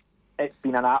it's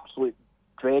been an absolute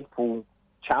dreadful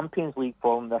Champions League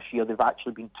for them this year. They've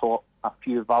actually been taught a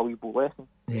few valuable lessons.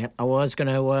 Yeah, I was going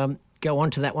to go on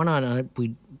to that one. I know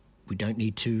we don't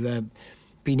need to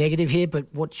be negative here, but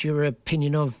what's your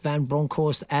opinion of Van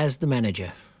Bronckhorst as the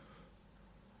manager?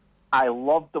 I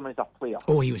loved him as a player.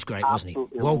 Oh, he was great, wasn't he?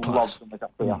 World class. Loved him as a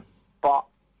player. But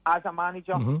as a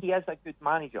manager, he is a good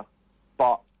manager.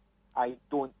 But I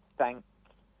don't think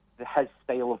his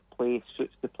style of play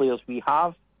suits the players we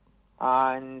have.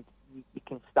 And you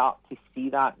can start to see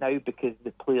that now, because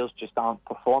the players just aren't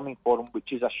performing for him,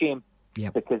 which is a shame.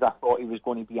 Yep. Because I thought he was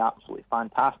going to be absolutely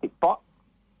fantastic. But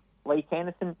like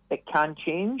anything, it can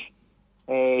change.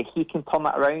 He can turn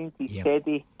it around. He said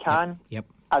he can. Yep.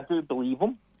 I do believe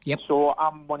him. Yep. So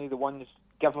I'm one of the ones,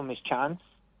 give him his chance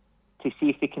to see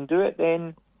if he can do it.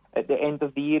 Then at the end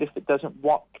of the year, if it doesn't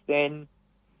work, then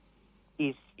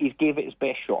he's gave it his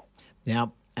best shot.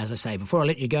 Now, as I say, before I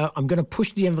let you go, I'm going to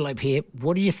push the envelope here.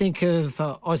 What do you think of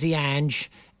Aussie Ange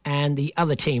and the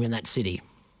other team in that city?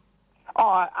 Oh,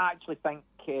 I actually think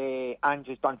Ange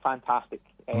has done fantastic.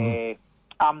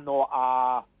 I'm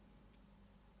not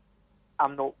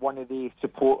one of the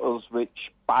supporters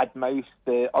which badmouth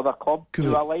the other club.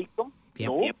 Do I like them? Yep.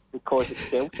 No, because it's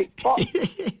Celtic. But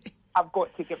I've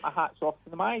got to get my hats off to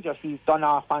the manager. He's done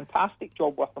a fantastic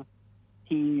job with them.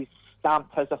 He's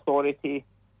stamped his authority.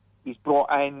 He's brought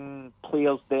in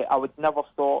players that I would never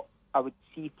thought I would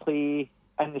see play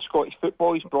in the Scottish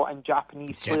football. He's brought in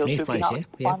Japanese players.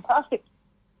 Fantastic.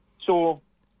 So,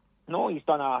 no, he's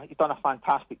done a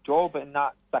fantastic job, and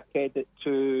that's a credit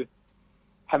to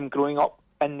him growing up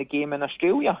in the game in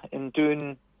Australia and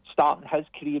starting his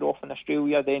career off in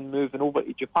Australia, then moving over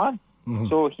to Japan. Mm-hmm.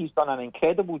 So he's done an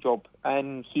incredible job,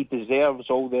 and he deserves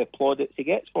all the plaudits he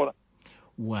gets for it.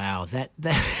 Wow, that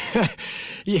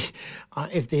yeah.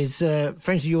 If there's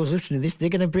friends of yours listening to this, they're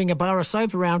going to bring a bar of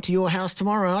soap around to your house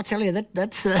tomorrow. I'll tell you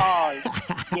that's. Oh,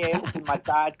 yeah, it'll be my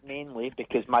dad mainly,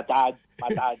 because my dad's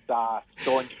a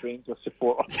staunch Rangers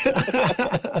supporter.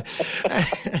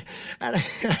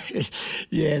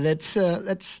 Yeah,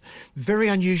 that's very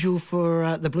unusual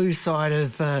for the blue side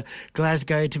of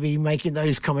Glasgow to be making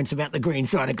those comments about the green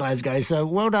side of Glasgow. So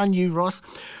well done, you, Ross.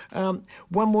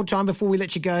 One more time before we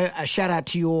let you go, a shout out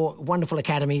to your wonderful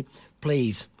academy,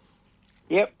 please.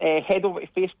 Yep, head over to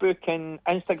Facebook and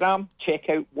Instagram. Check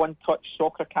out One Touch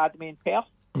Soccer Academy in Perth.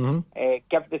 Mm-hmm.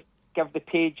 Give the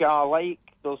page a like.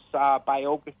 There's a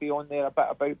biography on there a bit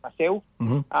about myself,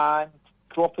 and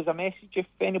drop us a message if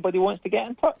anybody wants to get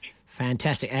in touch.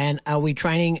 Fantastic. And are we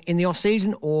training in the off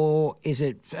season, or is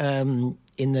it in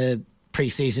the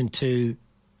pre-season to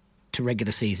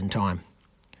regular season time?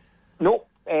 No,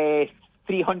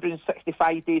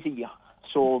 365 days a year.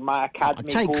 So my academy.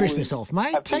 Take Christmas off,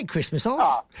 mate. Take Christmas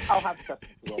off. I'll have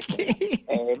Christmas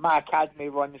off. My academy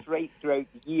runs right throughout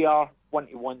the year.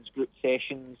 1-to-1s, group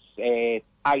sessions.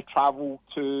 I travel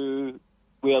to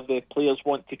where the players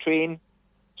want to train.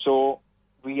 So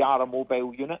we are a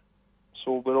mobile unit.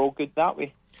 So we're all good that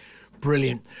way.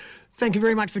 Brilliant. Thank you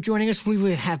very much for joining us.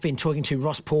 We have been talking to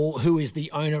Ross Paul, who is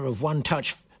the owner of One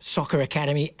Touch Soccer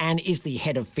Academy and is the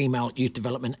head of female youth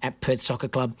development at Perth Soccer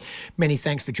Club. Many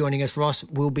thanks for joining us, Ross.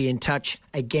 We'll be in touch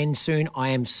again soon, I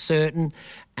am certain.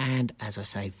 And as I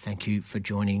say, thank you for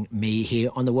joining me here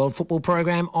on the World Football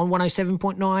Programme on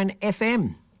 107.9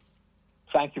 FM.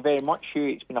 Thank you very much, Hugh.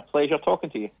 It's been a pleasure talking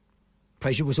to you.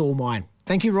 Pleasure was all mine.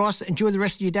 Thank you, Ross. Enjoy the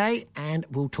rest of your day and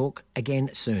we'll talk again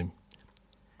soon.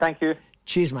 Thank you.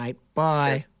 Cheers, mate.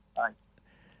 Bye. Bye.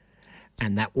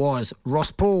 And that was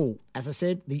Ross Paul, as I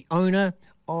said, the owner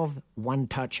of One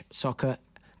Touch Soccer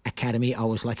Academy. I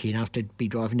was lucky enough to be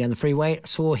driving down the freeway,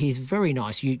 saw his very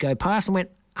nice ute go past and went,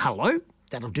 hello,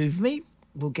 that'll do for me.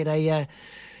 We'll get an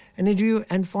interview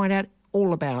and find out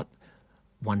all about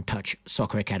One Touch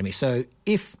Soccer Academy. So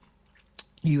if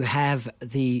you have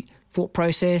the thought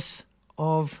process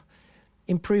of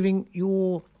improving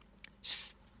your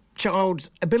child's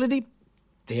ability,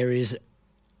 there is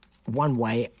one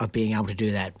way of being able to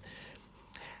do that.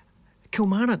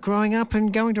 Kilmarnock growing up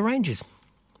and going to Rangers.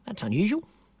 That's unusual.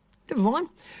 Never mind.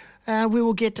 We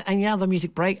will get another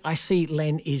music break. I see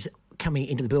Len is coming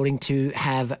into the building to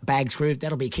have Bags Groove.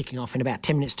 That'll be kicking off in about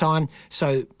 10 minutes' time.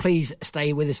 So please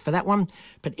stay with us for that one.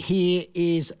 But here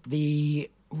is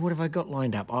what have I got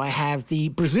lined up? I have the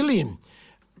Brazilian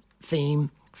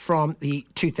theme from the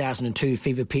 2002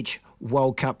 Fever Pitch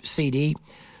World Cup CD.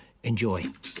 Enjoy.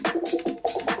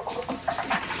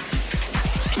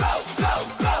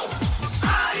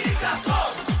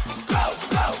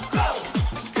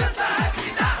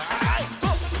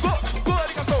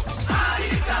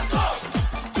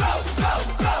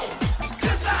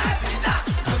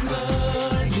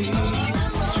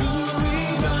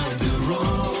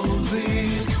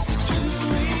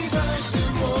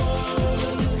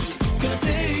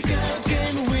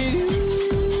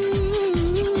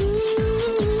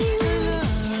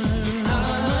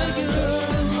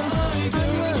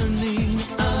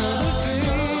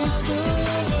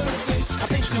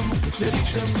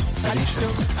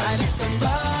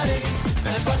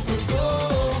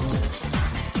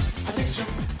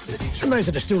 And those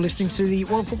that are still listening to the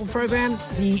World Football Programme,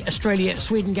 the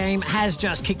Australia-Sweden game has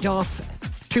just kicked off.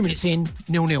 2 minutes in,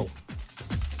 0-0.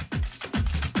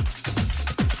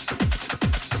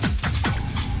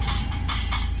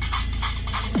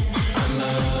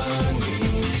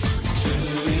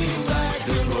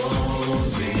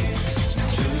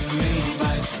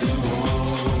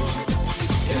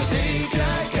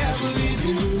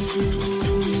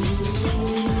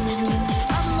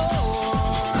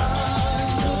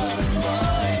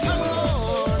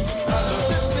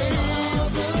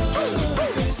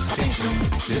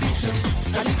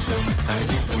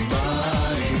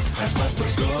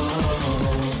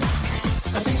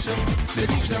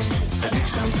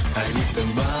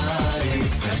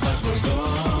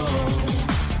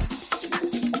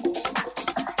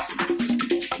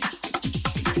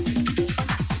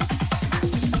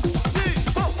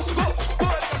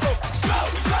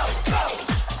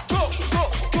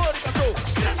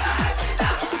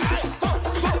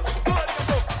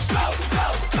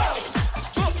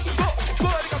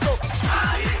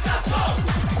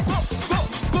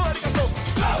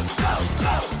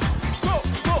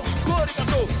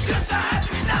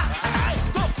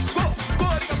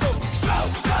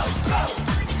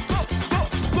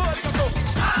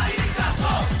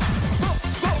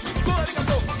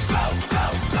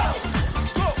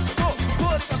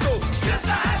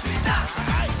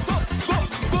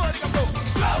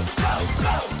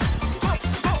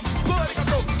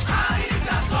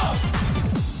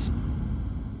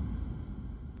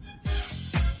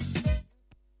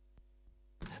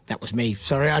 Me.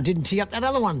 Sorry, I didn't tee up that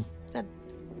other one.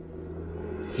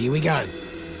 Here we go.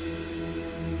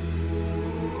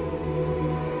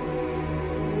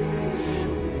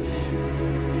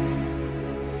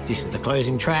 This is the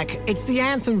closing track. It's the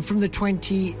anthem from the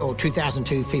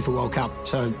 2002 FIFA World Cup.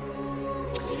 So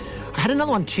I had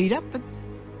another one teed up, but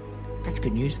that's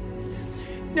good news.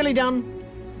 Nearly done.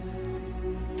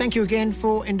 Thank you again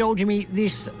for indulging me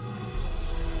this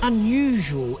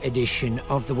unusual edition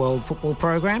of the World Football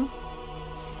Programme.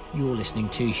 You're listening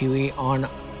to Huey on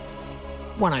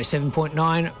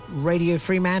 107.9 Radio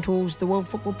Fremantle's The World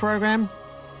Football Programme.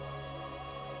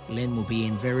 Len will be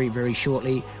in very, very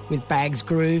shortly with Bags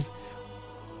Groove,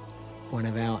 one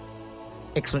of our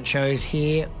excellent shows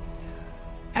here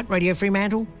at Radio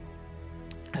Fremantle.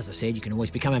 As I said, you can always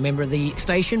become a member of the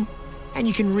station and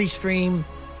you can restream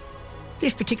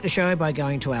this particular show by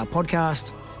going to our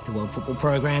podcast, The World Football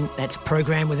Programme. That's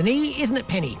program with an E, isn't it,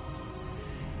 Penny?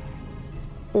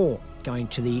 Or going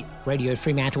to the Radio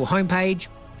Fremantle homepage,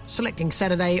 selecting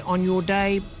Saturday on your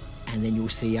day, and then you'll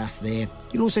see us there.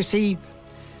 You'll also see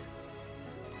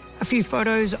a few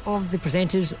photos of the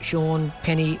presenters, Sean,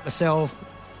 Penny, myself,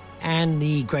 and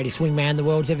the greatest wingman the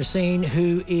world's ever seen,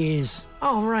 who is...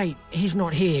 Oh, right, he's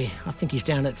not here. I think he's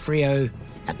down at Freo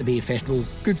at the beer festival.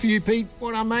 Good for you, Pete.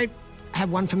 Well done, mate.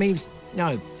 Have one for me.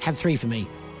 No, have three for me.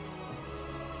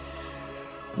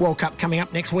 World Cup coming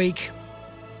up next week.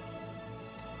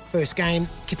 First game,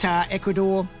 Qatar,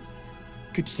 Ecuador.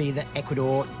 Good to see that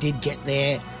Ecuador did get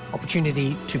their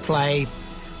opportunity to play.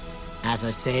 As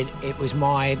I said, it was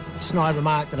my snide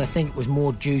remark that I think it was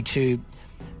more due to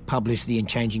publicity and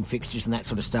changing fixtures and that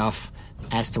sort of stuff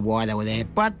as to why they were there.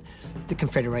 But the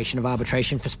Confederation of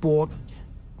Arbitration for Sport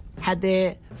had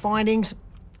their findings.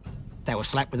 They were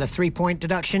slapped with a 3-point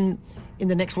deduction in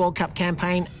the next World Cup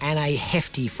campaign and a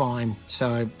hefty fine.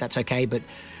 So that's okay. But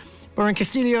Baron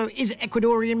Castillo is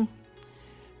Ecuadorian.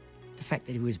 The fact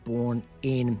that he was born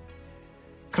in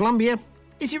Colombia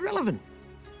is irrelevant.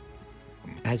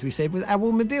 As we said with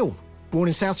Awul Mabil, born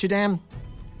in South Sudan,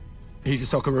 he's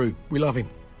a Socceroo. We love him.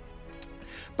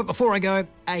 But before I go,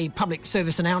 a public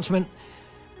service announcement.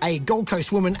 A Gold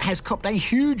Coast woman has copped a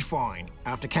huge fine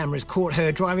after cameras caught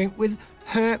her driving with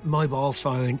her mobile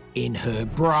phone in her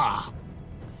bra.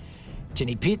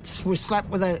 Jenny Pitts was slapped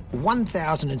with a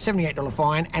 $1,078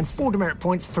 fine and 4 demerit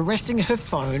points for resting her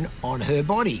phone on her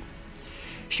body.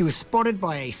 She was spotted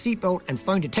by a seatbelt and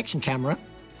phone detection camera,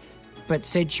 but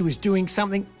said she was doing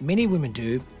something many women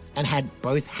do and had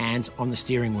both hands on the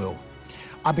steering wheel.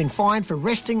 I've been fined for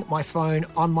resting my phone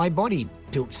on my body,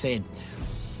 Pilt said.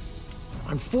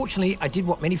 Unfortunately, I did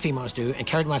what many females do and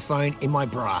carried my phone in my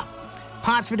bra.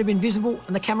 Parts of it have been visible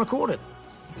and the camera caught it.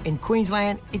 In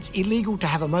Queensland, it's illegal to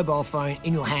have a mobile phone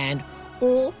in your hand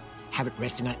or have it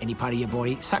resting on any part of your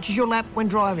body, such as your lap when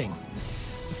driving.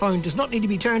 The phone does not need to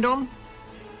be turned on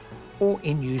or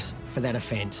in use for that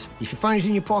offence. If your phone is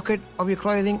in your pocket of your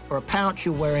clothing or a pouch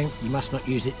you're wearing, you must not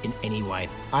use it in any way.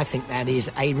 I think that is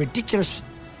a ridiculous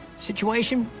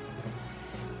situation,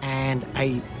 and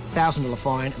a $1,000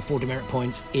 fine and 4 demerit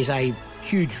points is a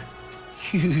huge,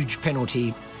 huge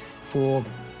penalty for,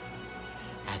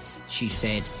 as she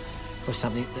said, for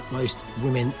something that most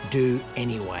women do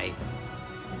anyway.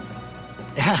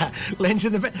 Len's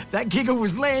in the back. That giggle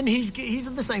was Len. He's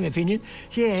of the same opinion.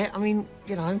 Yeah, I mean,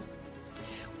 you know,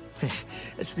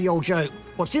 it's the old joke.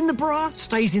 What's in the bra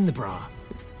stays in the bra.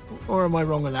 Or am I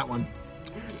wrong on that one?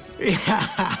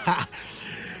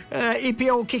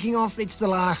 EPL kicking off. It's the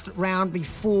last round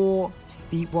before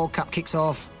the World Cup kicks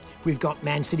off. We've got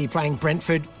Man City playing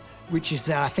Brentford, which is,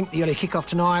 I think, the early kickoff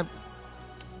tonight.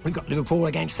 We've got Liverpool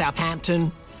against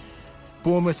Southampton.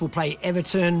 Bournemouth will play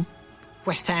Everton.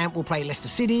 West Ham will play Leicester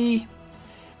City.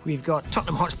 We've got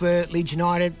Tottenham Hotspur, Leeds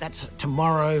United. That's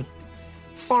tomorrow.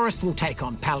 Forest will take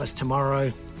on Palace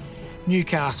tomorrow.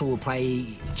 Newcastle will play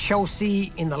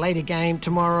Chelsea in the later game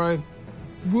tomorrow.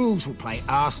 Wolves will play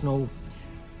Arsenal.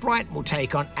 Brighton will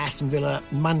take on Aston Villa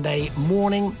Monday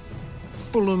morning.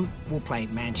 Fulham will play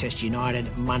Manchester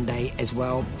United Monday as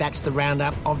well. That's the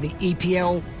roundup of the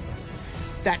EPL.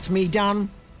 That's me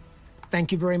done.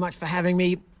 Thank you very much for having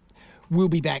me. We'll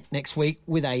be back next week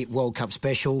with a World Cup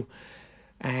special,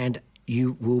 and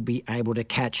you will be able to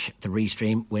catch the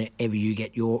restream wherever you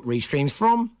get your restreams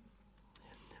from.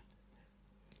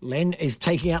 Len is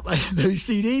taking out those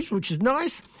CDs, which is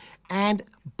nice. And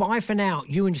bye for now.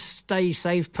 You and stay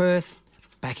safe, Perth.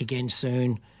 Back again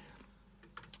soon.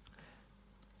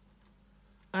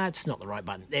 That's not the right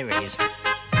button. There it is.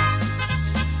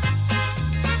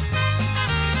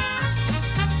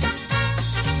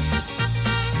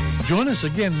 Join us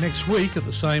again next week at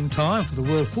the same time for the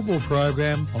World Football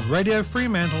Program on Radio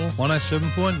Fremantle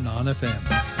 107.9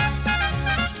 FM.